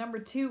 Number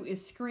 2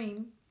 is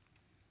Scream.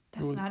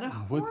 That's It not a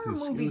was, horror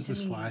it movie was to a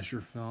me.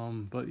 slasher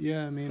film, but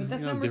yeah, I But mean,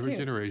 that's number different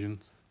 2.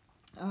 generations.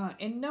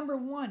 And number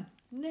 1,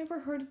 never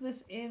heard of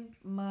this in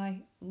my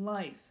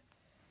life.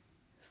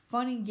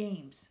 Funny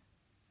Games.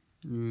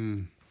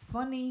 Mm,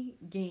 Funny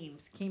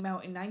Games came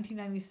out in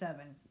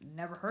 1997.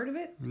 Never heard of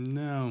it?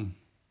 no.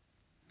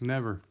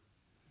 Never.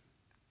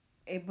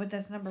 But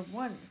that's number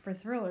one for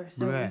thriller.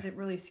 So Bleh. is it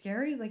really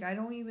scary? Like I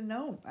don't even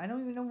know. I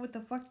don't even know what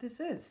the fuck this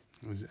is.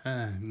 It was,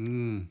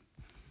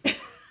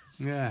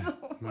 yeah. So,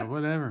 Well,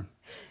 whatever.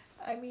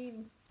 I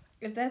mean,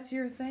 if that's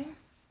your thing,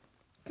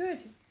 good.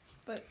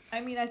 But I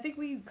mean, I think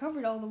we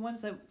covered all the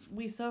ones that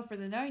we saw for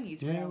the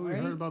 '90s Yeah, round, we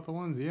heard right? about the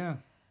ones. Yeah.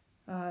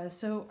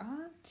 So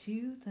on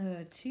to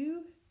the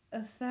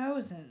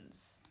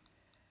 2000s.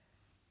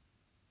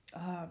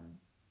 Um,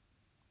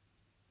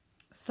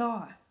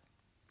 Saw.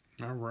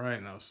 All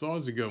right. Now,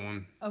 Saw's a good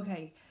one.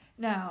 Okay,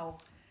 now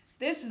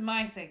this is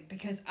my thing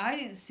because I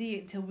didn't see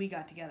it until we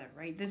got together,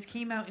 right? This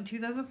came out in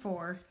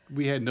 2004.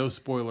 We had no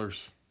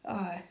spoilers. We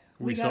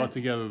We saw it got,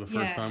 together the first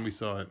yeah, time we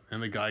saw it,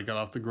 and the guy got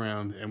off the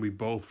ground, and we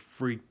both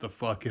freaked the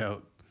fuck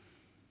out.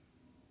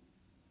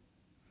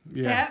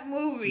 Yeah. that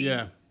movie.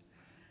 Yeah.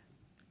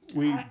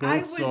 We I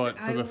both was saw it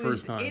for I the was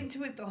first time.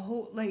 into it the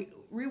whole like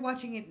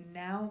rewatching it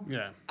now.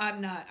 Yeah.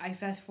 I'm not. I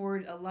fast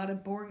forward a lot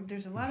of boring.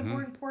 There's a lot of Mhm.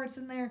 boring parts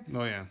in there.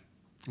 Oh yeah.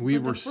 We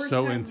But the were first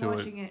so time into it.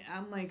 watching it,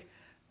 I'm like,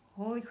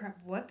 holy crap!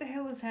 What the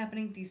hell is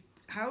happening? These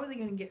how are they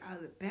gonna get out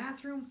of the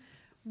bathroom?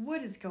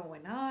 What is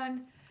going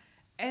on?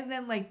 And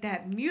then like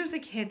that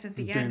music hits at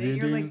the Din end, and din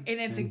you're like, din.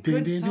 and it's a Din din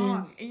good din.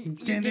 song, and you're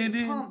Din din getting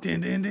din. pumped. Din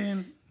din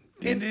din.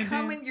 Din It's din din.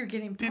 coming, you're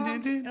getting Din din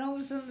pumped, din. and all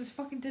of a sudden this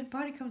fucking dead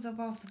body comes up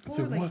off the I floor.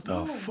 said, Like, what the whoa,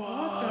 what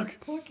the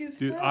fuck? fuck is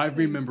Dude, I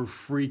happening? remember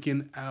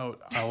freaking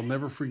out. I'll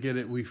never forget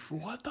it.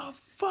 What the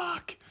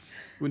fuck?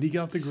 When he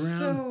got off the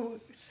ground,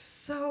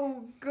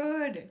 So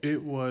good.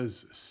 it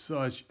was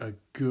such a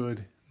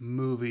good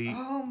movie.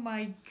 Oh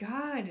my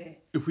god.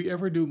 If we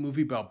ever do a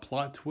movie about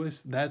plot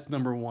twists, that's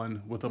number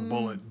one with a Mm,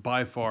 bullet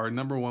by far.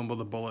 Number one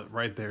with a bullet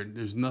right there.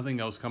 There's nothing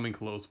else coming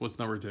close. What's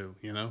number two?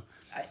 You know?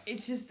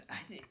 it's just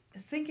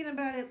thinking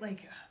about it,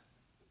 like,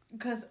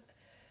 because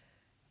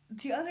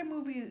the other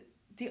movies,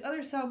 the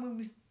other Saw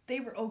movies, they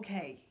were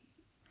okay,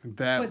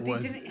 That but they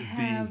was didn't the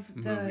have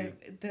movie.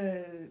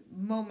 the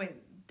moment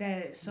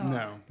that Saw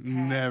No,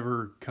 had.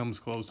 never comes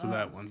close to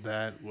that Um, one.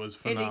 That was it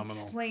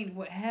phenomenal. explained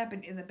what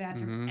happened in the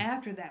bathroom Hmm.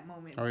 after that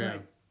moment, Oh yeah.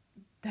 but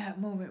that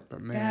moment, But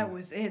that man,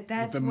 was it. the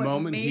That's what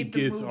moment he made the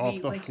gets movie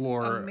off the like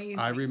floor, I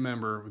amazing.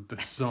 remember with the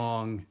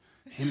song,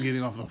 him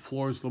getting off the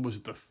floor, so was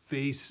the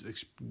face,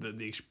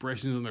 the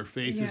expressions on their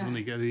faces when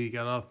Yeah. he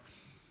got off.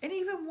 And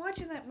even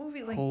watching that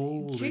movie, like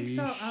Holy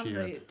Jigsaw on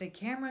shit. the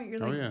camera,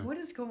 you're Oh like, yeah. what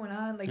is going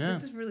on? Like Yeah.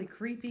 this is really Oh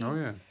creepy.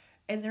 yeah.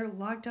 And they're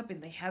locked up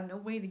and they have no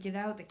way to get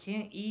out. They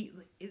can't eat.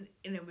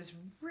 And it was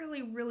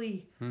really,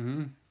 really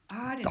Mm-hmm.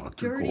 odd and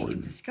Dr. dirty and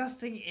Gordon.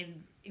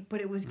 disgusting.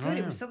 But it was Oh good.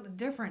 It yeah. was something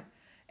different.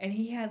 And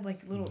he had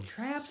like little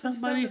traps and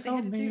stuff Somebody that they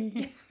had help to do.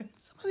 me.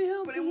 Somebody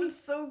help But it was me.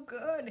 so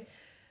good.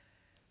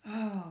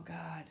 Oh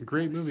God, that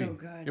Great was so movie.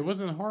 good. It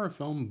wasn't a horror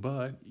film,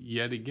 but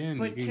yet again, you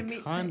But to can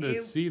me, kind of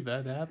see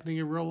that happening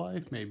in real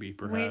life, maybe,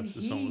 when perhaps,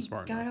 if someone was he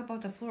smart got enough. up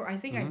off the floor, I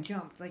think I Hmm.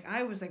 jumped. Like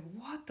I was like,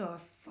 what the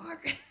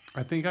fuck?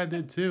 I think I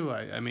did too.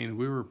 I mean,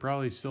 we were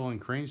probably still in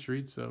Crane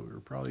Street, so we were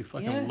probably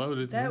fucking Yeah,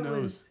 loaded. Who that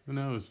knows? was Who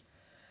knows?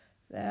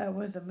 that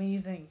was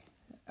amazing.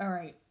 All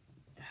right,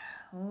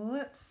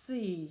 let's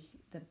see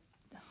the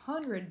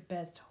 100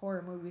 best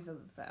horror movies of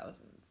the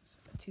thousands,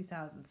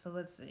 2000. So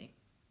let's see.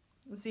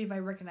 Let's see if I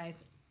recognize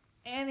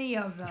any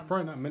of There's them.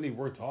 probably not many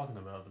worth talking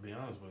about, to be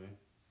honest with you.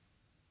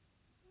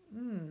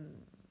 Hmm.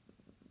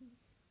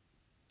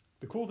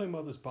 The cool thing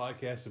about this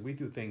podcast is we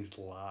do things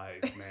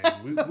live,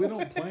 man. We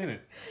don't plan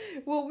it.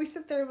 Well, we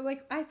sit there and we're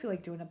like, I feel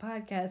like doing a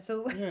podcast.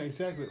 So, Yeah,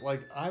 exactly.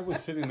 Like I was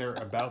sitting there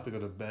about to go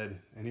to bed,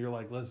 and you're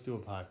like, "Let's do a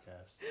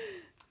podcast."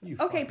 You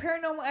okay, fucking.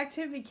 Paranormal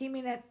Activity came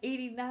in at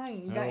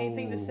 89. You got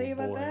anything to Oh say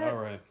about boy. All that?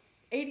 right.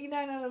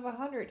 89 out of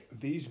 100.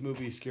 These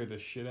movies scare the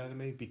shit out of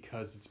me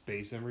because it's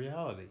based in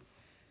reality.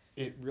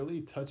 It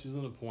really touches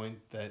on a point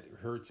that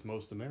hurts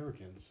most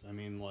Americans. I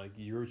mean, like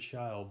you're a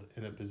child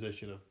in a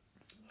position of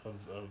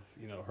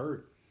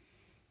hurt,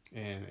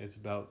 and it's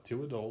about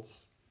two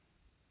adults.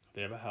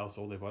 They have a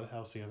household. They bought a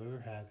house together. They're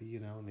happy,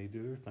 and they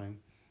do their thing,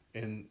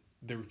 and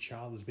their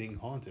child is being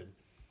haunted.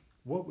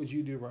 What would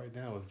you do right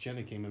now if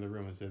Jenna came in the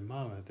room and said,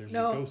 "Mama, there's a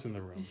No. ghost in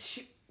the room"?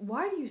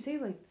 Why do you say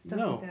like stuff like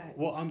No, that?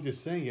 well, I'm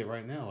just saying it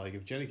right now. Like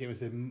if Jenna came and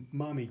said,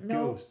 "Mommy,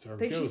 No. ghost or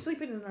Then she's ghost,"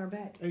 sleeping in our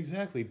bed.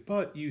 exactly.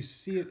 But you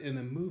see it in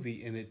a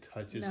movie and it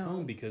touches home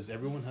No. because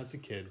everyone has a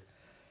kid,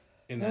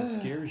 and that Ugh.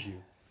 scares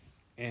you,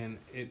 and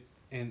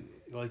and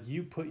like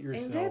you put And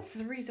yourself. that's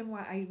the reason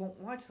why I won't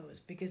watch those.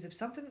 Because if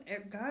something,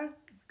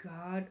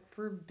 God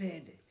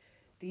forbid,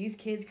 these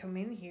kids come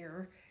in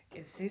here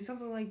and say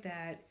something like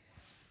that,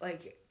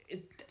 like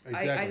I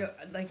Exactly.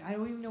 don't like I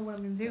don't even know what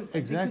I'm gonna do. Because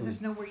Exactly.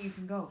 there's nowhere you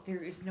can go. There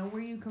is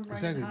nowhere you can run and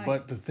Exactly. hide.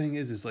 But the thing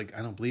is like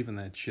I don't believe in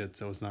that shit,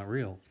 so it's not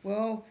real.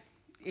 Well,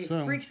 it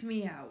So, freaks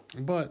me out.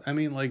 but I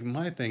mean, like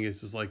my thing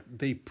is like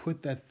they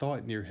put that thought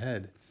in your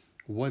head.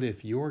 What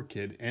if your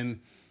kid and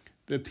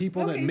the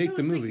people that Okay, make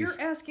the so movies? you're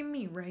asking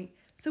me, right?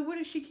 So what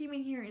if she came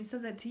in here and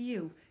said that to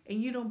you,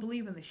 and you don't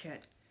believe in the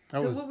shit? I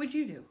So what was would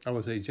you do? I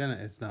would say Jenna,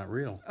 it's not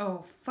real.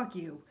 Oh, fuck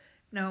you.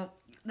 No,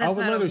 I that's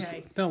would not let her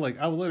okay. no like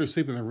I would let her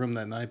sleep in the room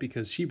that night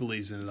because she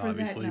believes in it For that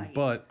obviously, night.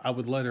 but I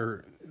would let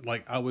her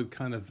like I would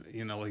kind of like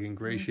Mhm.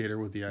 ingratiate her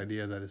with the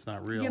idea that it's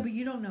not Yeah, real but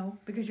you don't know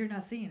because you're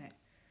not seeing it.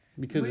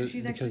 because What if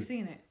she's actually because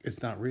seeing it?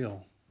 it's not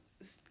real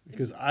S-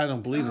 because I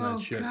don't believe in that Oh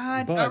shit.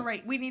 God! All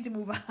right, we need to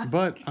move on.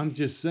 But I'm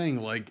just saying,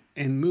 like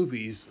in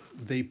movies,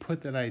 they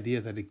put that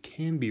idea that it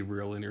can be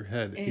real in your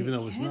head, And even it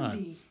though it's can not.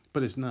 be.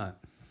 But it's not.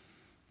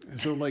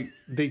 So like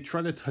they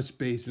try to touch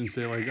base and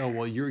say like, oh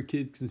well, your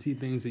kids can see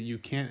things that you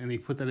can't, and they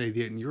put that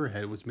idea in your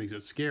head, which makes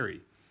it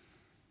scary.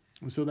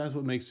 And so that's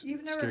what makes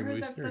You've never scary heard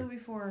movies that scary. though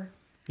before,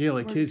 Yeah,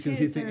 like where kids can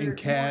see kids things, and are more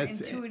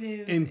cats,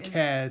 intuitive and and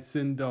cats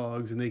and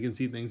dogs, and they can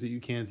see things that you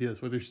can't see.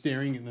 That's why they're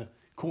staring in the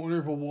corner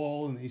of a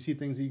wall, and they see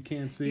things that you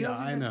can't you see. don't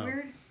think I that's know.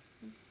 weird?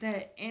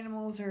 That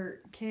animals or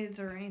kids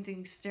or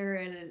anything stare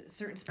at a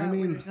certain I spot where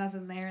mean, there's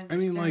nothing there and I they're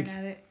mean, staring like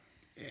at it.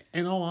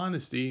 in all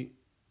honesty,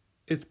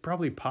 it's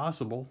probably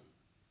possible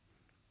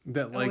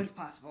that Oh, it's like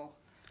possible.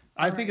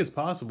 I All think right. it's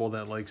possible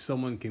that like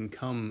someone can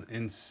come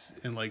and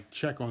like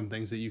check on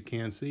things that you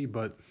can't see,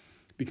 but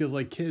because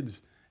like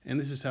kids, and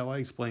this is how I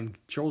explain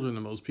children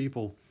to most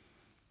people,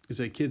 is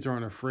that kids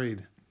aren't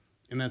afraid,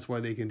 and that's why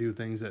they can do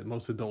things that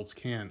most adults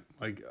can't.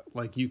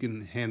 Like you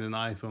can hand an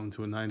iPhone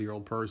to a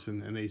 90-year-old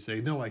person and they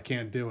say no, I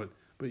can't do it,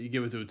 but you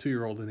give it to a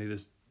 2-year-old and they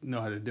just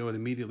know how to do it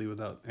immediately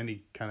without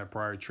any kind of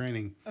prior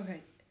training.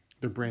 Okay.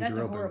 Their brains That's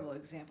are a open. horrible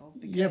example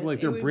Yeah, but because like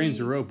it their would brains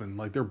are be open.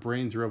 Like their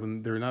brains are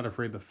open. They're not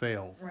afraid to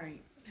fail.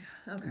 right.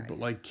 Okay. But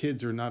like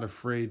kids are not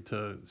afraid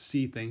to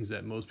see things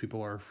that most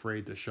people are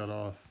afraid to shut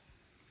off.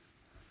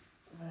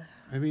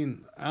 I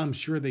mean, I'm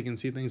sure they can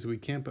see things that we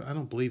can't, but I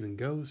don't believe in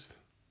ghosts.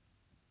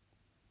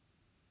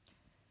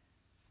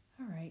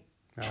 All right.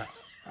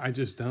 I, I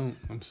just don't.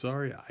 I'm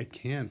sorry, I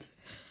can't.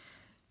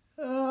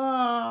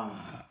 Oh.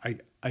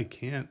 I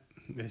can't.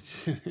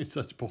 It's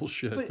such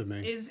bullshit to But me.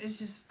 it's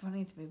just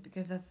funny to me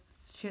because that's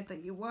shit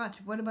that you watch.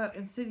 What about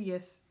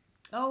Insidious?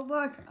 Oh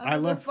look, I another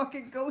love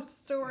fucking ghost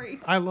story.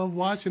 I love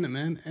watching it,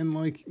 man. And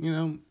like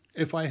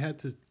if I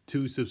had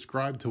to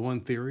subscribe to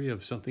one theory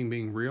of something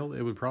being real,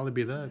 it would probably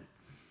be that.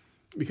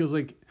 Because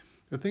like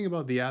the thing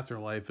about the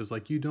afterlife is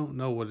like you don't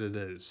know what it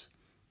is.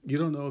 You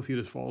don't know if you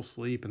just fall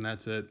asleep and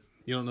that's it.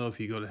 You don't know if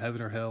you go to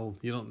heaven or hell.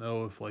 You don't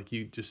know if like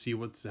you just see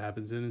what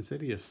happens in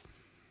Insidious.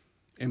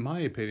 In my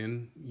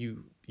opinion,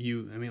 you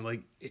I mean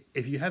like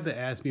if you had to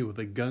ask me with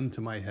a gun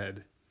to my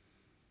head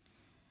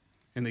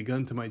and a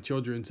gun to my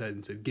children's head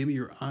and said, "Give me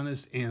your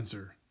honest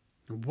answer.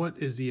 What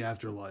is the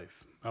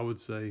afterlife?" I would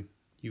say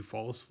you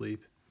fall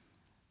asleep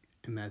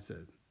and that's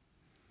it.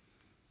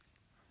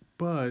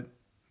 But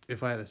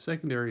if I had a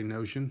secondary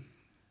notion,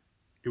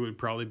 it would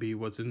probably be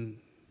what's in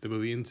the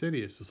movie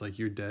Insidious. It's like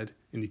you're dead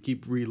and you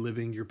keep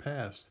reliving your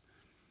past.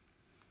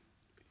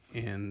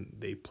 And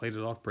they played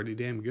it off pretty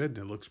damn good and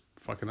it looks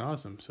fucking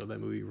awesome. So that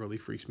movie really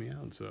freaks me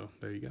out. So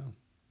there you go.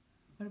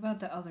 What about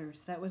the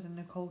others? That was a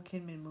Nicole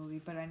Kidman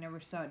movie, but I never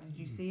saw it. Did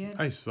you see it?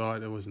 I saw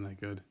it. It wasn't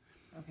that good.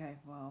 Okay,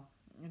 well,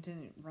 it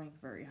didn't rank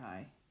very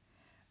high.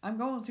 I'm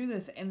going through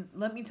this, and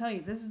let me tell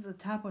you, this is the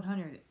top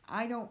 100.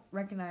 I don't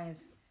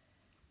recognize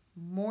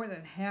more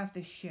than half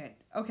the shit.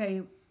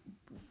 Okay,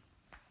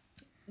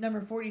 number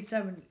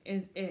 47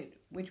 is It,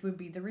 which would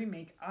be the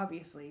remake,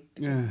 obviously,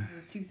 because Yeah. this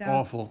is the 2000s.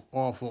 Awful,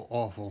 awful,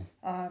 awful.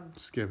 Um,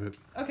 Skip it.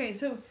 okay,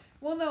 so,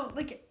 well, no,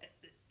 like,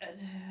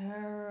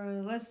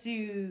 let's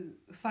do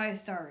 5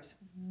 stars.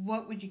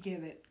 What would you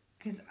give it?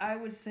 Because I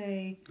would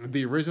say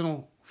The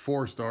original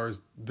 4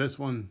 stars. This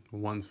one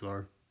 1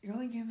 star. you're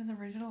only giving the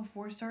original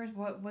 4 stars.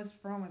 What's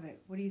wrong with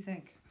it? What do you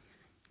think?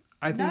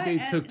 I think they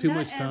took too Not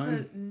much as a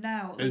time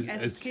now, like as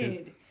as a as kids.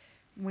 kid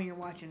when you're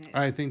watching it.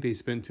 I think they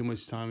spent too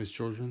much time as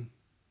children.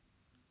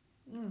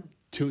 Mm.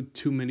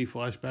 Too many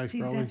flashbacks See,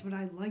 probably. that's what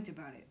I liked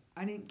about it.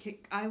 I didn't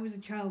kick. I was a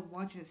child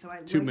watching it, so I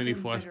Too liked many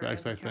them better flashbacks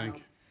as a I child.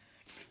 think.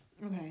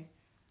 Okay.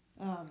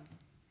 Um,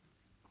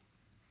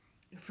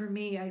 for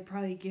me, I'd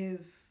probably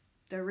give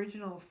the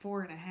original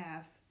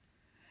 4.5.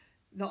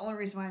 The only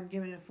reason why I'm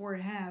giving it a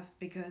 4.5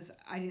 because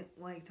I didn't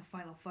like the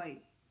final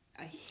fight.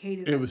 I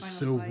hated It that was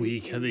final so fight.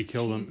 weak It how was they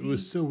killed him. It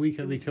was cheesy. so weak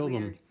how It they was killed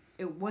him. weird.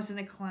 It wasn't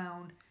a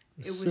clown.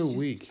 It was It was so just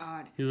weak.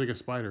 odd. He was like a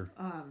spider.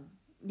 Um,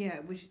 yeah,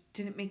 which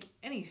didn't make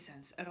any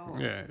sense at all.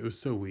 Yeah, it was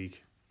so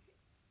weak.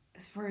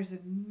 As far as a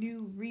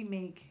new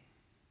remake,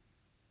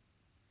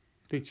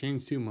 They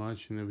changed too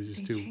much, and it was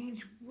just they too.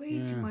 changed way too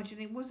Yeah. much, and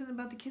it wasn't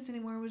about the kids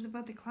anymore. It was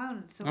about the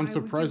clown. So I'm I would give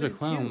surprised it the a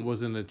clown 2.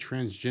 wasn't a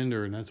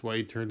transgender, and that's why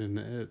he turned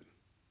into it.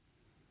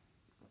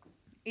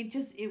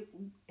 It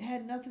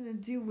had nothing to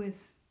do with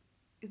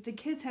the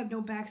kids have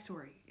no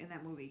backstory in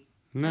that movie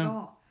at No.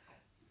 all,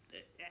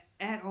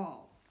 at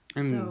all.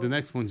 And the So,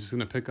 next one's just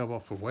gonna pick up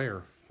off of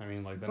where? I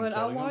mean, like them but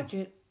I'll killing him. watch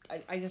it.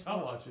 I just I'll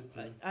want watch it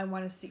too. I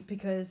want to see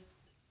because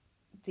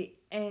the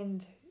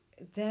end,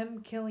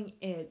 them killing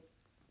it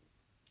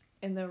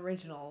in the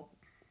original.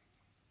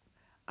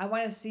 I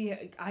want to see.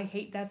 I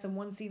hate that's the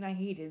one scene I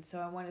hated, so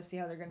I want to see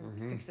how they're gonna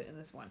Mhm. fix it in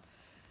this one.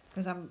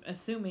 Because I'm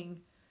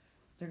assuming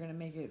they're gonna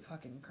make it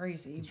fucking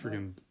crazy, It's but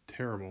freaking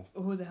terrible.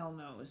 who the hell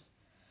knows?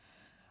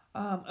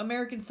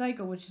 American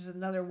Psycho, which is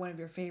another one of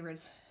your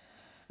favorites,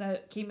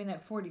 that came in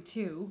at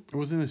 42. It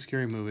wasn't a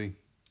scary movie.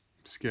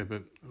 Skip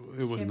it.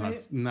 It was Skip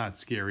it. not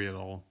scary at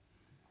all.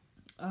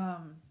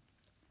 Um,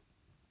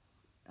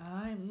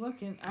 I'm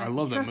looking. I I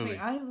love that trust me. movie.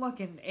 I'm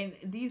looking, and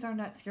these are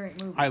not scary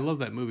I movies. love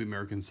that movie,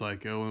 American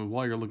Psycho. And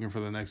while you're looking for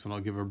the next one,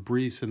 I'll give a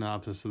brief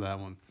synopsis of that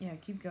one. Yeah,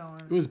 keep going.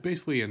 It was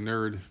basically a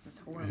nerd This is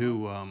horrible.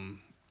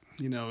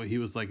 who, he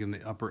was like in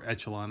the upper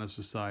echelon of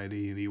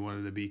society, and he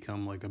wanted to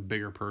become like a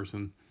bigger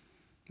person,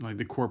 like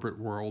the corporate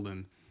world.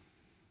 And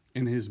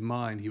in his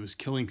mind, he was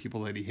killing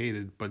people that he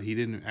hated, but he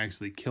didn't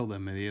actually kill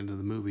them at the end of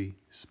the movie.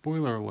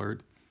 Spoiler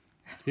alert: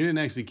 he didn't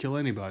actually kill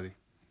anybody.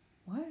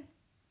 What?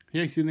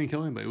 He actually didn't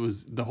kill anybody. It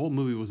was the whole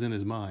movie was in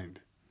his mind.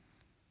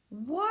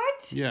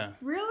 What? Yeah,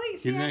 Really?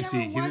 See, I never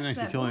he didn't watched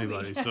actually that kill movie.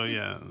 anybody. So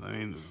yeah, I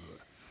mean,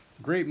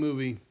 great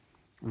movie,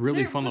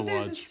 really fun to But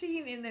there's a watch.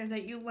 scene in there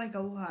that you like a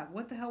lot.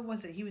 What the hell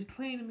was it? He was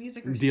playing the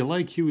music or Do you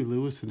like Huey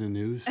Lewis in the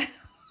news?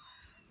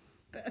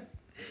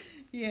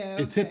 Yeah,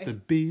 It's hip to okay.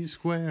 be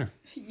square.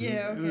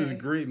 Yeah, It was a okay.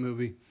 great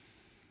movie.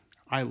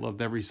 I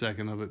loved every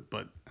second of it,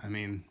 but I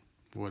mean,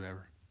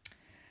 whatever.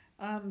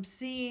 I'm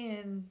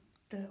seeing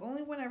the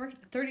only one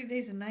 30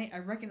 Days a Night. I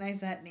recognize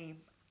that name.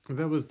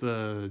 That was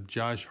the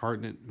Josh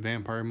Hartnett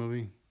vampire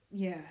movie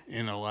Yeah.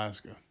 in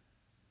Alaska.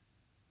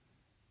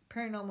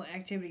 Paranormal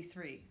Activity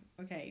 3.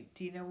 Okay,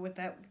 do you remember what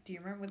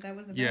that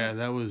was Yeah, about?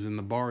 that was in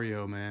the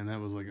barrio, man. That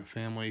was like a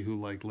family who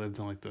like lived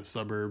in like the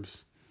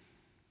suburbs.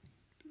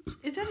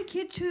 Is that a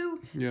kid too?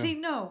 Yeah. See,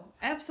 no,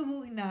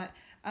 absolutely not.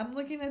 I'm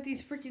looking at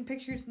these freaking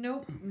pictures.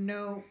 Nope,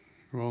 no,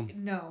 Well,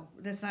 no,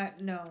 that's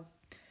not, no.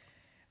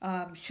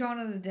 Shaun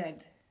of the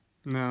Dead.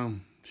 no,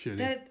 shitty.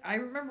 That I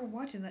remember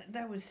watching that.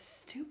 That was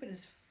stupid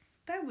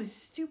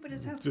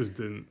as hell. Just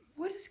didn't.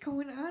 What is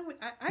going on with?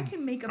 I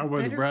can make a I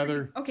would better freaking.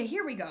 rather Okay,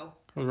 here we go.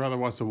 I would rather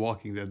watch The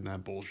Walking Dead than that I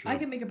bullshit.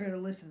 can make a better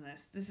list than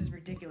this. This is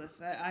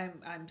ridiculous.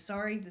 I'm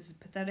sorry. This is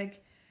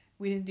pathetic.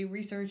 We didn't do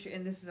research,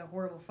 and this is a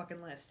horrible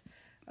fucking list.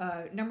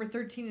 Number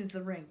 13 is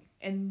The Ring,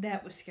 and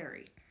that was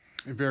scary.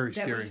 Very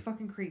That was scary.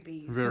 fucking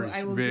creepy. So Very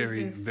I will give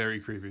very this. very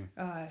creepy.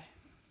 Uh,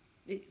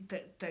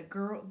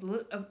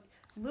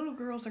 little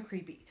girls are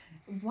creepy.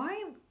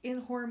 Why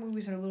in horror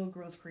movies are little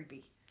girls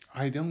creepy?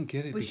 I don't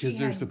get it But she had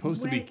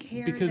wet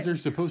hair because that they're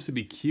was supposed to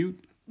be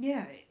cute.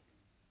 yeah.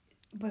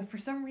 But for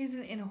some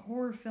reason in a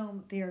horror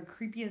film they are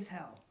creepy as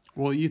hell.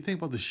 Well, you think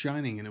about The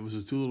Shining, and it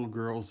was the two little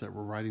girls that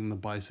were riding the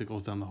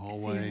bicycles down the See, I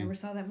hallway, never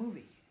saw that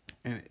movie.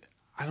 and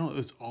I don't.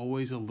 It's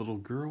always a little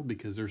girl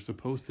because they're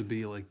supposed to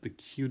be like the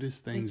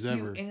cutest The things cute,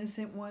 ever.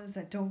 innocent ones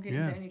that don't get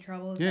Yeah, into any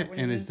trouble. Is yeah, that what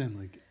it and it's is? them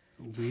like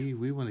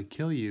we want to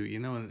kill you,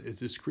 and it's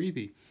just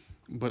creepy.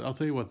 But I'll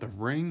tell you what, The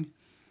Ring.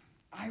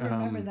 I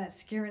remember Um, that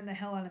scaring the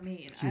hell out of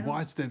me, and you I don't.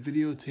 watch that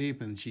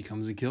videotape, and she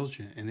comes and kills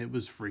you, and it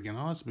was freaking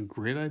awesome. A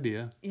great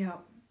idea. Yep.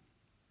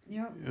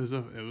 Yep.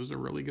 It was a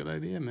really good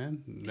idea,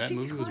 man. That She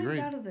movie was climbed great.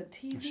 out of the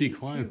She TV too,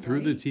 climbed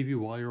through the right? TV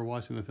while you were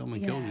watching the film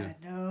and killed you. Yeah.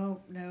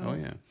 No. Oh No.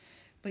 yeah.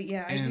 But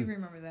yeah, I do And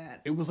remember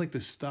that. it was like the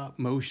stop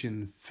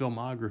motion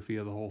filmography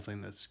of the whole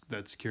thing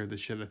that scared the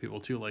shit out of people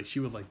too. Like she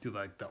would like do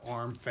like the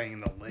arm thing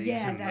and the legs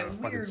Yeah, and the that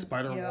fucking weird.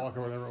 spider Yep. walk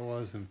or whatever it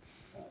was, and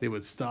they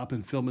would stop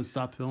and film and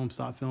stop film,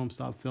 stop film,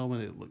 stop film,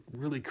 and it looked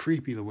really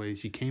creepy the way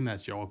she came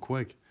at you all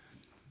quick.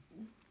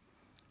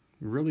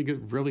 Really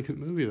good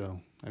movie though.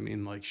 I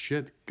mean, like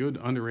shit, good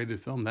underrated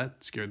film.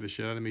 That scared the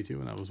shit out of me too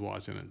when I was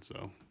watching it.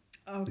 So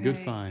good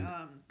Okay. find,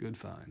 good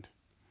find.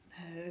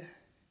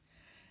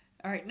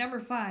 All right, number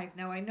 5.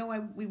 Now I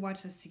know we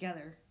watched this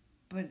together,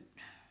 but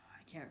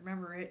I can't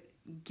remember it.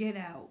 Get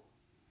Out.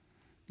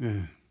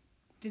 Yeah.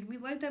 Did we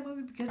like that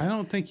movie? Because I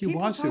don't think you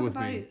people watched it talk with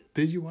about me. it.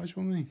 Did you watch it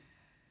with me?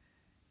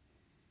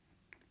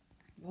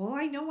 Well,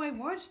 I know I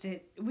watched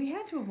it. We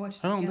had to have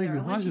watched I it don't think together, we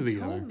unless watched you it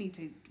told together. me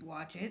to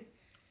watch it.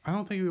 I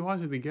don't think we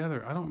watched it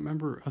together. I don't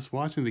remember us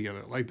watching it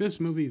together. Like this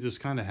movie just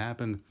kind of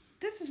happened.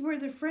 This is where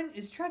the friend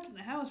is trapped in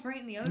the house, right?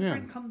 And the other Yeah.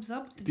 friend comes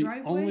up the The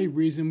only driveway.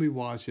 reason we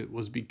watched it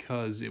was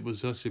because it was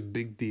such a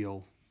big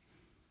deal.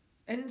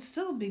 And it's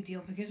still a big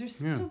deal because they're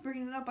Yeah. still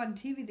bringing it up on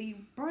TV. They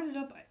brought it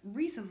up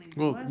recently, the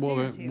Well, last well,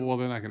 day or they're, two. well,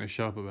 they're not going to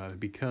shut up about it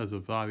because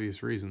of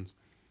obvious reasons.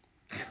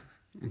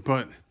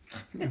 But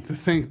the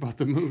thing about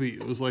the movie,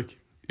 it was like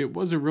it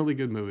was a really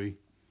good movie.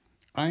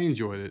 I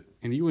enjoyed it,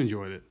 and you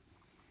enjoyed it.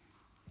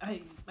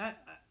 I, I,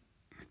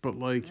 But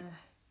like,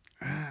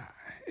 uh,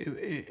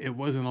 it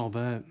wasn't all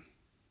that.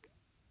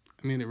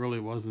 I mean, it really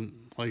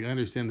wasn't. Like, I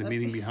understand the let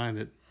meaning me behind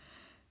it.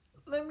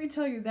 let me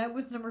tell you, that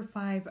was number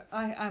 5.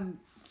 I'm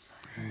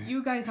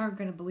you guys aren't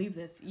gonna believe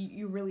this.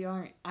 You really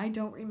aren't. I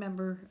don't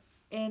remember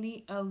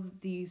any of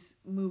these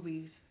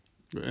movies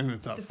In the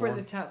top for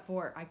the four. top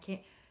 4. I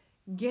can't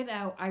Get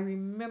Out. I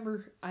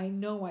remember. I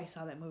know I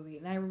saw that movie,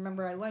 and I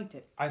remember I liked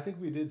it. I think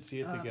we did see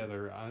it Um,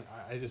 together.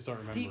 I just don't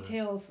remember.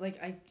 Details like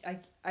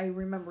I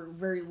remember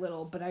very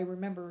little, but I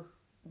remember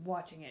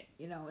watching it,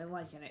 and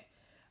liking it.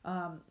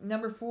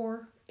 Number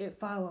 4, It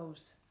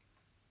Follows.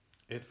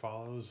 It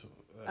follows.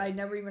 I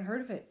never even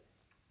heard of it.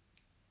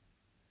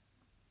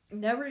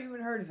 Never even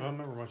heard of I don't it.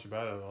 remember much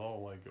about it at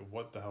all. Like,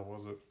 what the hell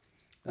was it?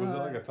 Was it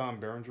Uh, like a Tom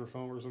Berenger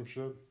film or some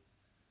shit?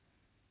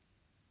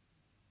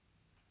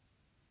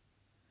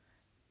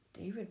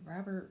 David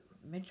Robert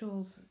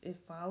Mitchell's It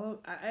Followed.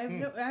 I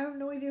have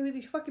no idea who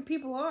these fucking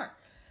people are.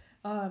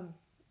 Um,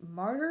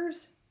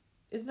 Martyrs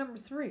is number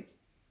 3.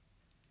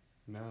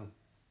 No.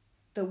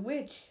 The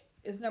Witch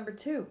is number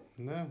 2.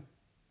 No.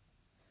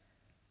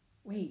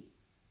 Wait,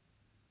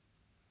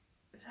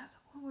 is that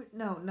the one with?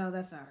 No, no,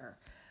 that's not her.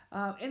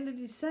 In the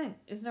Descent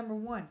is number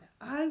 1.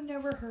 I've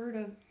never heard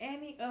of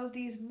any of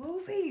these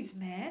movies,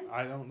 man.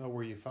 I don't know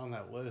where you found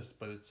that list,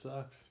 but it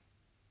sucks.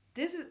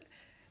 This is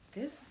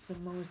this is the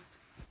most.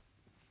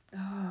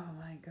 Oh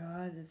my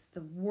god, this is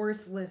the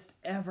worst list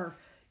ever.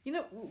 You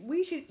know,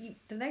 we should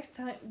the next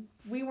time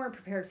we weren't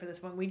prepared for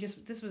this one.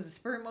 This was a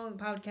spur of the moment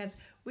podcast.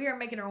 We are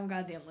making our own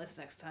goddamn list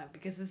next time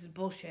because this is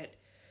bullshit.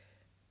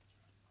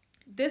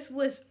 This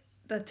list,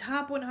 the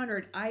top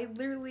 100. I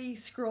literally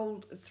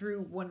scrolled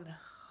through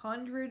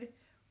 100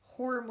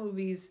 horror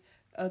movies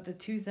of the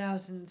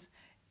 2000s,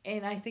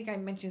 and I think I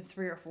mentioned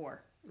 3 or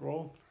 4.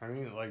 Well, I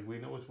mean, like, we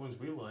know which ones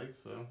we like,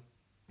 so.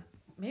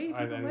 Maybe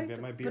I people think like that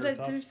them, might be but our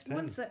top there's 10.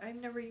 ones that I've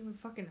never even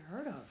fucking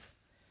heard of.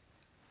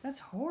 That's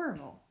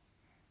horrible.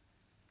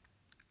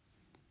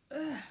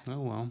 Ugh. Oh,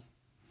 well.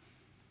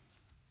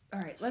 All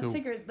right, So,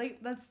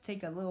 let's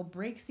take a little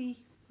breaksy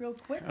real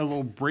quick. a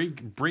little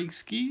break I'm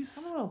skis?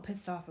 a little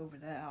pissed off over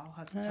that. I'll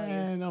have to tell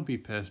you. Don't be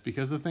pissed,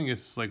 because the thing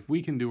is, like,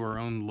 we can do our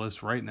own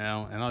list right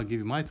now, and I'll give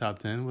you my top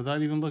 10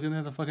 without even looking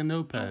at a fucking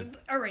notepad.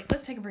 All right,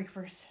 let's take a break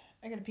first.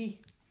 I gotta pee.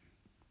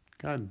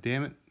 God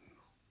damn it.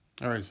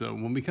 Alright, so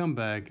when we come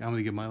back, I'm going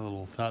to give my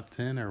little top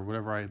 10 or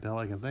whatever the hell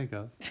I can think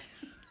of.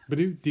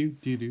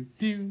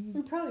 Ba-do-do-do-do-do.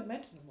 We probably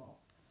mentioned them all.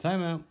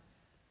 Time out.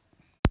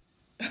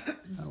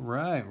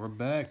 Alright, we're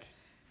back.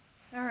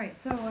 All right,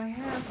 so I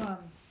have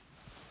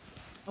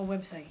a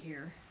website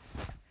here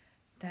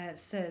that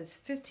says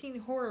 15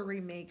 horror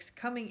remakes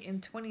coming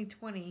in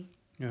 2020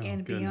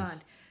 and Goodness.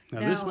 beyond.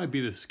 Now, this might be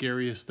the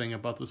scariest thing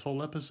about this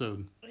whole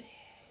episode.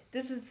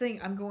 This is the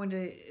thing. I'm going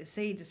to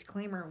say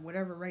disclaimer or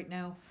whatever right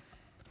now.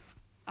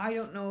 I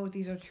don't know if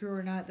these are true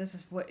or not. This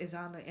is what is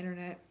on the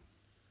internet.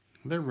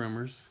 They're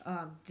rumors.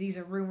 These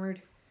are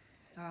rumored.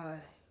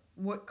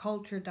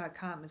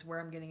 Whatculture.com is where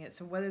I'm getting it.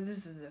 So whether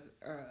this is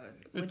a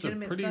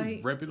legitimate it's a pretty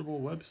site,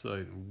 reputable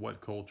website,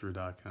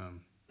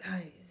 whatculture.com.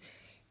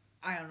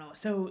 I don't know.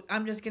 So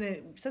I'm just gonna,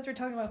 since we're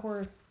talking about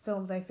horror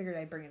films, I figured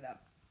I'd bring it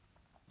up.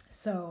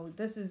 So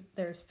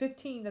there's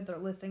 15 that they're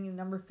listing, and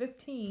number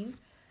 15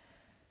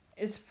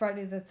 is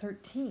Friday the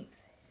 13th.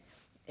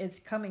 It's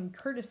coming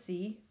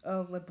courtesy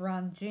of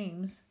LeBron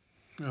James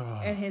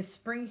and his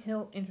Spring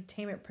Hill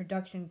Entertainment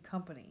Production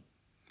Company.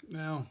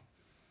 Now,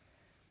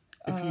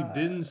 if you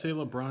didn't say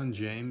LeBron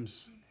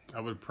James, I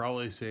would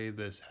probably say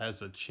this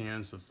has a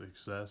chance of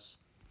success.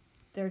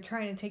 They're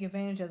trying to take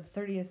advantage of the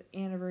 30th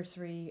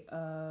anniversary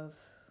of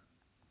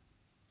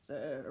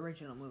the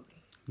original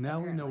movie. Now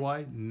we know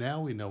why.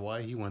 Now we know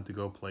why he went to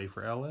go play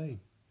for LA.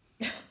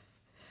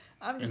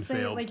 I'm just and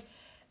saying, failed. like,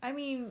 I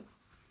mean,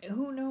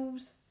 who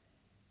knows?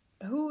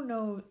 Who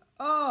knows?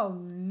 Oh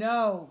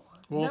no!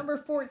 Well, number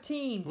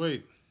 14.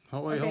 Wait,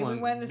 hold on. We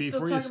went to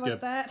Before still you talk skip,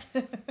 about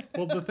that.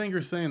 well, the thing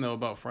you're saying though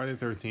about Friday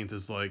the 13th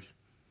is like,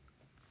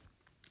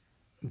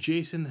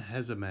 Jason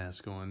has a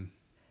mask on.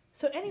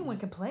 So anyone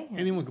can play him.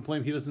 Anyone can play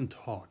him. He doesn't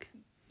talk.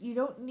 You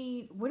don't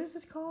need, what is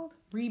this called?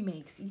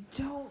 Remakes. You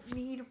don't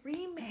need a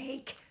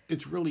remake.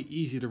 It's really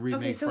easy to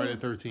remake Friday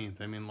the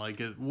 13th. I mean,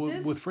 like,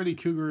 with Freddy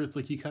Krueger, it's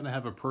like you kind of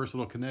have a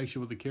personal connection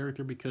with the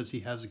character because he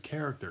has a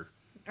character.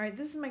 All right,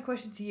 this is my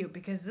question to you,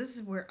 because this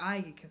is where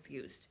I get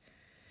confused.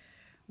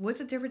 What's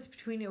the difference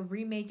between a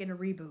remake and a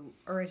reboot?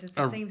 Or is it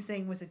the same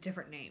thing with a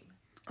different name?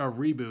 A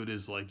reboot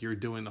is like you're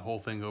doing the whole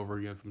thing over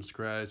again from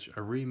scratch.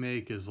 A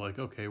remake is like,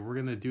 okay, we're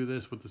going to do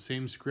this with the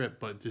same script,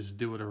 but just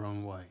do it our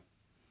own way.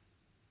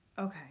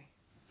 Okay.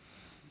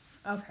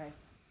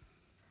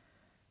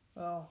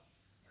 Well,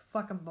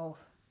 fuck them both,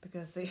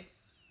 because they...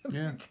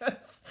 Yeah.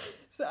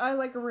 So I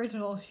like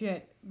original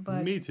shit,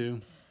 but... Me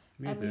too.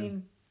 I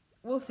mean,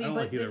 we'll see. I don't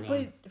like either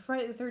one.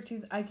 Friday the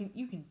 13th,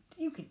 you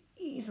can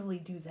easily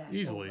do that.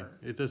 Easily. Over.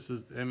 It just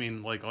is. I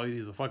mean, like all you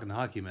need is a fucking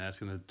hockey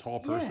mask and a tall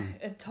person.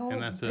 Yeah, a tall,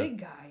 and that's big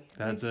it. guy.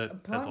 That's like,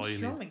 it. That's all you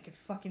Strowman need. could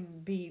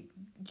fucking be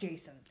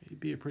Jason. He'd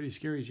be a pretty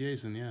scary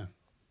Jason, yeah.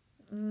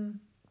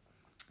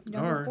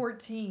 Number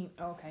 14.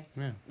 Oh, okay.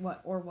 Yeah.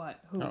 What or what?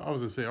 Who? I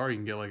was gonna say, or you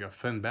can get like a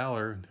Finn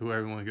Balor, who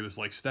everyone can just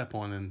like step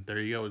on, and there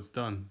you go. It's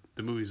done.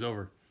 The movie's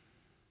over.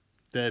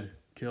 Dead.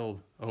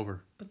 Killed.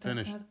 Over. But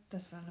Finished.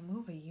 That's not a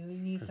movie. You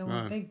need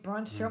someone big.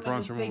 Braun Strowman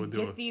Braun is Strowman big. would do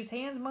Get it. these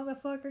hands,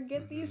 motherfucker.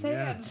 Get these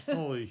hands.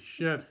 Holy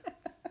shit.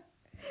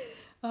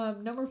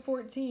 Number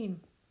 14.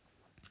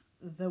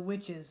 The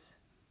Witches.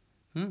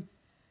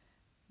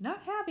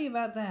 Not happy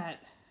about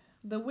that.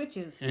 The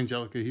Witches.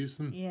 Angelica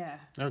Houston? Yeah.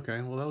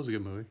 Okay, well, that was a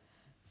good movie.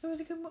 It was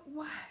a good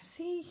movie.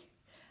 See,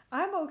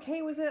 I'm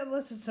okay with it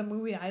unless it's a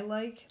movie I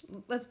like.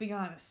 Let's be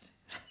honest.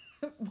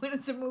 When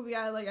it's a movie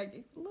I like, I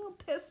get a little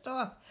pissed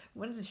off.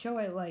 When it's a show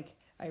I like,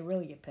 I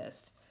really get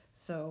pissed.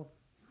 So,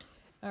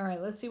 alright,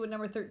 let's see what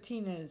number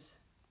 13 is.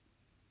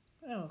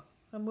 Oh,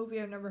 a movie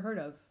I've never heard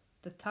of.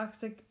 The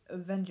Toxic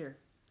Avenger.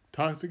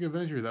 Toxic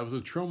Avenger, that was a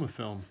trauma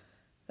film.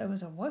 That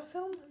was a what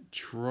film?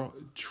 Troma,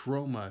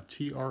 Troma.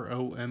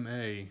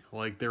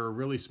 Like they're a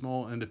really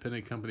small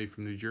independent company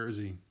from New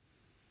Jersey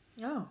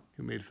Oh,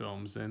 who made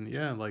films, and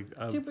yeah, like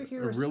a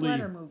superhero really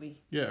splatter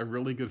movie. yeah, a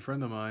really good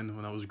friend of mine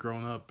when I was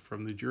growing up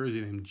from New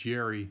Jersey named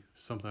Jerry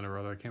something or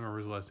other. I can't remember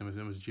his last name. His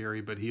name was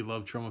Jerry, but he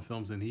loved Troma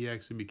films, and he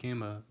actually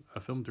became a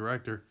film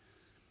director.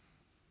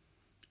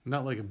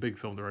 Not like a big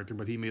film director,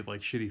 but he made like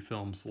shitty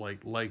films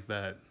like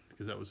that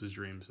because that was his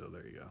dream. So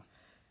there you go.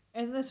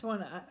 And this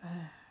one,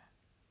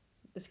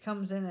 this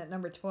comes in at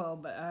number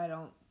 12, but I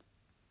don't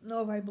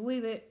know if I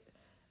believe it.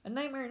 A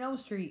Nightmare on Elm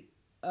Street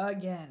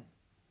again.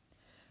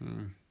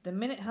 Hmm. The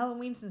minute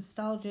Halloween's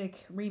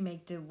nostalgic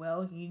remake did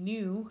well, you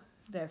knew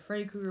that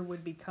Freddy Krueger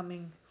would be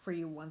coming for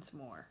you once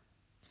more.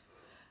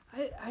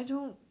 I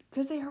don't,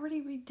 because they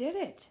already redid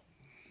it.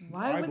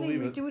 Why I would they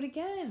believe it. redo it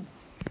again?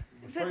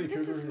 Freddy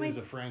This Krueger is my, is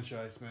a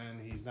franchise,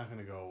 man. He's not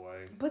gonna go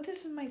away. but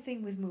this is my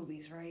thing with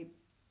movies, right?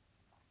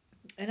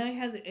 And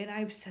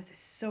I've said this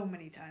so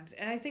many times,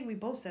 and I think we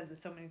both said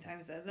this so many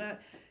times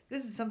that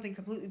this is something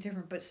completely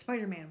different. But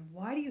Spider-Man,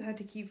 why do you have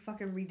to keep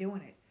fucking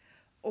redoing it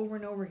over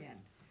and over again?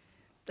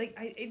 Like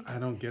I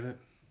don't get it.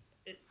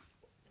 it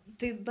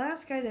the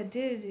last guy that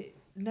did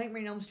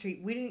Nightmare on Elm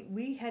Street,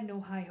 we had no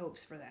high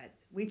hopes for that.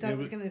 We thought it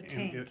was gonna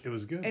tank, It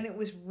was good. and it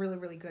was really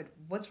really good.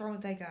 What's wrong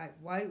with that guy?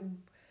 Why?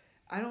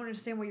 I don't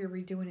understand why you're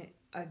redoing it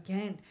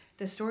again.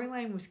 The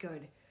storyline was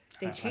good.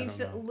 They I don't changed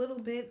it a know. little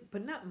bit,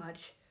 but not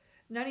much.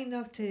 Not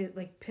enough to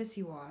like piss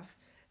you off.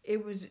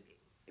 It was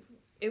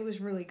it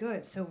was really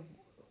good. So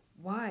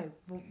why?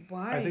 I think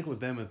Why? with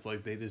them, it's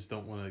like they just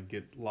don't want to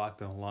get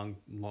locked in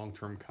long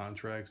term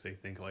contracts. They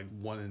think like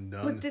one and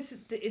But done. this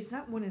it's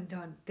not one and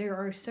done. There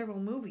are several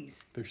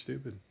movies. They're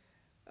stupid.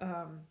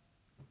 Um,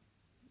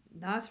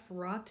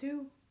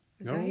 Nosferatu.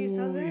 Is that how you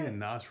saw Oh yeah, that?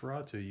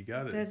 Nosferatu, you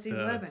got it. That's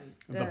 11.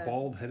 The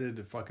bald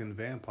headed fucking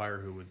vampire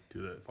who would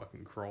do that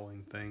fucking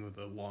crawling thing with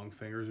the long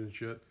fingers and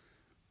shit.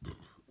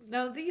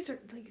 Now these are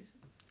like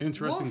we'll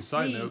Interesting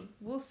side note. see.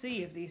 We'll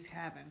see if these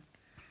happen.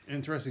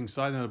 Interesting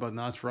side note about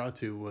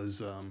Nosferatu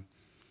was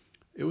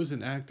it was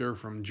an actor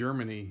from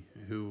Germany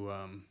who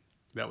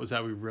that was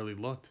how he really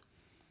looked.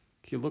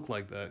 He looked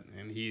like that,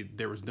 and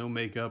there was no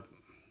makeup,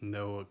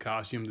 no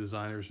costume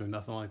designers or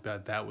nothing like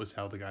that. That was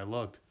how the guy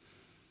looked.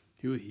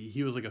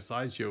 He was like a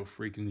sideshow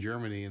freak in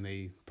Germany, and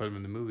they put him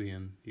in the movie,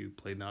 and he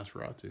played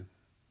Nosferatu.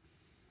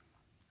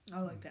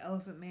 Oh, like the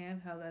Elephant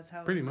Man. How that's how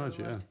he Pretty really much,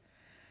 yeah. looked.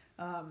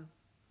 Um,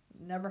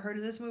 Never heard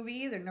of this movie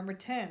either. Number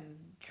 10,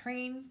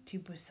 Train to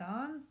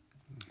Busan?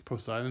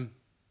 Poseidon,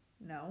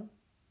 No.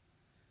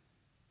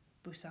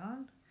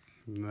 Busan?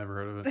 never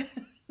heard of it.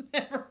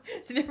 never,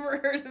 never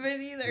heard of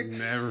it either.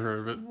 Never heard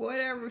of it.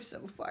 Whatever,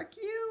 so fuck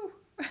you.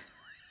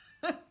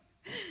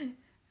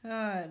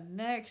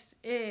 Next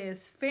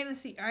is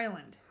Fantasy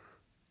Island.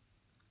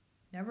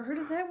 Never heard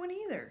of that one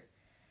either.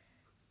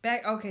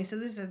 Okay, so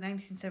this is a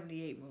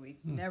 1978 movie.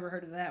 Never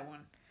heard of that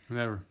one.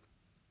 Never.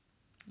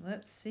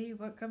 Let's see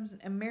what comes.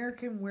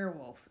 American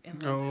Werewolf in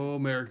London. Oh,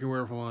 American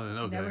Werewolf in London.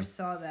 Okay. Never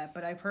saw that,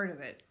 but I've heard of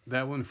it.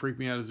 That one freaked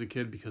me out as a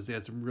kid because they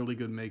had some really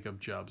good makeup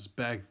jobs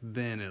back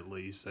then, at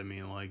least. I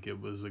mean, like it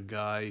was a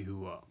guy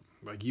who,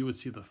 like you would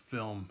see the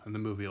film in the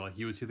movie, like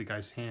you would see the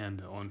guy's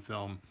hand on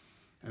film,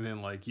 and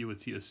then like you would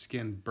see his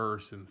skin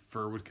burst and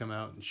fur would come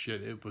out and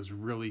shit. It was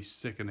really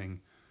sickening.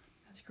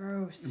 That's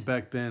gross.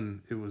 Back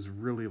then, it was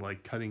really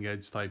like cutting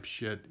edge type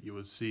shit. You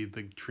would see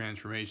the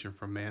transformation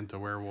from man to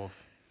werewolf.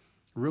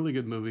 Really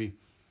good movie.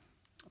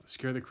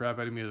 Scared the crap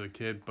out of me as a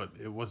kid, but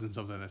it wasn't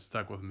something that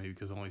stuck with me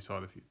because I only saw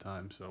it a few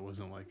times, so it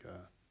wasn't like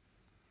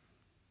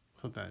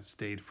something that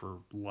stayed for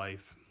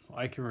life.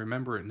 I can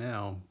remember it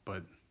now,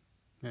 but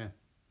yeah.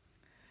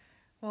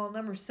 Well,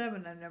 number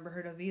 7, I've never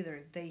heard of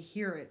either. They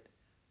Hear It.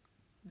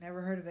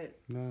 Never heard of it.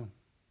 No.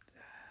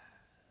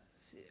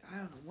 See, I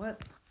don't know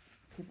what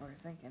people are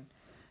thinking.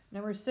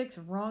 Number 6,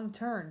 Wrong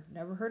Turn.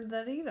 Never heard of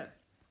that either.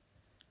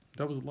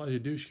 That was Elijah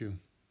Dushku.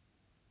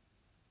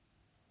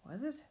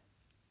 Was it?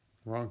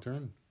 Wrong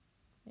Turn.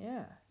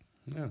 Yeah.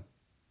 Yeah.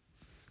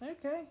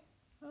 Okay.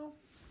 Well,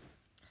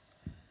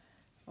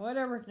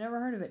 whatever. Never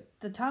heard of it.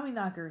 The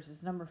Tommyknockers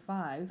is number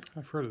 5.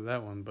 I've heard of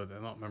that one, but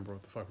I don't remember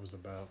what the fuck it was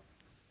about.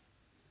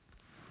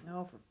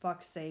 No, for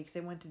fuck's sakes. They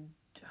went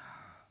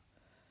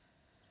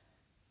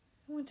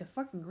to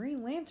fucking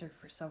Green Lantern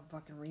for some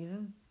fucking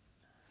reason.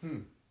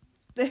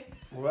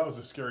 Well, that was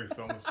a scary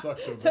film. It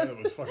sucked so bad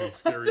it was fucking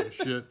scary as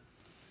shit.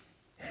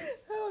 I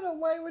don't know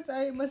why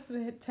I must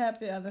have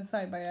tapped it on the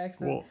side by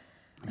accident.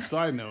 Well,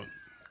 side note,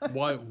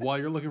 while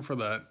you're looking for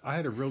that, I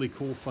had a really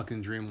cool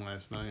fucking dream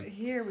last night.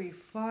 Here we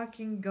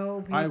fucking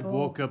go, people. I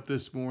woke up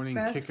this morning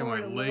Fast kicking my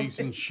forward a legs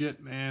little and bit.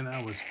 shit, man.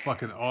 That was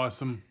fucking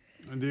awesome,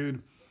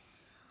 dude.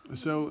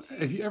 So,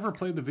 if you ever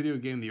played the video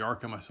game, the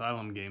Arkham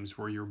Asylum games,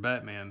 where you're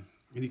Batman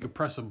and you could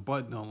press a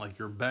button on like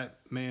your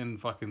Batman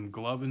fucking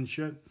glove and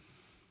shit,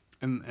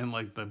 and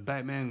like the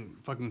Batman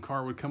fucking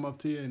car would come up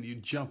to you and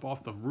you'd jump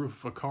off the roof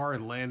of a car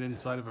and land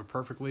inside of it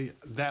perfectly.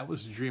 That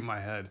was the dream I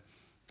had.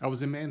 I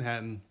was in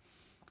Manhattan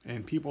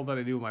and people that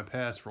I knew in my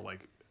past were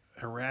like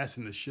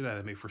harassing the shit out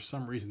of me. For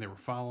some reason, they were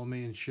following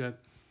me and shit.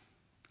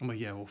 I'm like,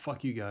 yeah, well,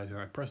 fuck you guys. And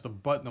I pressed a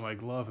button on my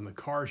glove, and the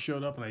car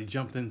showed up, and I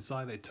jumped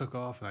inside. I took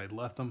off, and I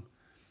left them.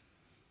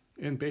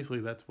 And basically,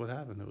 that's what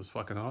happened. It was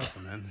fucking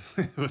awesome, man.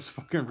 It was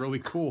fucking really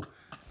cool.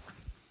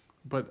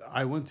 But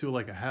I went to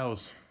like a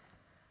house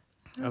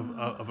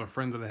of a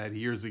friend that I had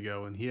years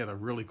ago, and he had a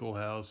really cool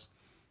house.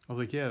 I was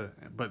like, yeah,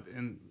 but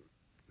in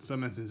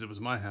some instances, it was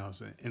my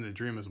house. In the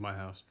dream, it was my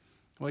house.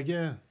 I'm like,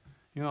 yeah,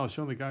 I was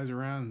showing the guys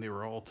around, and they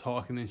were all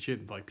talking and shit.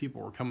 And, like,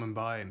 people were coming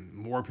by, and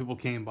more people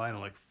came by, and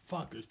I'm like,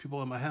 fuck, there's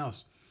people at my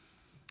house.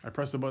 I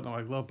pressed the button on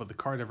my glove, but the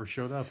car never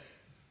showed up.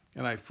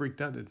 And I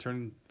freaked out. It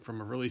turned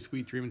from a really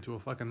sweet dream into a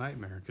fucking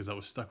nightmare because I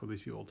was stuck with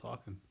these people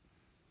talking.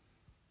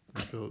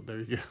 So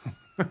there you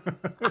go.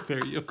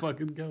 There you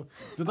fucking go.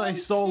 Did I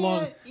stall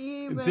long?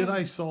 Did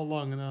I stall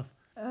long enough?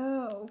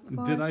 Oh, Did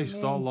fuck I me.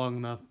 stall long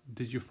enough?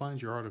 Did you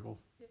find your article?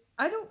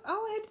 I don't. All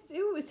I had to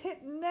do was hit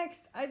next.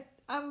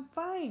 I'm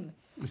fine.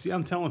 See,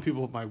 I'm telling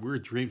people my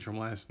weird dreams from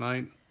last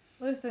night.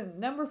 Listen,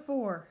 number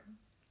 4,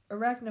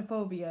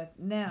 arachnophobia.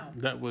 Now,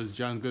 That was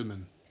John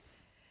Goodman.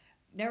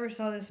 never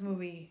saw this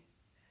movie,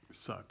 It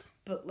sucked.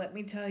 but let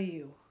me tell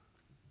you,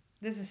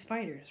 this is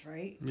spiders,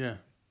 right? Yeah.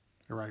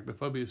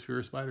 Arachnophobia is fear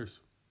of spiders.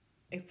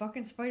 A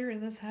fucking spider in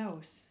this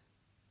house,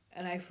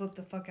 and I flipped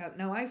the fuck out.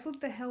 Now I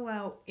flipped the hell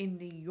out in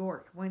New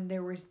York when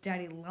there was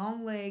daddy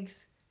long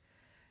legs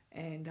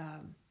and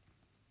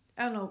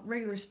I don't know,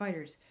 regular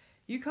spiders.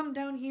 You come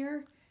down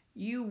here,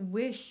 you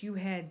wish you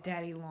had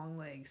daddy long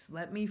legs.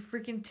 Let me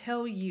freaking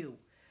tell you.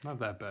 Not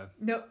that bad.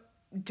 No,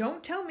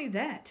 don't tell me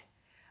that.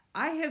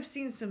 I have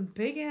seen some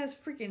big ass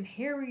freaking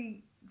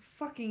hairy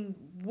fucking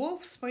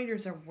wolf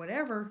spiders or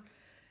whatever,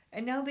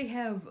 and now they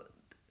have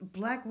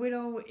black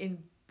widow and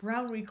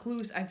brown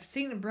recluse. I've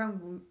seen a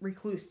brown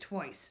recluse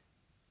twice.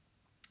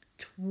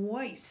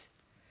 Twice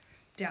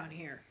down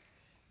here.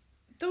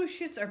 Those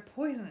shits are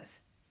poisonous.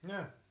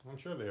 Yeah, I'm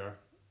sure they are.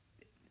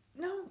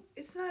 No,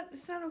 it's not.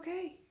 It's not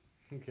okay.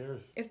 Who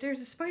cares? If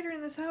there's a spider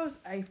in this house,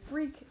 I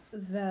freak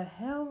the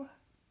hell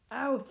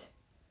out.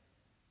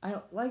 I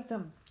don't like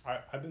them.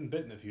 I've been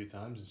bitten a few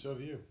times, and so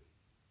have you.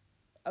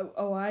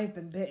 Oh, I've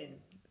been bitten,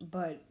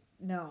 but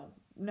no,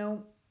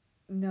 no,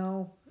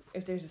 no.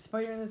 If there's a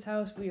spider in this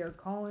house, we are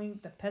calling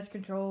the pest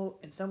control,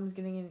 and someone's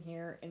getting in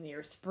here, and they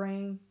are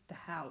spraying the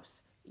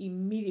house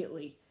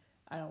immediately.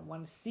 I don't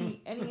want to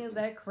see any of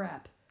that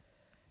crap.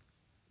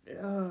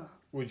 Ugh.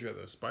 Would you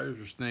rather, spiders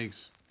or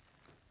snakes?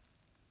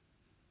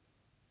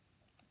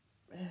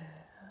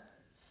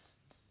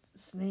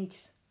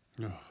 Snakes.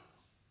 Ugh.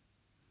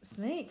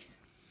 Snakes.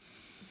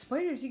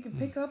 Spiders you can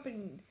pick up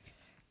and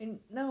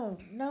no.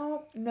 I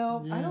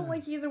don't Yeah.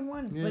 like either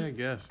one. Yeah, But I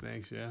guess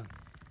snakes. Yeah.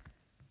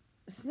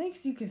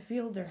 snakes you can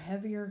feel they're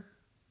heavier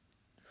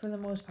for the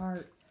most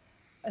part.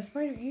 A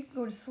spider you can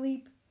go to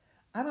sleep.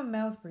 I'm a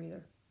mouth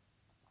breather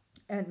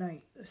at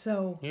night,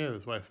 so Yeah,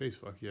 that's why I face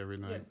fuck you every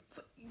yeah, night.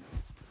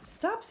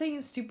 stop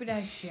saying stupid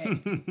ass shit.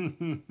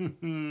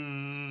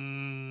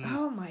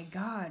 Oh my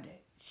god,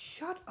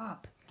 shut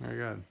up. My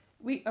God.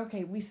 We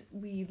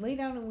lay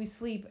down and we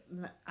sleep.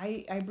 And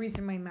I breathe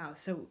through my mouth,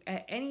 so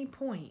at any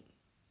point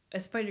a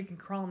spider can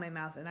crawl in my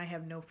mouth and I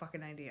have no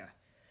fucking idea.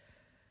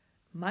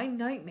 My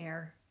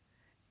nightmare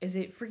is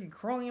it freaking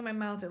crawling in my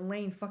mouth and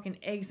laying fucking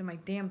eggs in my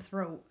damn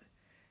throat,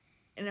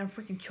 and I'm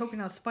freaking choking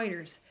out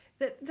spiders.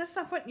 That's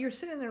not fun. You're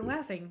sitting there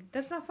laughing.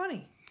 That's not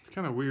funny. It's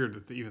kind of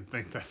weird to even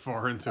think that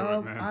far into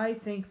it, man. I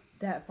think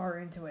that far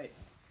into it.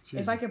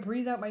 Jesus. If I could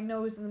breathe out my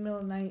nose in the middle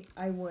of the night,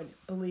 I would.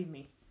 Believe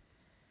me.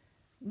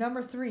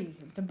 Number 3,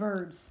 the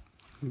birds.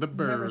 The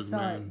Never birds, saw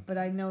man. it, but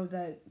I know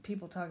that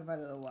people talk about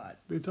it a lot.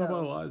 They talk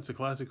about it a lot. It's a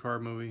classic horror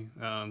movie.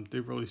 They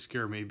really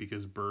scare me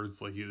because birds,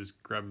 like, you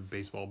just grab a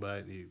baseball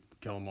bat and you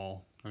kill them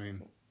all. I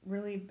mean,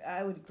 Really,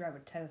 I would grab a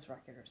tennis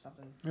racket or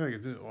something.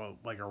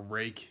 like a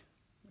rake,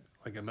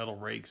 like a metal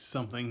rake,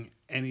 something,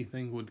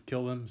 anything would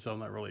kill them. So I'm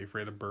not really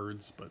afraid of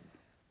birds, but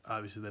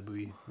obviously that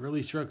movie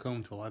really struck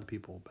home to a lot of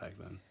people back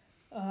then.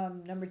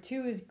 Number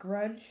 2 is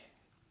Grudge.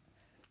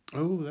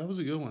 Oh, that was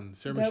a good one.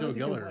 Sarah That Michelle was a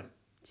good Gellar. one.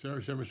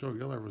 Sarah Michelle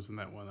Gellar was in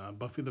that one.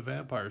 Buffy the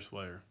Vampire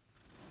Slayer.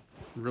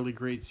 Really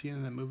great scene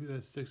in that movie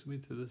that sticks with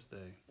me to this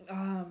day.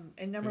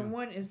 And number Yeah.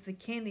 1 is the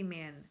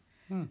Candyman.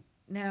 Hmm.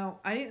 Now,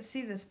 I didn't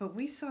see this, but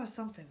we saw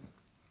something.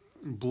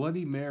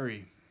 Bloody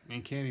Mary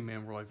and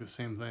Candyman were like the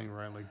same thing,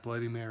 right? Like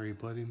Bloody Mary,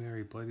 Bloody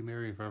Mary, Bloody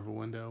Mary in front of a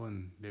window,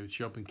 and they would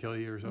show up and kill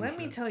you or something. Let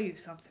me tell you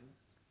something.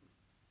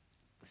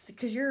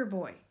 Because you're a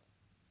boy.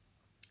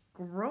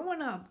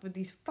 Growing up with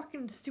these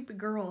fucking stupid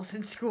girls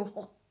in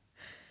school,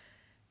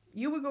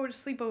 you would go to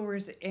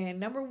sleepovers, and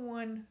number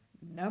one,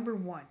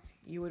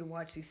 you would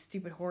watch these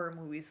stupid horror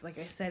movies, like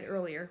I said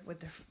earlier,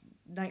 with the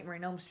Nightmare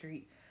on Elm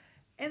Street.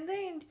 And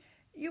then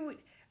you would.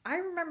 I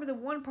remember the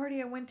one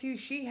party I went to,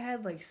 she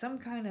had like some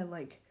kind of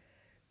like.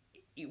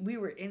 We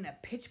were in a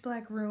pitch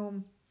black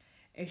room,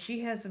 and she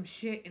had some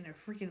shit in a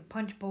freaking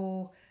punch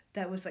bowl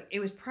that was like, it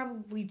was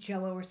probably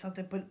jello or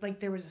something, but like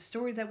there was a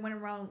story that went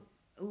around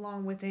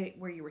along with it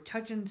where you were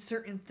touching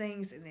certain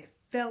things and it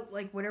felt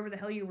like whatever the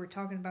hell you were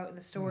talking about in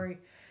the story.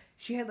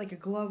 She had like a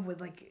glove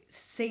with like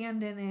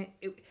sand in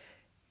it.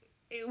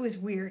 it was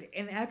weird.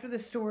 And after the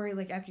story,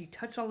 like after you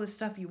touched all this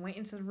stuff, you went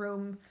into the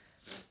room,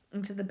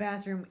 into the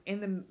bathroom, in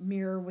the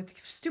mirror with the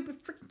stupid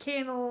freaking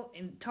candle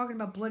and talking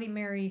about Bloody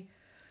Mary.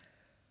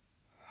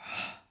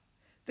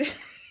 It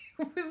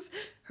was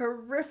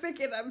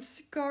horrific, and I'm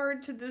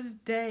scarred to this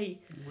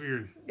day.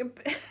 Weird.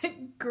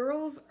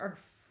 Girls are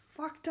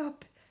fucked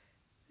up.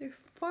 They're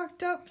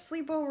fucked up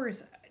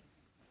sleepovers.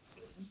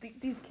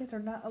 These kids are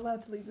not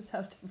allowed to leave this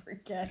house ever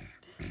again.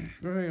 The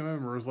thing I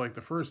remember was like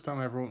the first time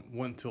I ever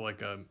went to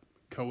like a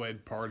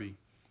co-ed party.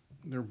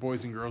 There were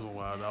boys and girls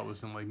allowed. I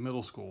was in like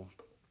middle school,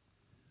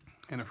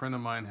 and a friend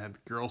of mine had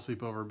girls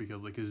sleep over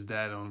because like his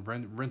dad owned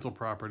rental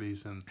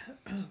properties, and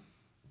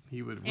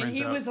he would And rent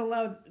he out. was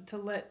allowed to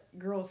let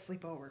girls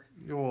sleep over.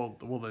 Well,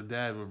 the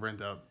dad would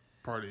rent out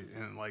party,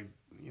 and like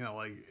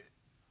like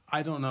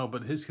I don't know,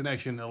 but his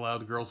connection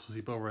allowed girls to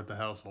sleep over at the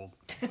household.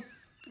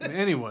 And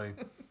anyway,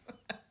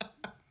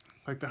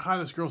 like the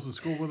hottest girls in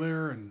school were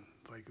there, and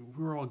like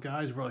we were all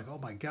guys. We're like, oh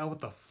my god, what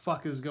the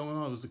fuck is going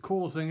on? It was the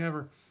coolest thing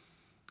ever.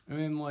 And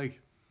then like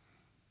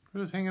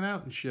we're just hanging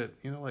out and shit,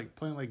 like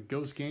playing like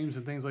ghost games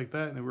and things like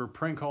that. And we were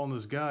prank calling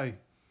this guy,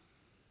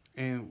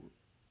 and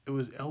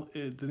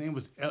the name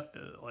was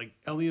like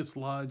Elliot's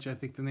Lodge, I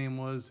think the name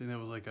was, and it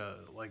was like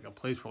a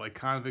place where like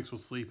convicts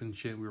would sleep and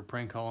shit. We were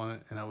prank calling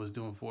it, and I was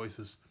doing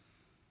voices,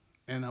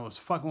 and I was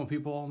fucking with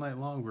people all night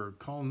long. We were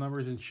calling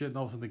numbers and shit, and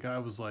all of a sudden the guy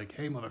was like,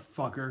 "Hey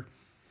motherfucker,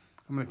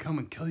 I'm gonna come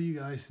and kill you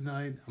guys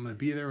tonight. I'm gonna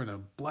be there in a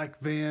black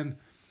van."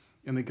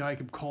 And the guy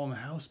kept calling the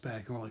house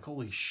back, and we're like,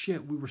 "Holy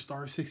shit, we were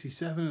star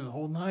 67 the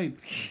whole night.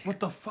 What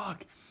the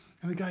fuck?"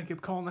 And the guy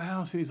kept calling the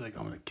house, and he's like,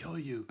 "I'm gonna kill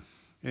you."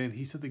 And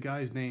he said the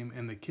guy's name,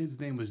 and the kid's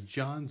name was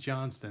John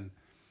Johnston.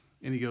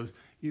 And he goes,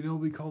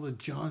 "We called it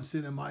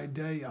Johnston in my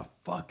day, a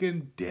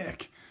fucking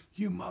dick,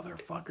 you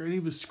motherfucker." And he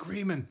was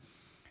screaming,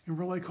 and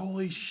we're like,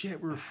 "Holy shit,"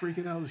 we were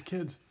freaking out as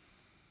kids.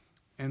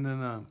 And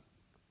then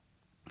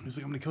he's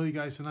like, "I'm gonna kill you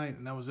guys tonight,"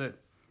 and that was it.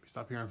 We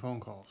stopped hearing phone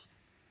calls.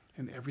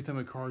 And every time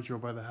a car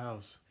drove by the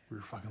house, we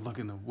were fucking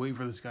looking to wait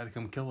for this guy to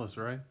come kill us,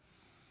 right?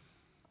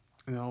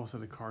 And then all of a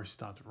sudden, the car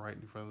stopped right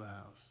in front of the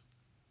house.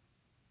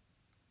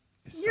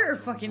 It You're a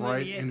stopped fucking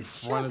right idiot. in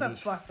front Shut of the this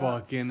fuck up.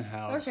 fucking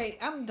house. Okay,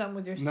 I'm done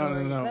with your No, no,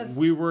 story. no. That's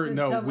We were the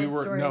no, we dumbest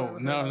were story I've no, ever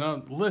no, heard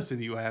of. no.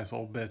 Listen, you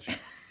asshole bitch.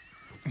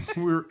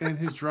 We were in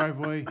his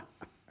driveway,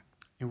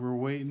 and we're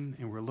waiting,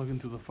 and we're looking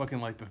through the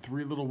fucking like the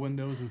three little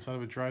windows inside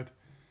of a drive.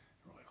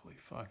 We're like, holy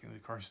fuck! And the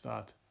car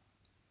stopped.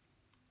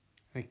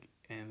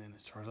 And then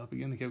it started up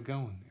again and kept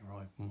going. And we're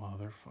like,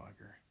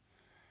 motherfucker.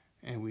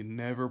 And we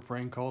never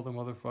prank called the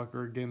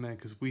motherfucker again, man,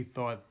 because we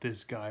thought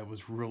this guy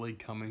was really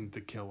coming to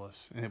kill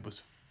us. And it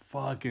was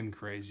fucking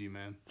crazy,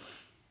 man.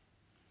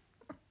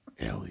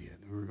 Elliot.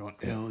 We were going,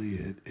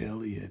 Elliot,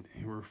 Elliot.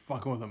 And we were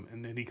fucking with him.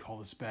 And then he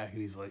called us back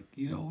and he's like,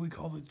 we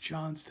called it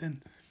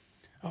Johnston.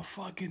 A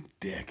fucking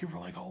dick. And we're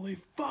like, holy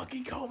fuck,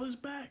 he called us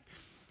back.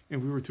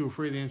 And we were too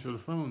afraid to answer the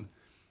phone.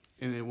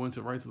 And it went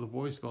right to the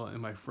voicemail.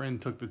 And my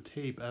friend took the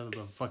tape out of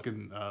the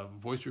fucking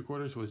voice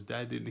recorder so his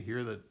dad didn't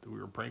hear that we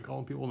were prank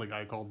calling people. And the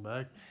guy called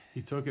back.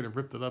 He took it and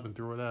ripped it up and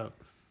threw it out.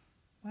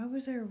 Why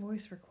was there a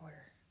voice recorder?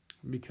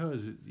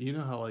 Because you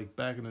know how like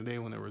back in the day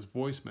when there was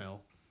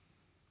voicemail,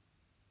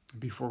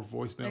 before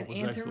voicemail An was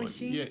answer actually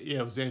machine? yeah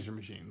it was the answer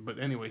machine. But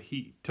anyway,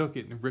 he took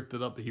it and ripped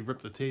it up. He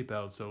ripped the tape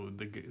out so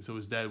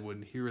his dad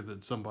wouldn't hear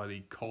that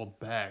somebody called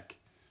back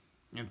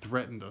and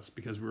threatened us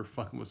because we were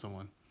fucking with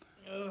someone.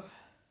 Ugh.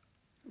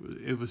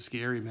 It was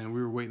scary, man.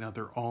 We were waiting out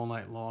there all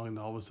night long, and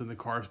all of a sudden the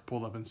cars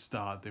pulled up and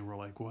stopped. They were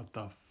like, "What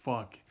the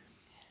fuck?"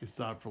 It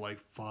stopped for like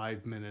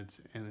 5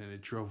 minutes, and then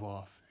it drove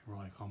off. And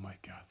we're like, "Oh my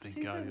god, thank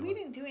See, God!" we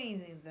didn't do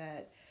anything of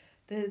that.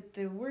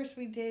 The worst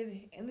we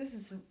did, and this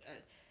is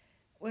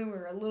when we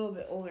were a little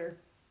bit older,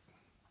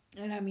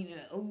 and I mean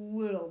a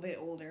little bit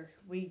older,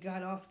 we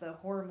got off the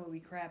horror movie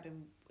crap,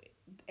 and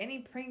any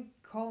prank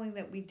calling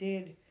that we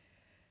did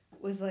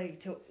was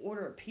like to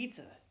order a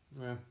pizza.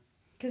 Yeah.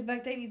 Because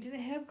back then you didn't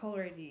have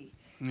caller ID.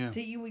 Yeah.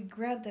 So you would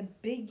grab the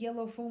big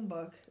yellow phone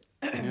book,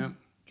 Yeah.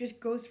 just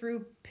go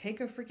through, pick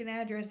a freaking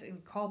address,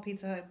 and call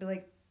pizza and be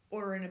like,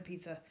 ordering a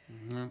pizza.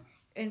 Yeah.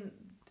 And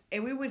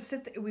we would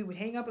sit there, we would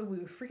hang up and we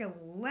would freaking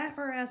laugh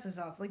our asses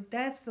off. Like,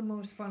 that's the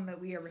most fun that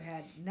we ever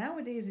had.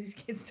 Nowadays, these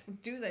kids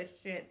don't do that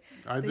shit.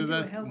 I They did do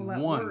a that hell of a lot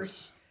once.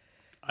 worse.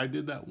 I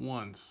did that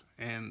once,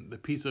 and the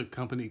pizza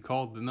company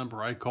called the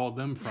number I called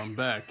them from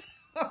back,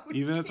 Oh,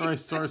 even after I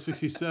star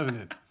 67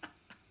 it.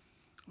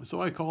 So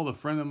I called a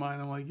friend of mine.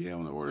 I'm like, yeah,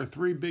 I'm gonna order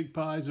 3 big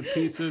pies of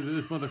pizza to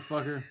this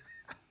motherfucker.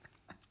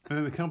 And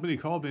then the company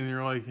called me and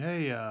they're like,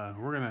 hey,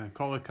 we're gonna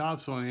call the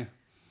cops on you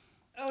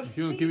Oh, if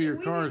you don't see, give me your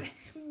we card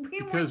didn't, we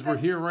because weren't we're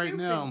that here right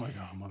stupid. now. I'm like,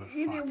 oh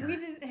Either motherfucker. we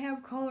didn't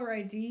have caller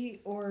ID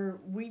or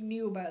we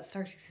knew about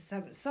Star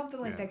 67, something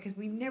like Yeah. that, because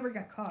we never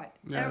got caught.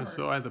 Yeah, ever.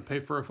 so I had to pay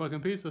for a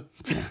fucking pizza.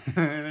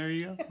 There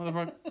you go,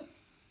 motherfucker.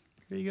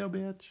 There you go,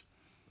 bitch.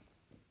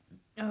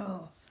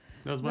 Oh,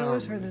 That was my horror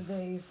those were movie. the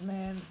days,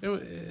 man. It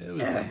was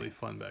definitely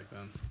fun back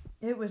then.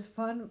 It was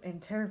fun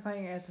and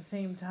terrifying at the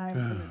same time.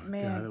 Oh, And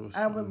man, God, it was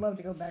I would fun. love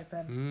to go back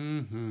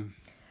then.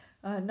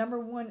 Mm-hmm. Number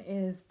one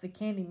is the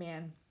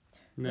Candyman.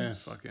 Nah,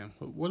 fuck him.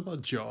 What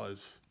about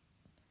Jaws?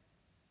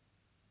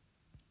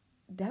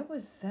 That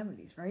was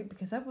 70s, right?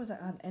 Because that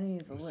wasn't on any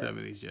of the lists.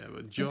 70s, yeah,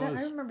 but But that I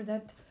Jaws. remember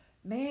that.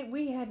 Man,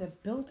 we had a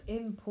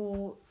built-in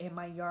pool in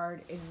my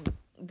yard, and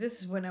this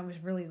is when I was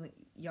really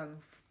young,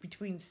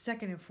 between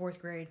second and fourth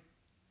grade.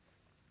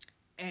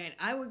 And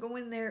I would go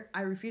in there.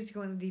 I refused to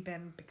go in the deep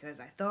end because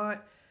I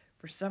thought,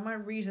 for some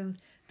odd reason,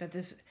 that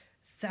this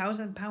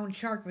 1,000-pound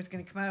shark was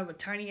gonna come out of a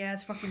tiny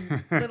ass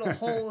fucking little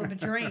hole of a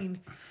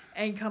drain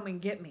and come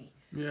and get me.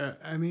 Yeah,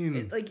 I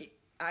mean, Like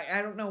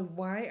I don't know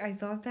why I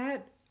thought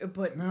that,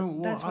 but no,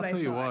 well, that's I'll what I tell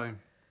you thought. why.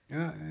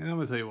 And I'm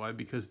gonna tell you why.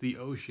 Because the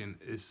ocean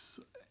is,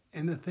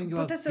 and the thing But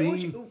about that's the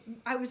being,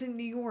 ocean. I was in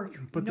New York,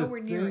 but the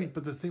nowhere near thing, it.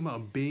 but the thing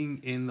about being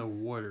in the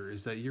water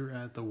is that you're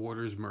at the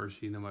water's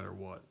mercy no matter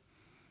what.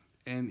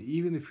 And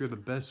even if you're the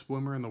best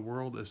swimmer in the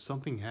world, if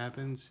something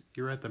happens,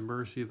 you're at the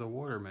mercy of the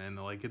water, man.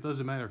 Like it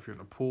doesn't matter if you're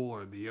in a pool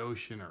or the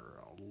ocean or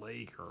a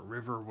lake or a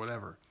river or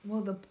whatever.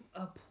 Well, the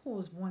a pool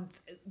is one.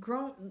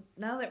 Grown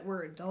now that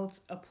we're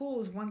adults, a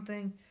pool is one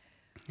thing.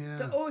 Yeah,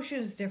 The ocean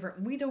is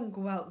different. We don't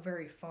go out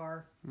very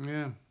far.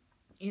 yeah.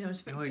 You know,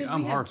 And like because I'm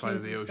we have horrified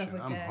of kids the and stuff ocean.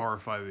 like I'm that.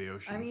 horrified of the I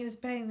ocean. mean, it's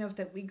bad enough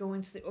that we go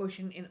into the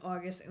ocean in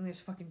August and there's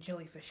fucking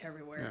jellyfish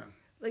everywhere.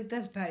 Yeah, Like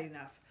that's bad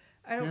enough.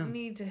 I yeah. don't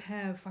need to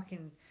have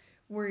fucking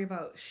worry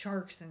about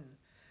sharks and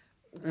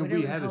And we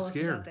whatever the had a hell else is out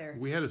scare. there.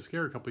 We had a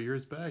scare a couple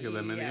years back of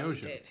them in the Yeah, we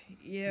ocean. did.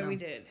 Yeah, Yeah. we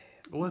did.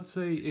 Well, let's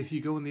say if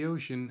you go in the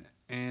ocean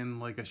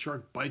and like a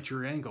shark bites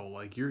your ankle,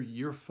 like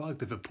you're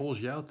fucked if it pulls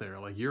you out there.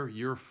 Like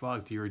you're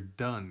fucked. You're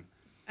done.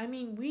 I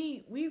mean,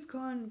 we've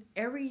gone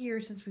every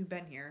year since we've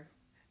been here,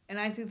 and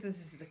I think this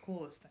is the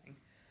coolest thing.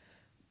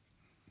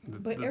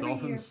 But The every year,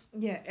 dolphins.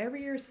 yeah,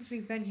 every year since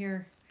we've been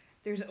here,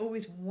 there's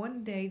always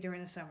one day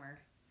during the summer.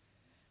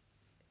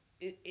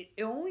 It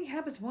only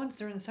happens once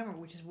during the summer,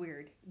 which is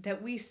weird, that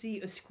we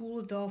see a school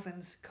of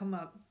dolphins come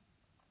up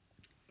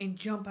and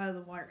jump out of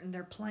the water, and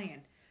they're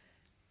playing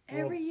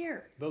Well, every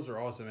year. those are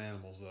awesome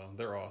animals, though.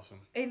 They're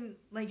awesome. And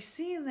like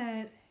seeing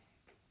that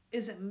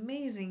is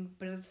amazing,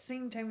 but at the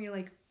same time, you're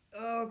like,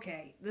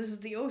 okay, this is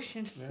the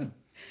ocean. Yeah.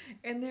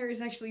 And there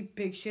is actually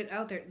big shit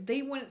out there.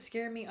 They wouldn't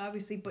scare me,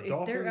 obviously, but if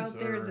they're Dolphins out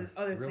there, are then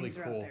other really things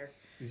are out cool. there.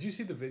 Did you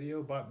see the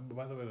video, by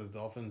the way, the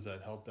dolphins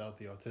that helped out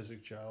the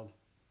autistic child?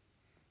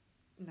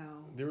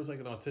 No. There was like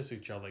an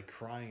autistic child like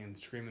crying and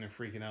screaming and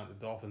freaking out. The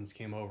dolphins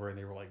came over and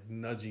they were like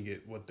nudging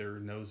it with their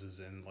noses,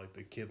 and like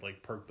the kid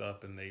like perked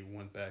up and they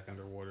went back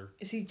underwater.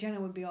 See, Jenna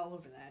would be all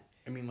over that.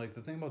 I mean, like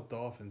the thing about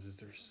dolphins is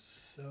they're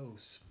so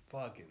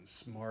fucking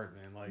smart,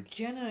 man. Like,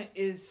 Jenna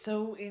is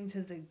so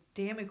into the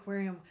damn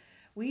aquarium.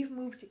 We've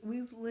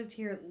lived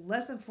here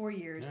less than 4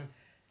 years. yeah.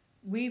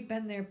 We've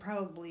been there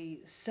probably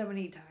 7,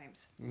 8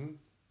 times. Hmm.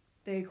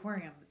 The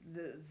aquarium,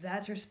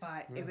 that's her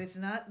spot. Yeah. If it's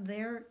not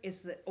there, it's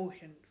the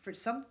ocean.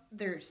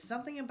 There's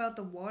something about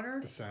the water.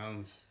 The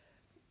sounds.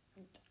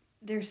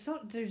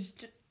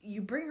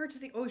 You bring her to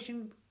the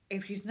ocean.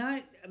 If she's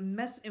not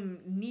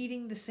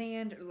kneading the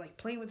sand or like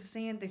playing with the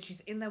sand, then she's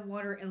in that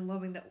water and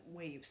loving the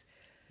waves.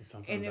 There's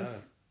something And if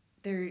about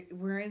it.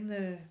 we're in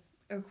the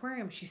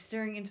aquarium, she's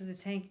staring into the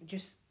tank,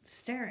 just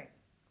staring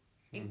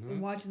Hmm.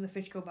 and watching the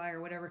fish go by or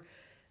whatever.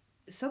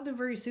 Something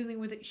very soothing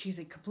with it. She's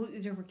a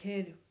completely different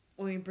kid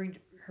when you bring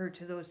her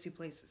to those two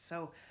places.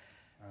 So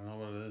I don't know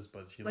what it is,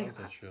 but she like loves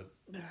that shit.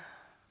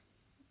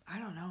 I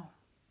don't know.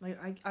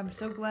 Like I'm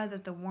so glad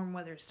that the warm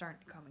weather is starting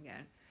to come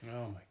again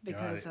Oh my god,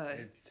 because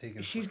it's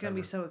taken she's gonna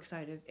be forever. so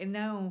excited. And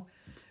now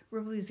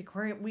Ripley's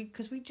aquarium,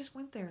 because we just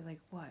went there like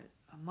what,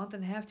 a month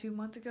and a half, 2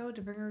 months ago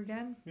to bring her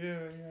again, Yeah,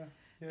 yeah,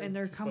 yeah. and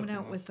they're Just about coming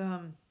out 2 months.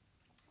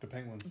 with The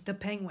penguins. the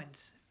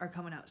penguins are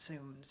coming out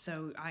soon.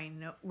 So I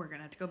know we're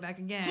gonna have to go back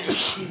again.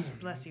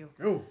 Bless you.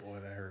 Oh boy,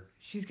 that hurt.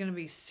 She's gonna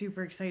be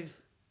super excited.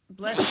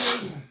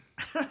 Bless you.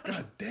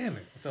 God damn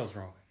it! What the hell's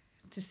wrong?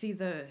 To see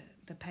the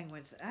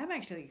penguins. I'm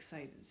actually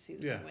excited to see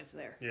the Yeah. penguins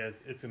there. Yeah,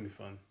 it's gonna be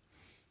fun.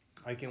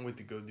 I can't wait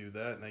to go do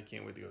that, and I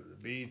can't wait to go to the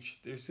beach.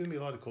 There's gonna be a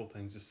lot of cool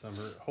things this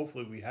summer.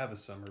 Hopefully, we have a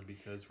summer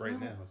because right Well,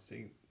 now it's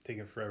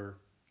taking forever.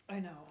 I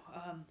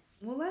know.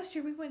 Well, last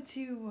year we went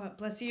to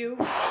bless you.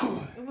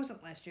 It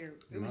wasn't last year.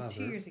 It was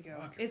 2 years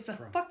ago. It's the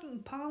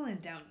fucking pollen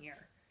down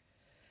here.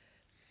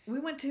 We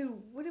went to,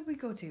 what did we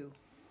go to?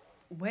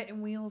 Wet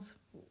and Wheels.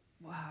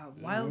 Wow,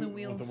 Wild and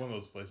We went to Wheels. one of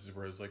those places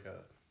where it was like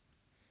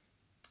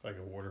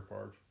a water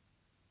park.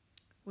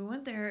 We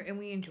went there and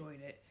we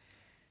enjoyed it.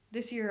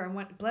 This year I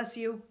went. Bless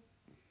you.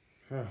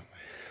 Oh,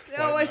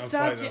 No, I I'm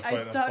stopped you. fighting,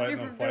 I I'm stopped you fighting,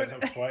 I'm from doing fighting,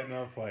 I'm it. fighting,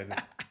 I'm fighting.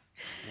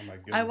 Oh my I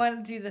goodness.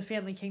 wanted to do the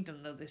Family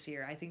Kingdom though this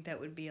year. I think that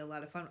would be a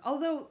lot of fun.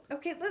 Although,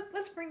 okay,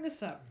 let's bring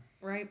this up,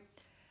 right?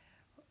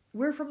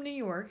 We're from New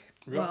York.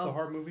 Are we off the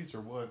horror movies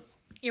or what?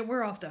 Yeah,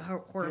 we're off the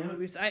horror Damn it.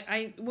 movies.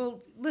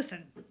 Well,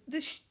 listen,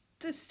 this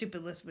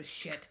stupid list was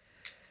shit.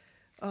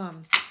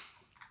 Um,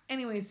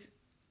 anyways,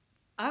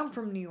 I'm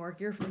from New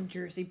York. You're from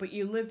Jersey, but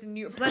you lived in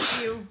New York.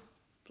 Bless you.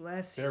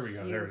 Bless you. There we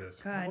go. There it is.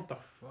 God What the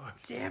fuck?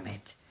 damn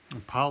it.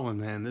 Pollen,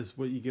 man. This is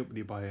what you get when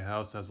you buy a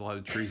house that has a lot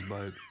of trees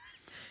by it.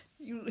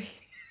 You.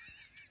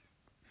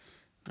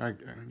 Alright,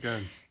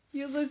 good.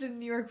 You lived in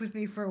New York with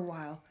me for a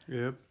while,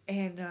 Yep.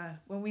 and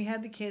when we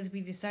had the kids, we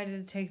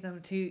decided to take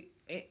them to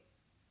it.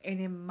 And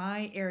in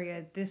my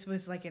area, this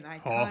was like an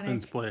iconic,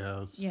 Hoffman's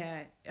Playhouse.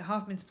 yeah,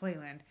 Hoffman's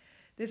Playland.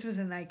 This was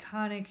an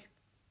iconic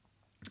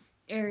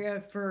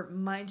area for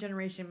my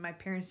generation, my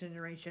parents'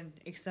 generation,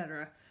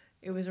 etc.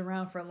 It was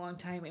around for a long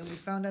time, and we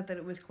found out that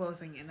it was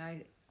closing, and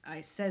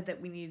I said that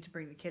we needed to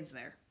bring the kids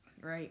there,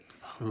 right?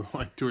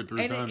 Like 2 or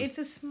 3 And times. it's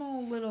a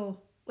small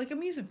little, like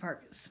amusement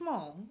park,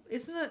 small.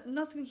 It's not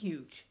nothing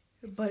huge,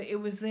 but it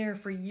was there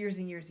for years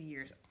and years and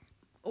years.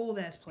 Old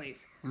ass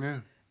place, Yeah.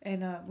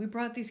 and we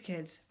brought these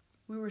kids.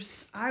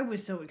 I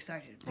was so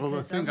excited Well, the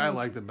because thing I'm I like,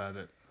 liked about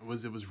it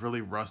was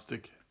really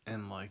rustic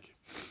and like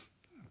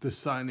the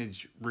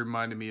signage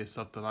reminded me of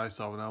stuff that I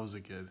saw when I was a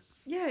kid.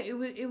 yeah, it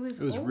was It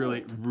was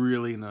really, old.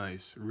 really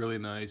nice,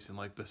 and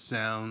like the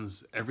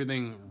sounds,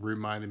 everything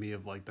reminded me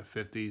of like the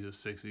 50s, the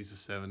 60s,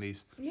 the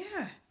 70s.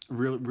 Yeah,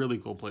 Really, really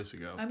cool place to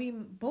go. I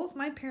mean, both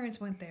my parents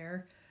went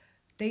there.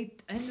 They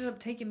ended up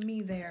taking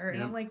me there,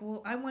 and I'm Yep. like,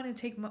 well, I want to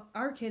take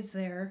our kids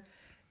there,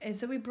 and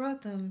so we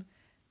brought them.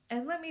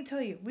 And let me tell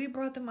you, we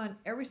brought them on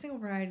every single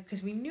ride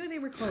because we knew they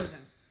were closing.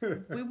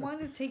 We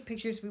wanted to take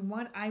pictures.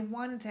 I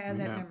wanted to have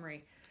that Yeah.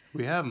 memory.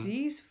 We have them.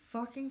 These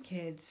fucking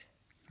kids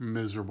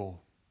Miserable,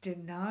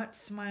 did not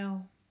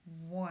smile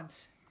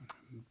once.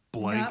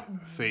 blank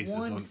Not faces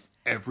on once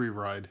every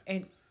ride.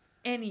 in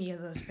any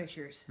of those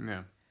pictures.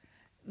 Yeah.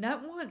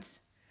 Not once.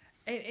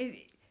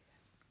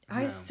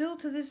 I No. still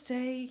to this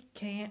day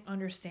can't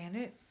understand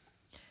it.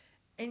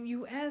 And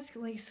you ask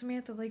like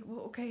Samantha, like,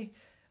 well, okay,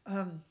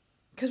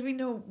 because we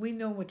know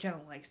what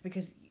Jenna likes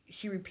because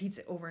she repeats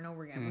it over and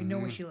over again. We know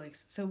what Mhm. she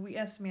likes. So we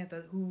asked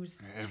Samantha, who's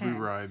Every 10.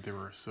 ride they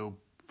were so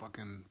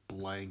fucking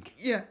blank,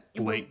 Yeah.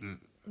 Well, blatant.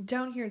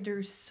 down here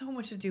there's so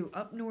much to do.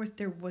 Up north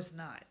there was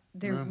not.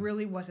 There Yeah.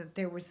 really wasn't.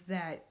 There was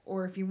that,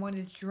 or if you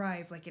wanted to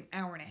drive like an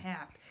hour and a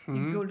half, you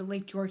could Mhm. go to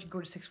Lake George and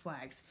go to Six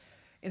Flags,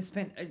 and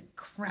spend a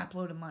crap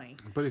load of money.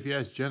 But if you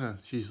ask Jenna,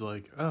 she's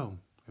like, "Oh,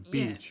 a Yeah,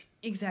 beach,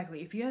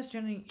 exactly. If you ask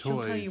Jenny,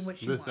 she'll tell you toys, what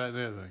she this, that, and wants.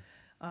 the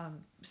other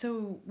thing."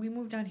 So we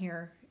moved down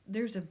here.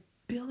 There's a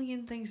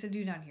billion things to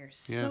do down here.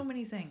 Yeah. So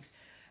many things.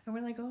 And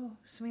we're like, oh,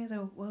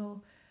 Samantha,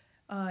 well,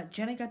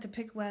 Jenna got to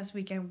pick last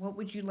weekend. What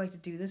would you like to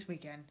do this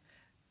weekend?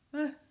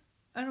 I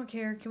don't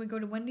care. Can we go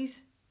to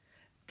Wendy's?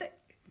 Th-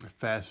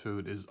 Fast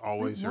food is like,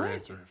 always her what?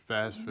 answer.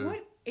 Fast food.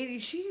 What?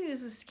 She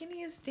is the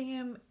skinniest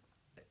damn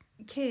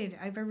kid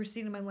I've ever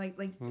seen in my life.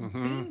 Like, Mhm.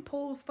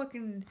 beanpole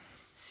fucking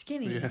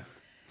skinny. Yeah.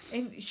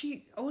 And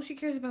all she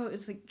cares about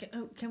is like,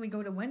 can we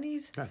go to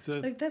Wendy's? That's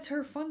it. Like that's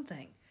her fun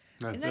thing.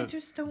 That's And I it.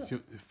 just don't.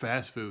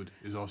 Fast food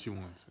is all she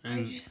wants. I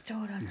And just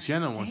don't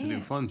Jenna wants to do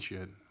understand. fun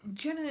shit.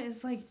 Jenna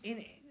is like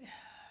in.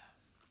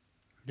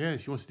 Yeah,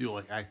 she wants to do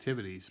like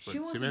activities, She but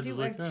wants to Samantha's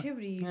do like, "Nah,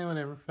 activities, yeah,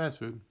 whatever, fast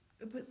food."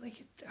 but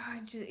like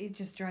it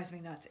just drives me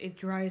nuts. It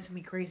drives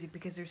me crazy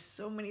because there's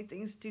so many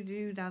things to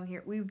do down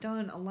here. We've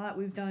done a lot.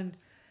 We've done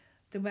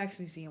the wax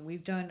museum.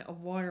 We've done a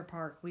water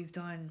park. We've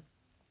done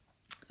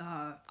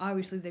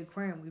obviously the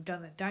aquarium. We've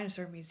done the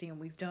dinosaur museum.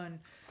 We've done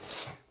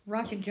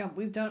rock and jump.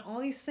 We've done all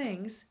these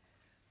things,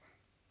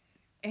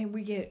 and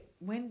we get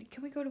when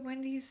can we go to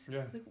Wendy's?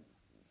 Yeah.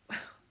 Like,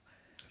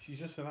 She's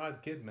just an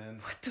odd kid, man.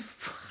 what the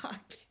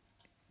fuck?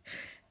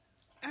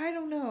 I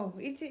don't know.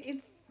 It's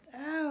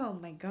oh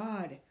my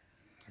god.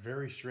 A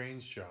very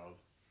strange child.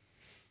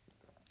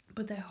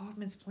 But that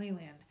Hoffman's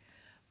Playland,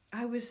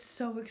 I was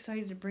so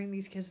excited to bring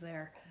these kids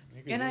there,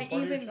 Because and it was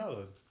part of your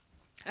childhood.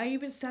 I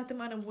even sat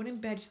them on a wooden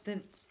bench that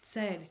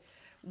said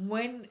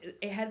when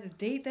it had the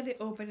date that it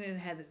opened and it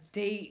had the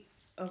date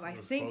of I It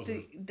was think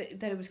closing.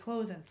 that it was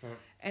closing, Yeah.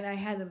 and I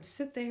had them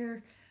sit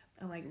there.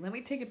 I'm like, let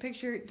me take a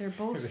picture. They're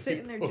both They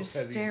sitting there both just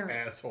had these staring.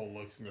 asshole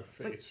looks in their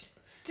Like, face.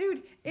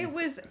 dude,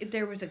 These-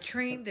 there was a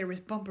train, there was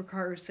bumper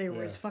cars, there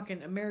Yeah. was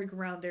fucking a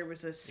merry-go-round, there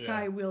was a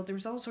sky Yeah. wheel, there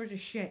was all sorts of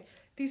shit.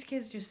 These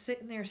kids just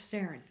sitting there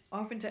staring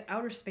off into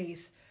outer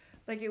space,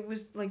 like it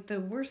was like the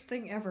worst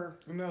thing ever.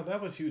 No,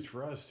 that was huge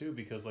for us too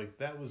because like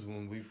that was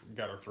when we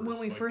got our first When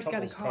we like first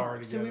got a couples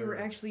car, so we were together.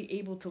 actually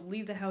able to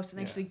leave the house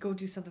and Yeah. actually go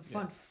do something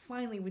fun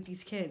finally with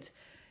these kids.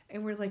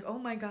 And we're like, oh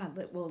my god,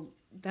 well,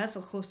 that's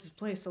the closest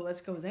place, so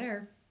let's go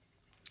there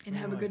and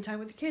have a good time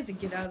with the kids and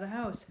get out of the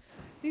house.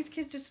 These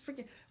kids just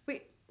forget.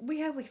 We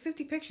have like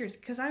 50 pictures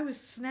because I was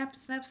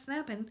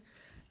snapping,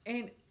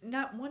 and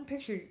not one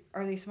picture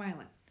are they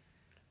smiling.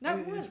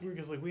 Not one. It's weird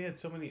because like we had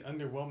so many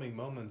underwhelming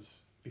moments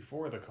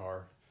before the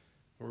car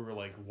where we were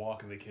like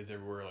walking the kids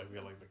everywhere. Like we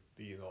had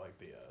like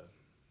the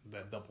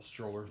that double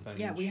stroller thing.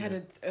 Yeah, and we shit.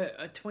 had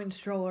a twin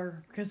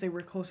stroller because they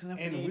were close enough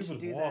in And we age to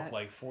would do walk that.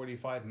 like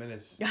 45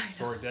 minutes I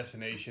to know. our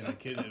destination. The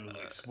kid, it was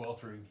like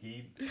sweltering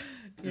heat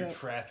through Yep.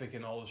 traffic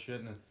and all this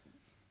shit. And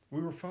we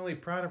were finally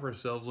proud of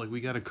ourselves. Like we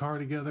got a car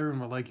together,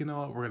 and we're like, you know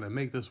what, we're gonna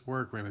make this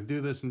work. We're gonna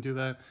do this and do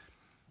that.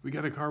 We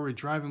got a car. We're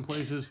driving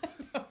places.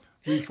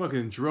 We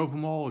fucking drove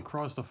them all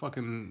across the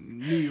fucking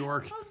New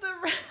York.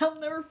 I'll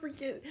never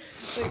forget.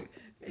 Like,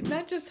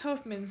 not just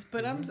Huffman's,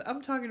 but Mhm.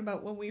 I'm talking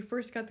about when we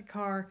first got the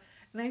car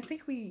And I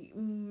think we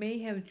may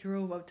have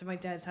drove up to my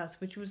dad's house,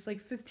 which was like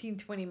 15,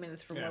 20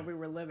 minutes from Yeah. where we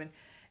were living.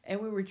 And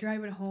we were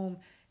driving home,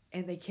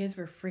 and the kids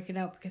were freaking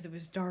out because it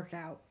was dark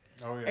out.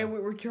 Oh yeah. And we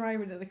were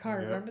driving in the car.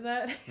 Yep. Remember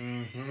that?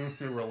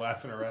 We were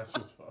laughing our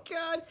asses off.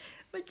 God,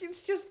 like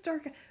it's just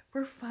dark.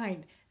 We're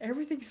fine.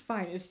 Everything's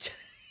fine. It's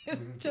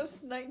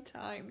just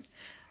nighttime.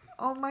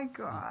 Oh my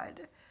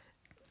God.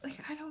 Like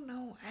I don't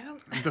know. I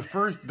don't.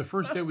 The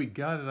first day we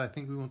got it, I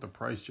think we went to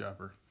Price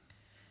Chopper.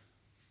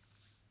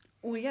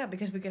 Well, yeah,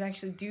 because we could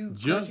actually do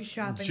Just grocery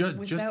shopping just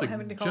without to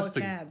having to call just a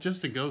to cab.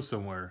 just to go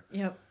somewhere.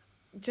 Yep.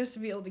 Just to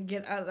be able to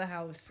get out of the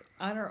house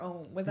on our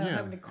own without Yeah,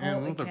 having to and call we a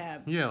went to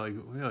cab.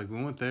 like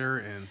we went there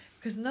and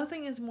Because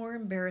nothing is more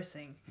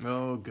embarrassing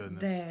oh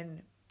goodness,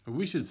 than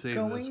we should save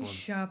this going one.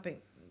 shopping.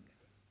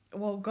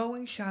 Well,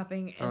 going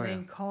shopping Oh and yeah,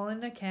 then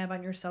calling a cab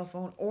on your cell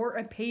phone or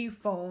a pay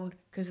phone,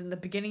 because in the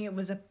beginning it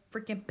was a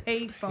freaking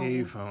pay phone.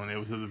 payphone. It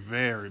was at the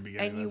very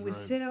beginning. And you That's would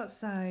right. sit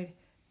outside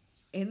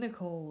in the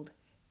cold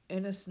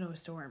in a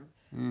snowstorm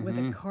with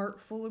a Mm-hmm.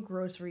 cart full of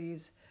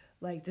groceries.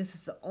 Like, this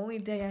is the only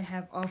day I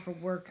have off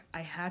of work. I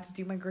had to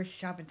do my grocery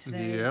shopping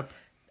today. Yep.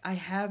 I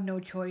have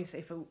no choice.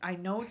 I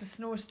know it's a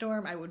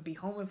snowstorm, I would be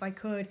home if I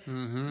could.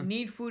 Mm-hmm.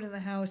 Need food in the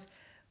house.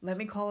 Let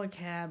me call a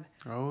cab.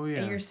 Oh And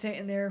yeah. you're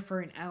sitting there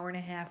for an hour and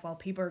a half while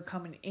people are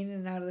coming in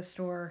and out of the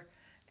store,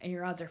 and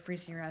you're out there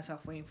freezing your ass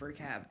off waiting for a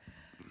cab.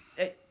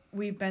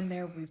 We've been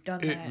there. We've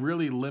done It that.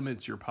 really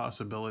limits your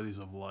possibilities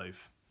of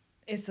life.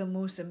 It's the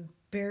most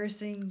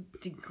embarrassing,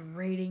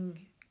 degrading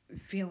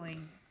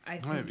feeling I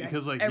Right, think I've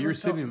because like ever you're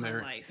felt in sitting my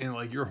there life. and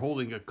like you're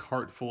holding a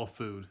cart full of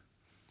food.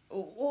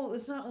 Well,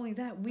 it's not only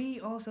that. We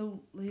also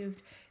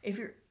lived. If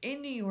you're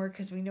in New York,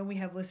 because we know we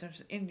have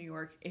listeners in New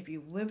York, if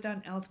you lived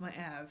on Altima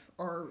Ave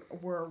or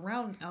were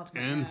around Altima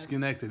In Ave,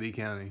 Schenectady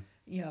County.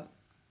 yeah.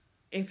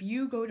 If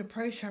you go to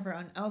Price Chopper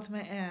on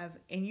Altima Ave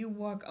and you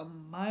walk a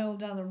mile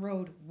down the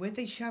road with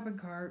a shopping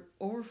cart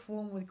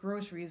overflowing with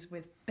groceries,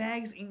 with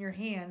bags in your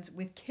hands,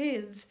 with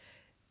kids,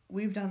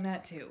 we've done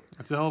that too.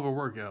 That's a hell of a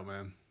workout,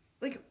 man.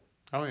 Like,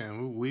 Oh yeah,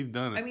 we've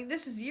done I it. mean,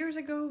 this is years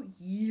ago,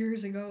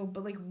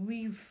 but like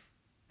we've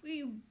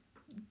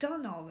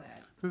done all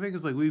that. The thing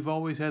is, like, we've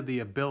always had the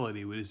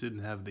ability, we just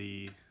didn't have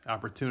the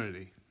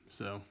opportunity.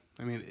 So,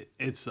 I mean,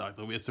 it sucked.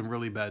 We had some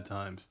really bad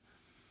times.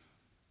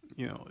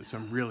 You know,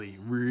 some really,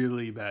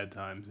 really bad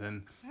times.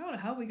 And I don't know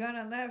how we got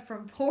on that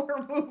from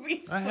horror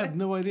movies, I but have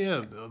no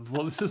idea.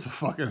 Well, this is a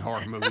fucking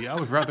horror movie. I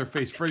would rather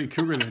face Freddy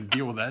Krueger than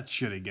deal with that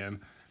shit again.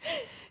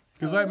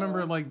 Because I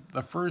remember, like,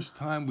 the first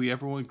time we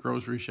ever went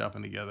grocery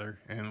shopping together,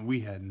 and we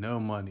had no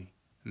money.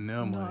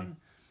 No money. none.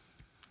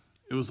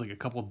 It was like a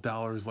couple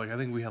dollars. Like, I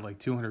think we had like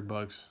 $200.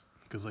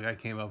 Because, like, I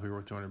came up here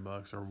with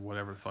 $200 or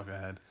whatever the fuck I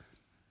had.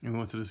 And we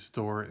went to the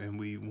store and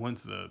we went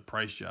to the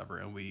Price Chopper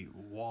and we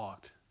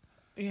walked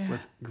Yeah.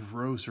 with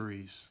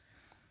groceries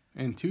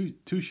and two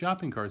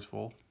shopping carts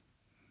full.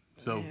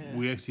 So Yeah.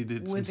 we actually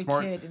did some With a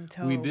smart. kid in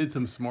tow. We did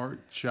some smart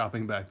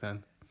shopping back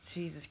then.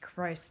 Jesus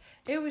Christ.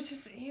 It was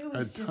just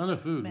A ton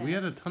of food. mess. We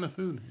had a ton of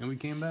food and we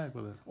came back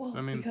with it. Well,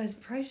 I mean, because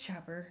Price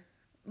Chopper.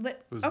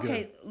 it was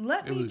good.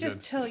 Let It me was good.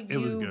 just tell It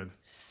was you, good.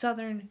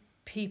 Southern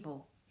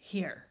people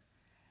here.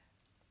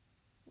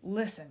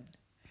 Listen,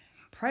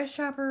 Price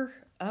Chopper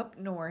up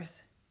north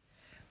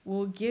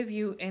will give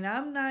you, and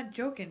I'm not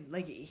joking,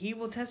 like he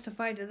will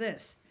testify to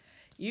this.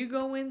 You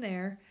go in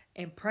there,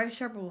 and Price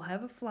Chopper will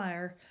have a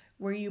flyer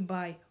where you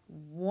buy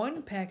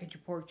one package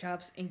of pork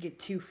chops and get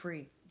two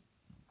free.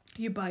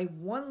 You buy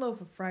one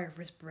loaf of fryer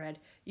fish bread,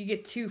 you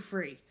get two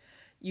free.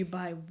 You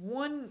buy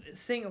one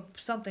thing of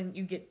something,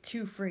 you get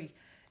two free.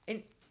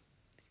 And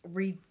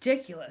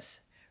ridiculous,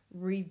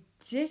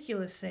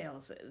 ridiculous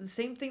sales. The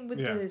same thing with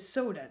Yeah. the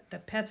soda, the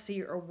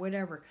Pepsi or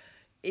whatever.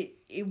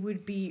 It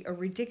would be a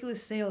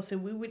ridiculous sale, so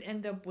we would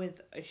end up with,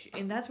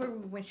 and that's where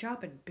we went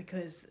shopping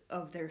because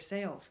of their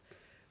sales.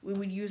 We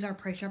would use our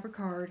Price Chopper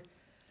card,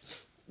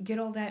 get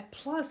all that.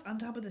 Plus, on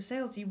top of the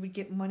sales, you would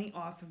get money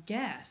off of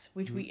gas,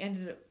 which we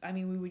ended up. I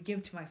mean, we would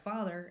give to my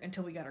father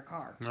until we got our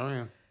car. Oh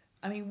yeah.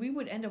 I mean, we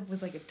would end up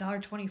with like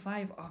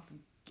 $1.25 off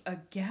a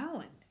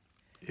gallon.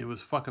 It was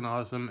fucking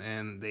awesome,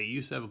 and they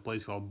used to have a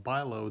place called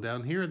Bilo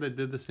down here that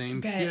did the same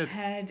That shit.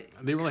 had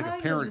They were like a kind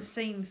of parent, the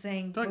same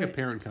thing, like a but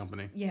parent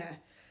company. yeah,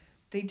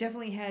 they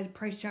definitely had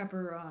Price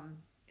Chopper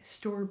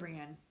store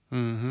brand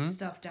Mm-hmm.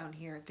 stuff down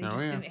here. They Oh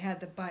just yeah. didn't have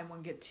the buy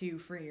one get two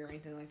free or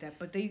anything like that.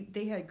 But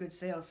they had good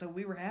sales, so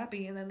we were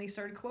happy. And then they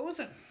started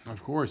closing.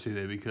 Of course they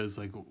did, because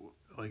like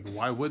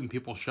why wouldn't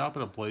people shop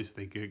at a place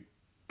they get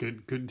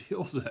good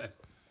deals at?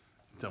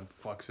 Dumb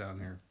fucks down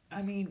here.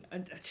 I mean,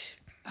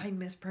 I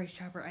miss Price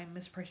Chopper. I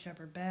miss Price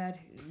Chopper bad.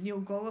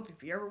 Neil Golub,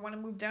 if you ever want to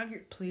move down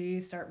here,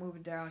 please start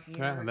moving down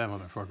Yeah, here. that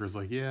motherfucker's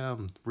like, yeah,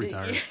 I'm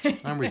retired.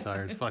 I'm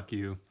retired. Fuck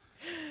you.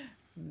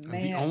 The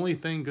Man, only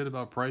thing good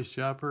about Price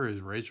Chopper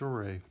is Rachel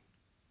Ray.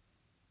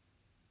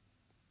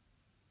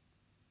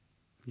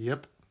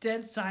 Yep.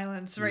 dead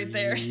silence right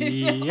there.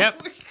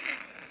 Yep.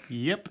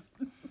 Yep.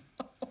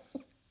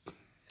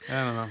 I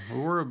don't know.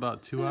 We're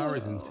about 2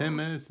 hours and 10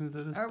 minutes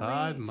into this Are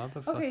pod we? Okay,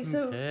 motherfucking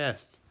so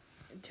cast.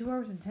 2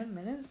 hours and 10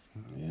 minutes?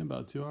 Yeah,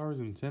 about 2 hours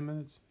and 10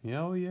 minutes.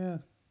 Yeah, oh yeah.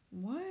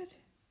 What?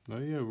 Oh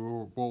yeah,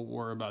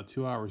 we're about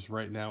 2 hours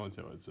right now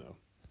into it, so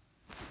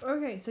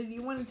Okay, so do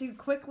you want to do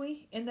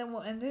quickly and then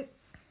we'll end it?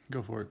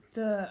 go for it.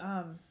 The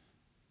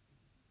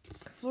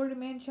Florida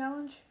Man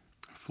Challenge?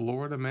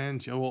 Florida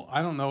Man. Well,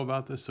 I don't know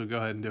about this, so go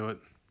ahead and do it.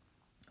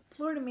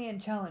 Florida Man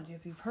Challenge,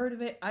 if you've heard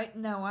of it, I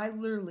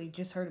literally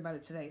just heard about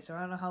it today, so I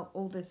don't know how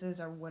old this is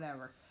or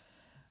whatever.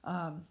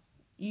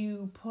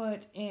 You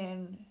put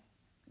in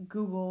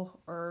Google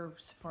or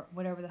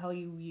whatever the hell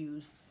you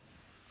use,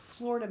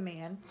 Florida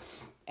Man,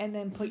 and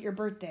then put your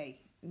birthday,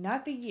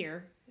 not the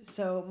year.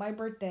 So my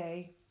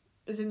birthday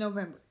is in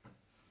November,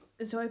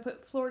 so I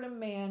put Florida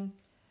Man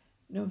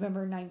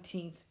November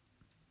 19th,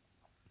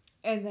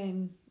 and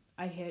then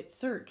I hit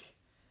search.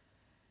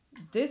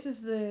 This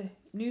is the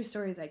news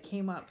story that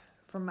came up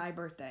from my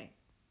birthday.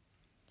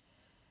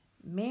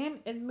 Man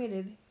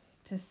admitted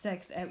to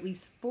sex at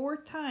least 4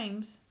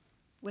 times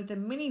with a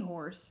mini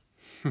horse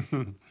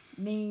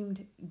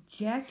named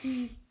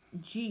Jackie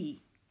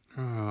G.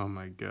 Oh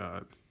my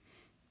god.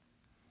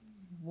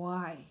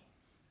 Why?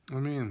 I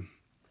mean,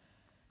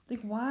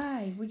 Like,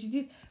 why would you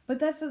do? But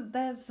that's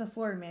the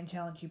Florida Man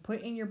Challenge. You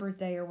put in your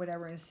birthday or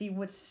whatever and see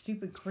what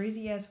stupid,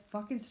 crazy ass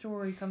fucking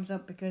story comes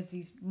up because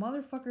these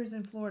motherfuckers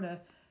in Florida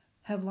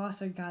have lost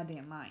their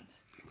goddamn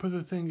minds. but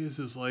the thing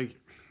is like,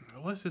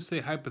 let's just say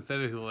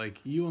hypothetically, like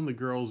you and the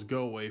girls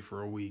go away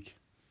for a week,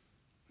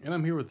 and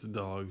I'm here with the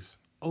dogs,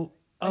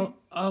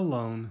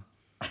 alone,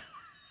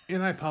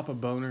 and I pop a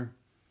boner.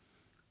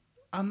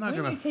 I'm not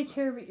Wouldn't gonna. you take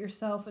care of it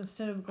yourself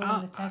instead of going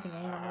and attacking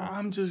an animal?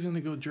 I'm just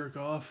gonna go jerk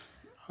off.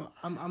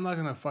 I'm not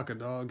gonna fuck a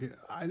dog.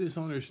 I just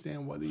don't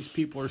understand why these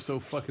people are so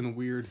fucking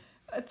weird.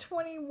 A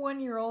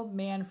 21-year-old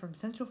man from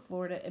Central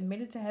Florida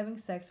admitted to having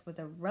sex with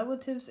a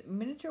relative's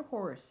miniature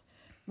horse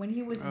when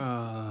he was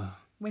Uh,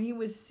 when he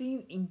was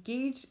seen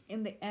engaged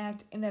in the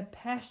act in a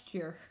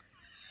pasture.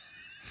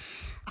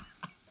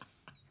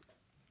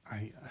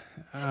 I.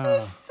 That's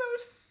Uh, so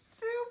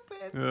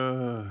stupid.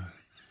 uh,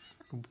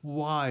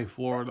 why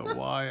Florida?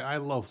 Why? I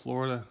love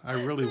Florida. I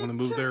really want to They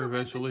move took there him into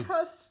eventually.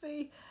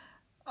 custody.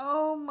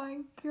 Oh my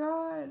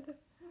god.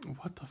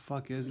 What the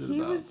fuck is it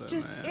He was about that,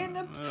 just man? in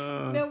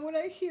a. Now, when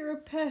I hear a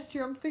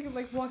pasture, I'm thinking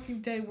like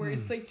Walking Dead, where Hmm.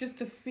 it's like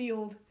just a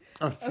field.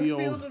 A A field.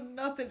 field of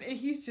nothing, and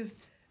he's just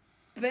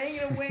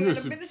banging away on a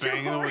Just miniature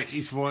banging away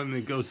each horse. one, and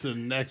it goes to the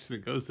next, and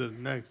it goes to the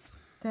next.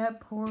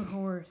 That poor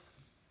horse.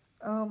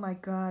 Oh my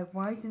god,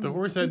 why didn't The they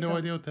horse had take no him?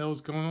 idea what the hell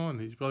was going on.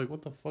 He's probably like,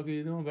 "What the fuck are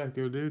you doing back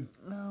there, dude?"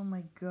 Oh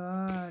my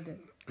god.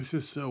 It's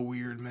just so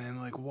weird, man.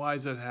 Like, why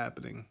is that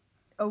happening?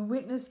 A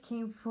witness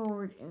came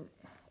forward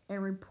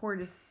and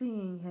reported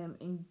seeing him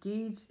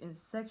engaged in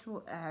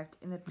sexual act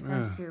in a Ugh.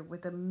 pasture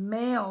with a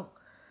male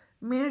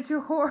miniature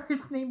horse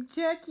named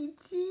Jackie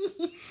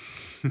G.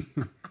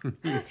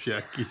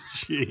 Jackie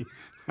G.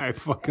 I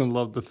fucking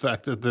love the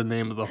fact that the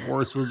name of the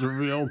horse was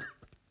revealed.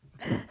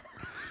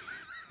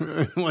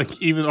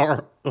 Like even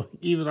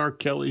our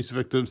Kelly's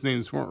victims'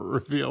 names weren't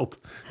revealed,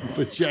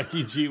 but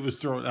Jackie G was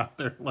thrown out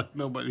there like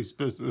nobody's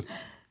business.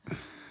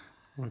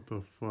 What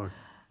the fuck?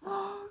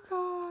 Oh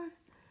god.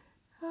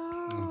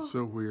 It's Oh.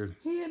 so weird.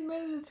 He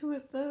admitted to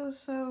it though,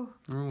 so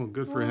Oh, well,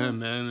 good for well. him,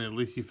 man. At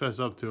least he fessed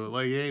up to it.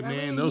 Like, hey, I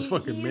man, mean, those he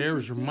fucking he is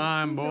mirrors are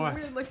mine, he's a boy.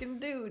 weird looking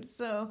dude,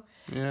 so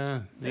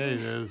Yeah, yeah, he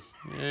is.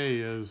 Yeah, he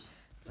is.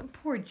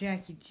 poor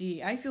Jackie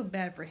G. I feel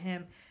bad for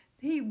him.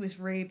 He was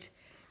raped.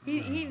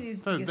 He needs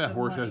to That, get that some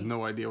horse has money.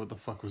 no idea what the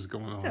fuck was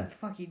going The on.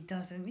 fuck he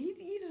doesn't.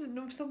 He doesn't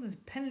know if something's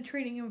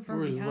penetrating him from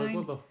Horse is like, behind.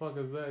 what the fuck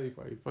is that? He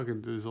probably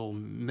fucking did his old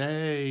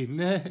nay,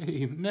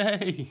 nay,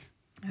 nay.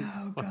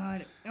 Oh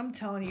god, I'm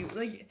telling you,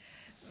 like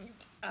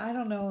I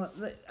don't know.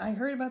 I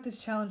heard about this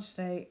challenge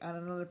today on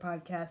another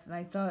podcast, and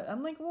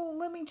I'm like, well, Did you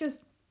let me find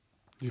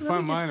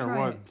just mine or try it.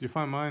 what? Did you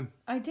find mine?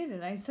 I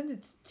didn't. I sent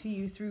it to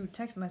you through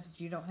text message.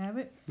 You don't have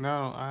it?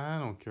 No, I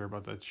don't care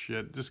about that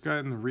shit. Just go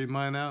ahead and read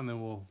mine out, and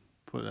then we'll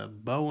put a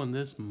bow in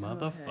this Okay.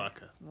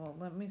 motherfucker. Well,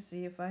 let me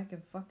see if I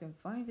can fucking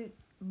find it.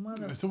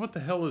 Mother. So what the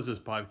hell is this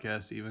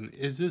podcast even?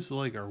 Is this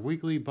like our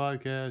weekly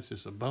podcast?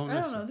 Just a I don't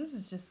bonus? know. This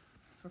is just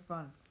for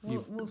fun.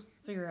 You, We'll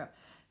figure out.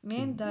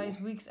 Man dies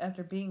weeks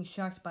after being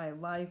shocked by a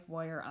live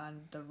wire on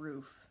the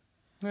roof.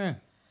 yeah,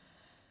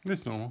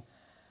 it's normal.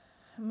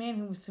 A man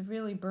who was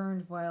severely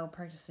burned while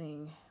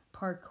practicing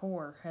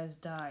parkour has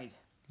died.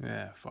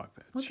 Yeah, fuck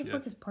that What the shit.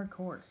 fuck is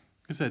parkour?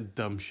 It's that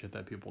dumb shit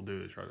that people do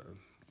to try to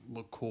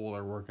look cool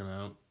or working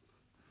out.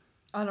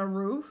 On a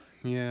roof?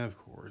 Yeah, of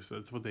course.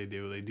 That's what they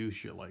do. They do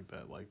shit like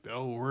that. Like,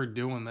 oh, we're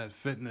doing that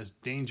fitness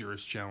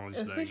dangerous challenge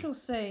thing.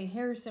 Officials say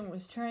Harrison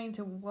was trying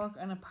to walk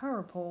on a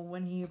power pole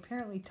when he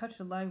apparently touched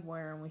a live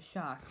wire and was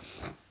shocked.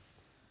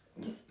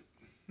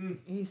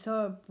 He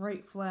saw a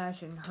bright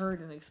flash and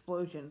heard an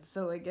explosion.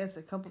 So I guess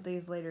a couple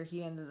days later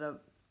he ended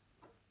up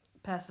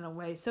passing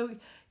away. So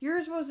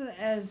yours wasn't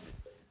as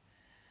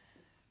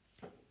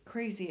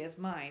crazy as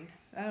mine.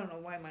 I don't know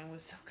why mine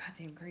was so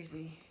goddamn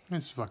crazy.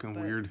 It's fucking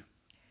But weird.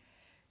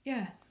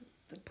 yeah,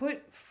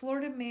 put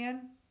Florida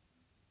man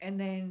and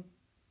then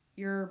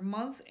your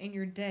month and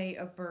your day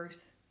of birth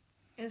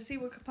and see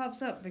what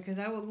pops up because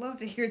I would love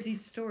to hear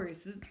these stories.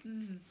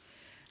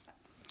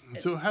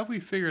 So have we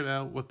figured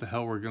out what the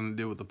hell we're gonna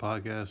do with the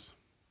podcast?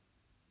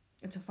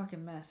 It's a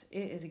fucking mess.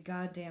 It is a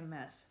goddamn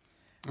mess.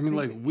 I mean,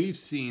 like we've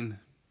seen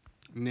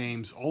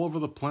names all over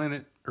the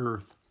planet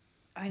Earth,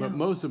 I know. but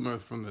most of them are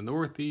from the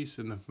Northeast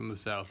and from the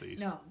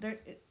Southeast. No,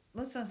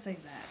 let's not say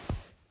that.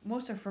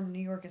 Most are from New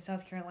York and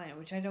South Carolina,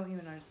 which I don't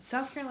even understand.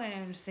 South Carolina,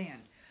 I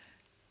understand.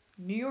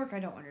 New York, I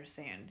don't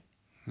understand.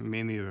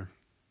 Me neither.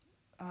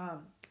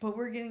 But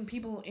we're getting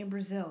people in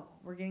Brazil.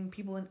 We're getting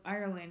people in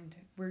Ireland.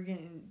 We're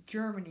getting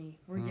Germany.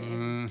 We're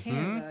getting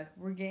Canada.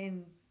 We're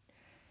getting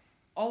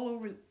all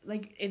over.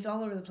 Like, it's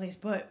all over the place.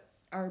 But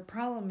our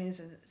problem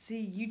is, see,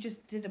 you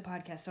just did a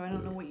podcast, so I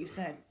don't know what you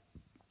said.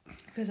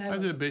 Because I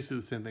did basically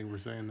the same thing we're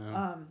saying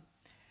now.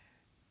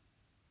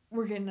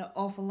 We're getting an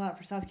awful lot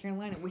for South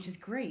Carolina, which is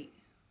great.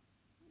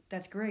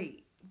 That's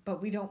great.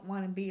 But we don't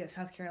want to be a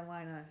South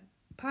Carolina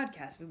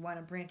podcast. We want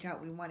to branch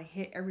out. We want to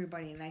hit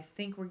everybody. And I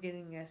think we're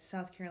getting a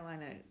South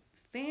Carolina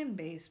fan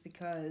base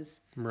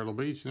because Myrtle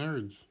Beach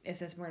Nerds. It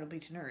says Myrtle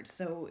Beach Nerds.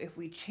 So if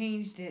we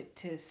changed it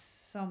to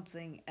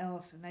something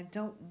else, and I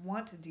don't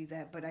want to do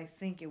that, but I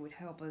think it would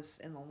help us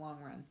in the long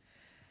run.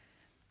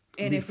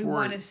 And if we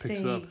want to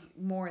stay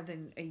more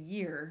than a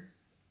year,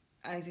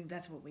 I think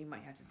that's what we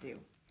might have to do.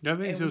 Yeah, I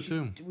think so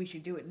too. We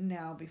should do it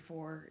now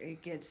before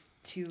it gets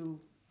too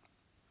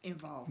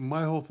involved.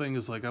 My whole thing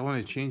is like I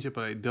want to change it,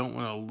 but I don't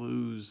want to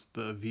lose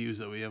the views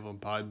that we have on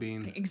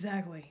Podbean.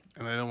 Exactly.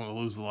 And I don't want to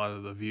lose a lot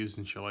of the views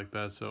and shit like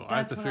that. So I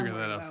have to figure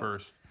that out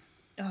first.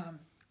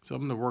 So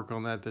I'm gonna work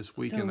on that this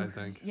weekend, I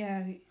think.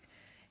 Yeah,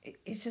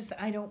 it's just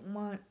I don't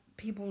want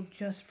people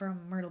just from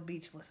Myrtle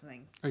Beach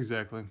listening.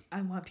 Exactly.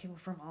 I want people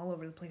from all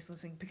over the place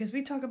listening because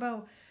we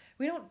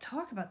don't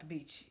talk about the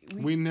beach.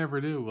 We never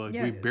do. Like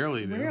we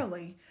barely do.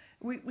 Rarely.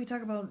 We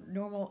talk about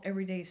normal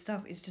everyday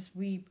stuff. It's just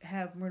we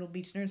have Myrtle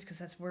Beach Nerds because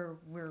that's where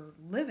we're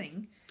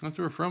living. That's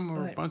where we're from.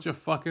 We're a bunch of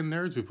fucking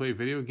nerds. We play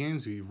video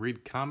games. We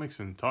read comics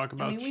and talk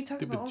about we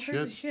talk about all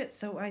sorts of shit.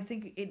 So I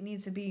think it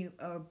needs to be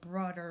a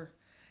broader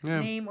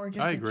name or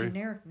just a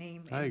generic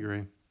name. I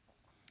agree.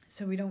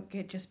 So we don't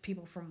get just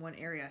people from one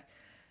area.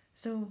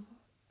 So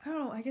I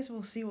don't know. I guess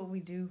we'll see what we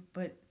do,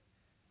 but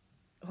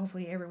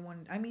hopefully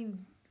everyone. I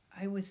mean,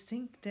 I would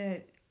think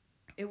that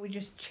it would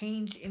just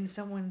change in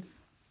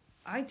someone's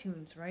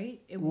iTunes, right?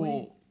 It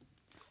wouldn't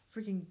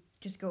freaking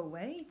just go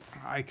away.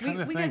 I kind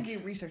of think we gotta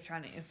do research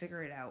on it and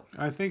figure it out.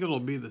 I think it'll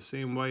be the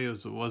same way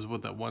as it was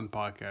with that one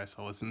podcast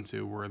I listened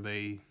to where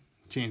they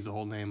changed the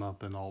whole name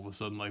up and all of a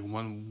sudden like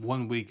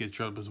one week it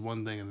showed up as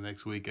one thing and the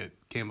next week it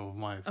came up with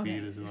my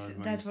feed as another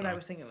thing. That's what I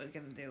was thinking it was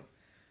gonna do.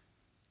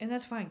 And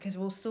that's fine because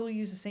we'll still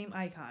use the same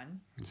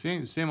icon.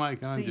 Same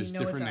icon, so just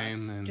different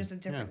name. And, just a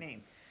different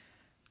name.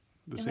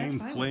 The same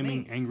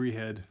flaming angry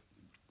head.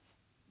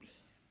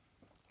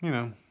 You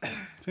know,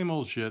 same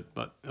old shit,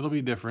 but it'll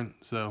be different.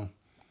 So.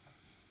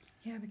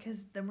 Yeah,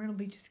 because the Myrtle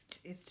Beach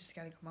it's just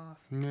gotta come off.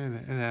 Yeah,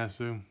 it has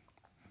to.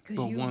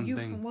 But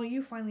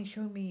you finally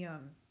showed me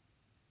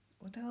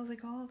what the hell is it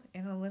called?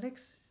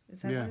 Analytics?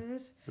 Is that what it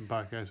is? The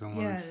podcast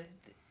analytics.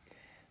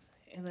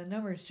 Yeah, and the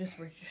numbers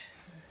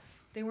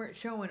they weren't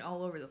showing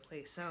all over the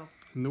place. So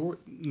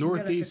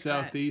northeast,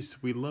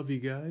 southeast, we love you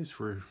guys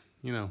for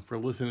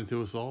listening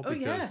to us all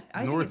because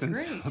north and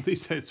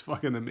southeast, it's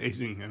fucking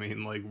amazing. I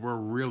mean, like we're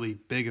really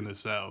big in the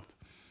south.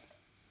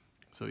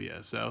 So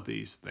yeah,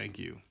 southeast, thank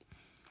you.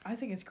 I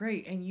think it's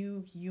great, and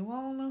you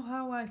all know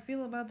how I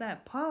feel about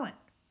that pollen.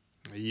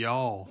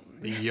 Y'all.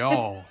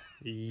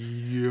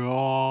 Did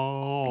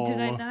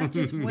I not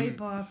just wipe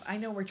off? I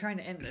know we're trying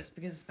to end this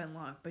because it's been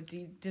long, but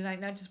did I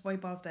not just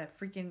wipe off that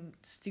freaking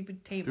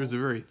stupid table? There's a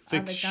very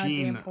thick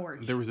sheen.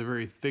 There was a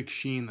very thick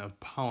sheen of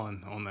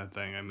pollen on that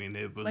thing. I mean,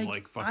 it was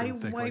like fucking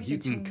thick. Like you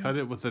can cut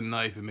it with a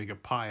knife and make a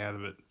pie out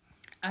of it.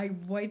 I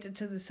wiped it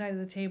to the side of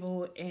the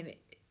table, and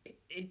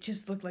it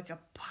just looked like a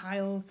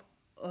pile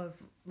of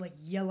like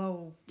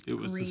yellow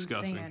green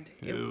disgusting. Sand.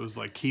 It was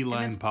like key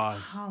lime pie.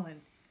 Pollen.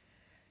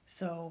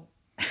 So.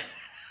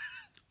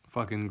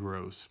 Fucking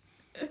gross.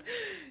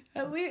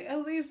 At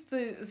least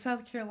the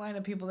South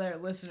Carolina people that are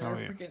listening are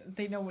freaking.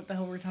 They know what the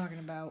hell we're talking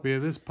about. Yeah,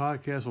 this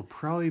podcast will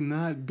probably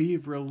not be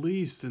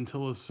released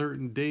until a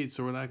certain date,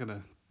 so we're not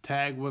gonna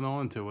tag one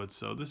onto it.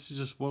 So this is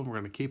just one we're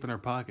gonna keep in our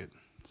pocket.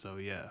 So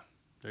yeah,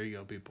 there you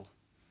go, people.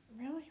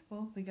 Really?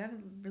 Well, we gotta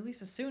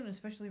release it soon,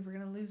 especially if we're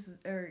gonna lose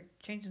or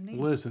change the name.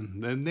 Listen,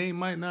 the name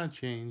might not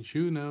change.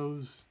 Who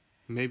knows?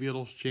 Maybe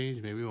it'll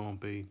change. Maybe it won't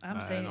be.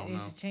 I'm saying it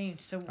needs to change.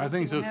 So I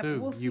think so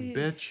too. You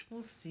bitch.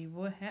 We'll see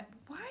what happens.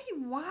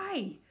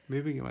 Why?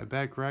 Maybe get my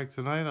back cracked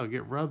tonight. I'll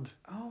get rubbed.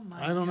 Oh my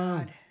God. I don't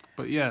know.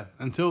 But yeah,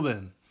 until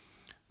then,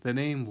 the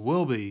name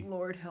will be.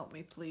 Lord help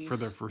me, please. For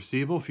the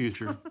foreseeable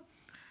future,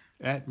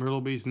 at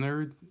Myrtle Beach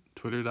Nerd,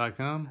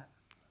 Twitter.com,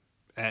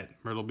 at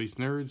Myrtle Beach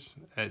Nerds,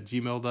 at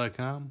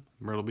gmail.com,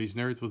 Myrtle Beach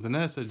Nerds with an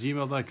S at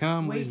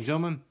gmail.com, ladies and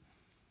gentlemen.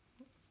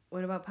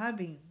 What about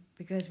Podbean?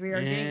 Because we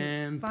are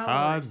getting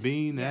followers.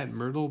 Podbean at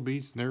Myrtle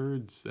Beach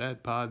Nerds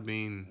at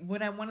Podbean.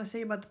 What I want to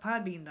say about the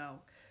Podbean though,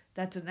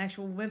 that's an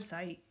actual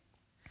website.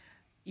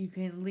 You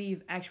can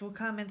leave actual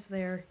comments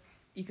there.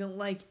 You can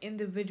like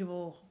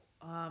individual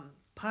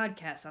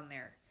podcasts on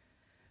there.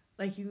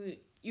 Like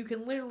you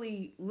can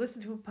literally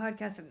listen to a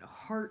podcast and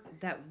heart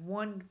that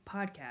one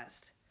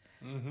podcast.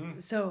 Mm-hmm.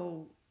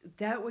 So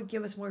that would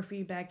give us more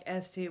feedback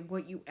as to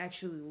what you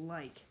actually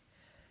like.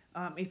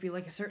 If you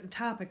like a certain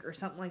topic or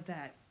something like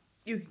that,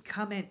 you can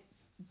comment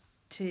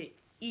to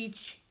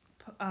each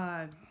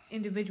uh,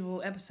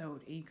 individual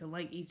episode, and you can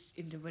like each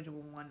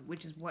individual one,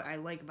 which is what I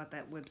like about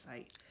that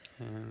website.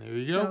 And there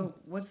you go. So,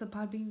 what's the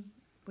Podbean?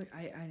 Wait,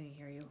 I didn't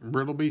hear you.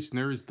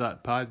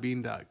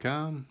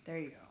 BrittleBeachNerds.podbean.com. There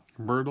you go.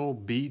 Myrtle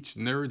Beach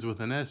Nerds with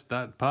an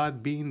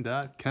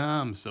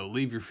S.podbean.com. So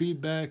leave your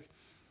feedback,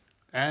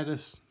 add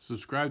us,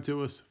 subscribe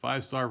to us,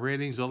 5-star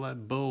ratings, all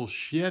that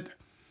bullshit.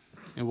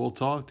 And we'll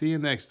talk to you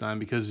next time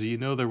because you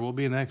know there will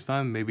be a next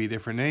time, maybe a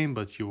different name,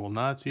 but you will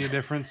not see a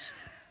difference.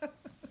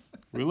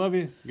 We love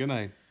you. Good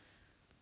night.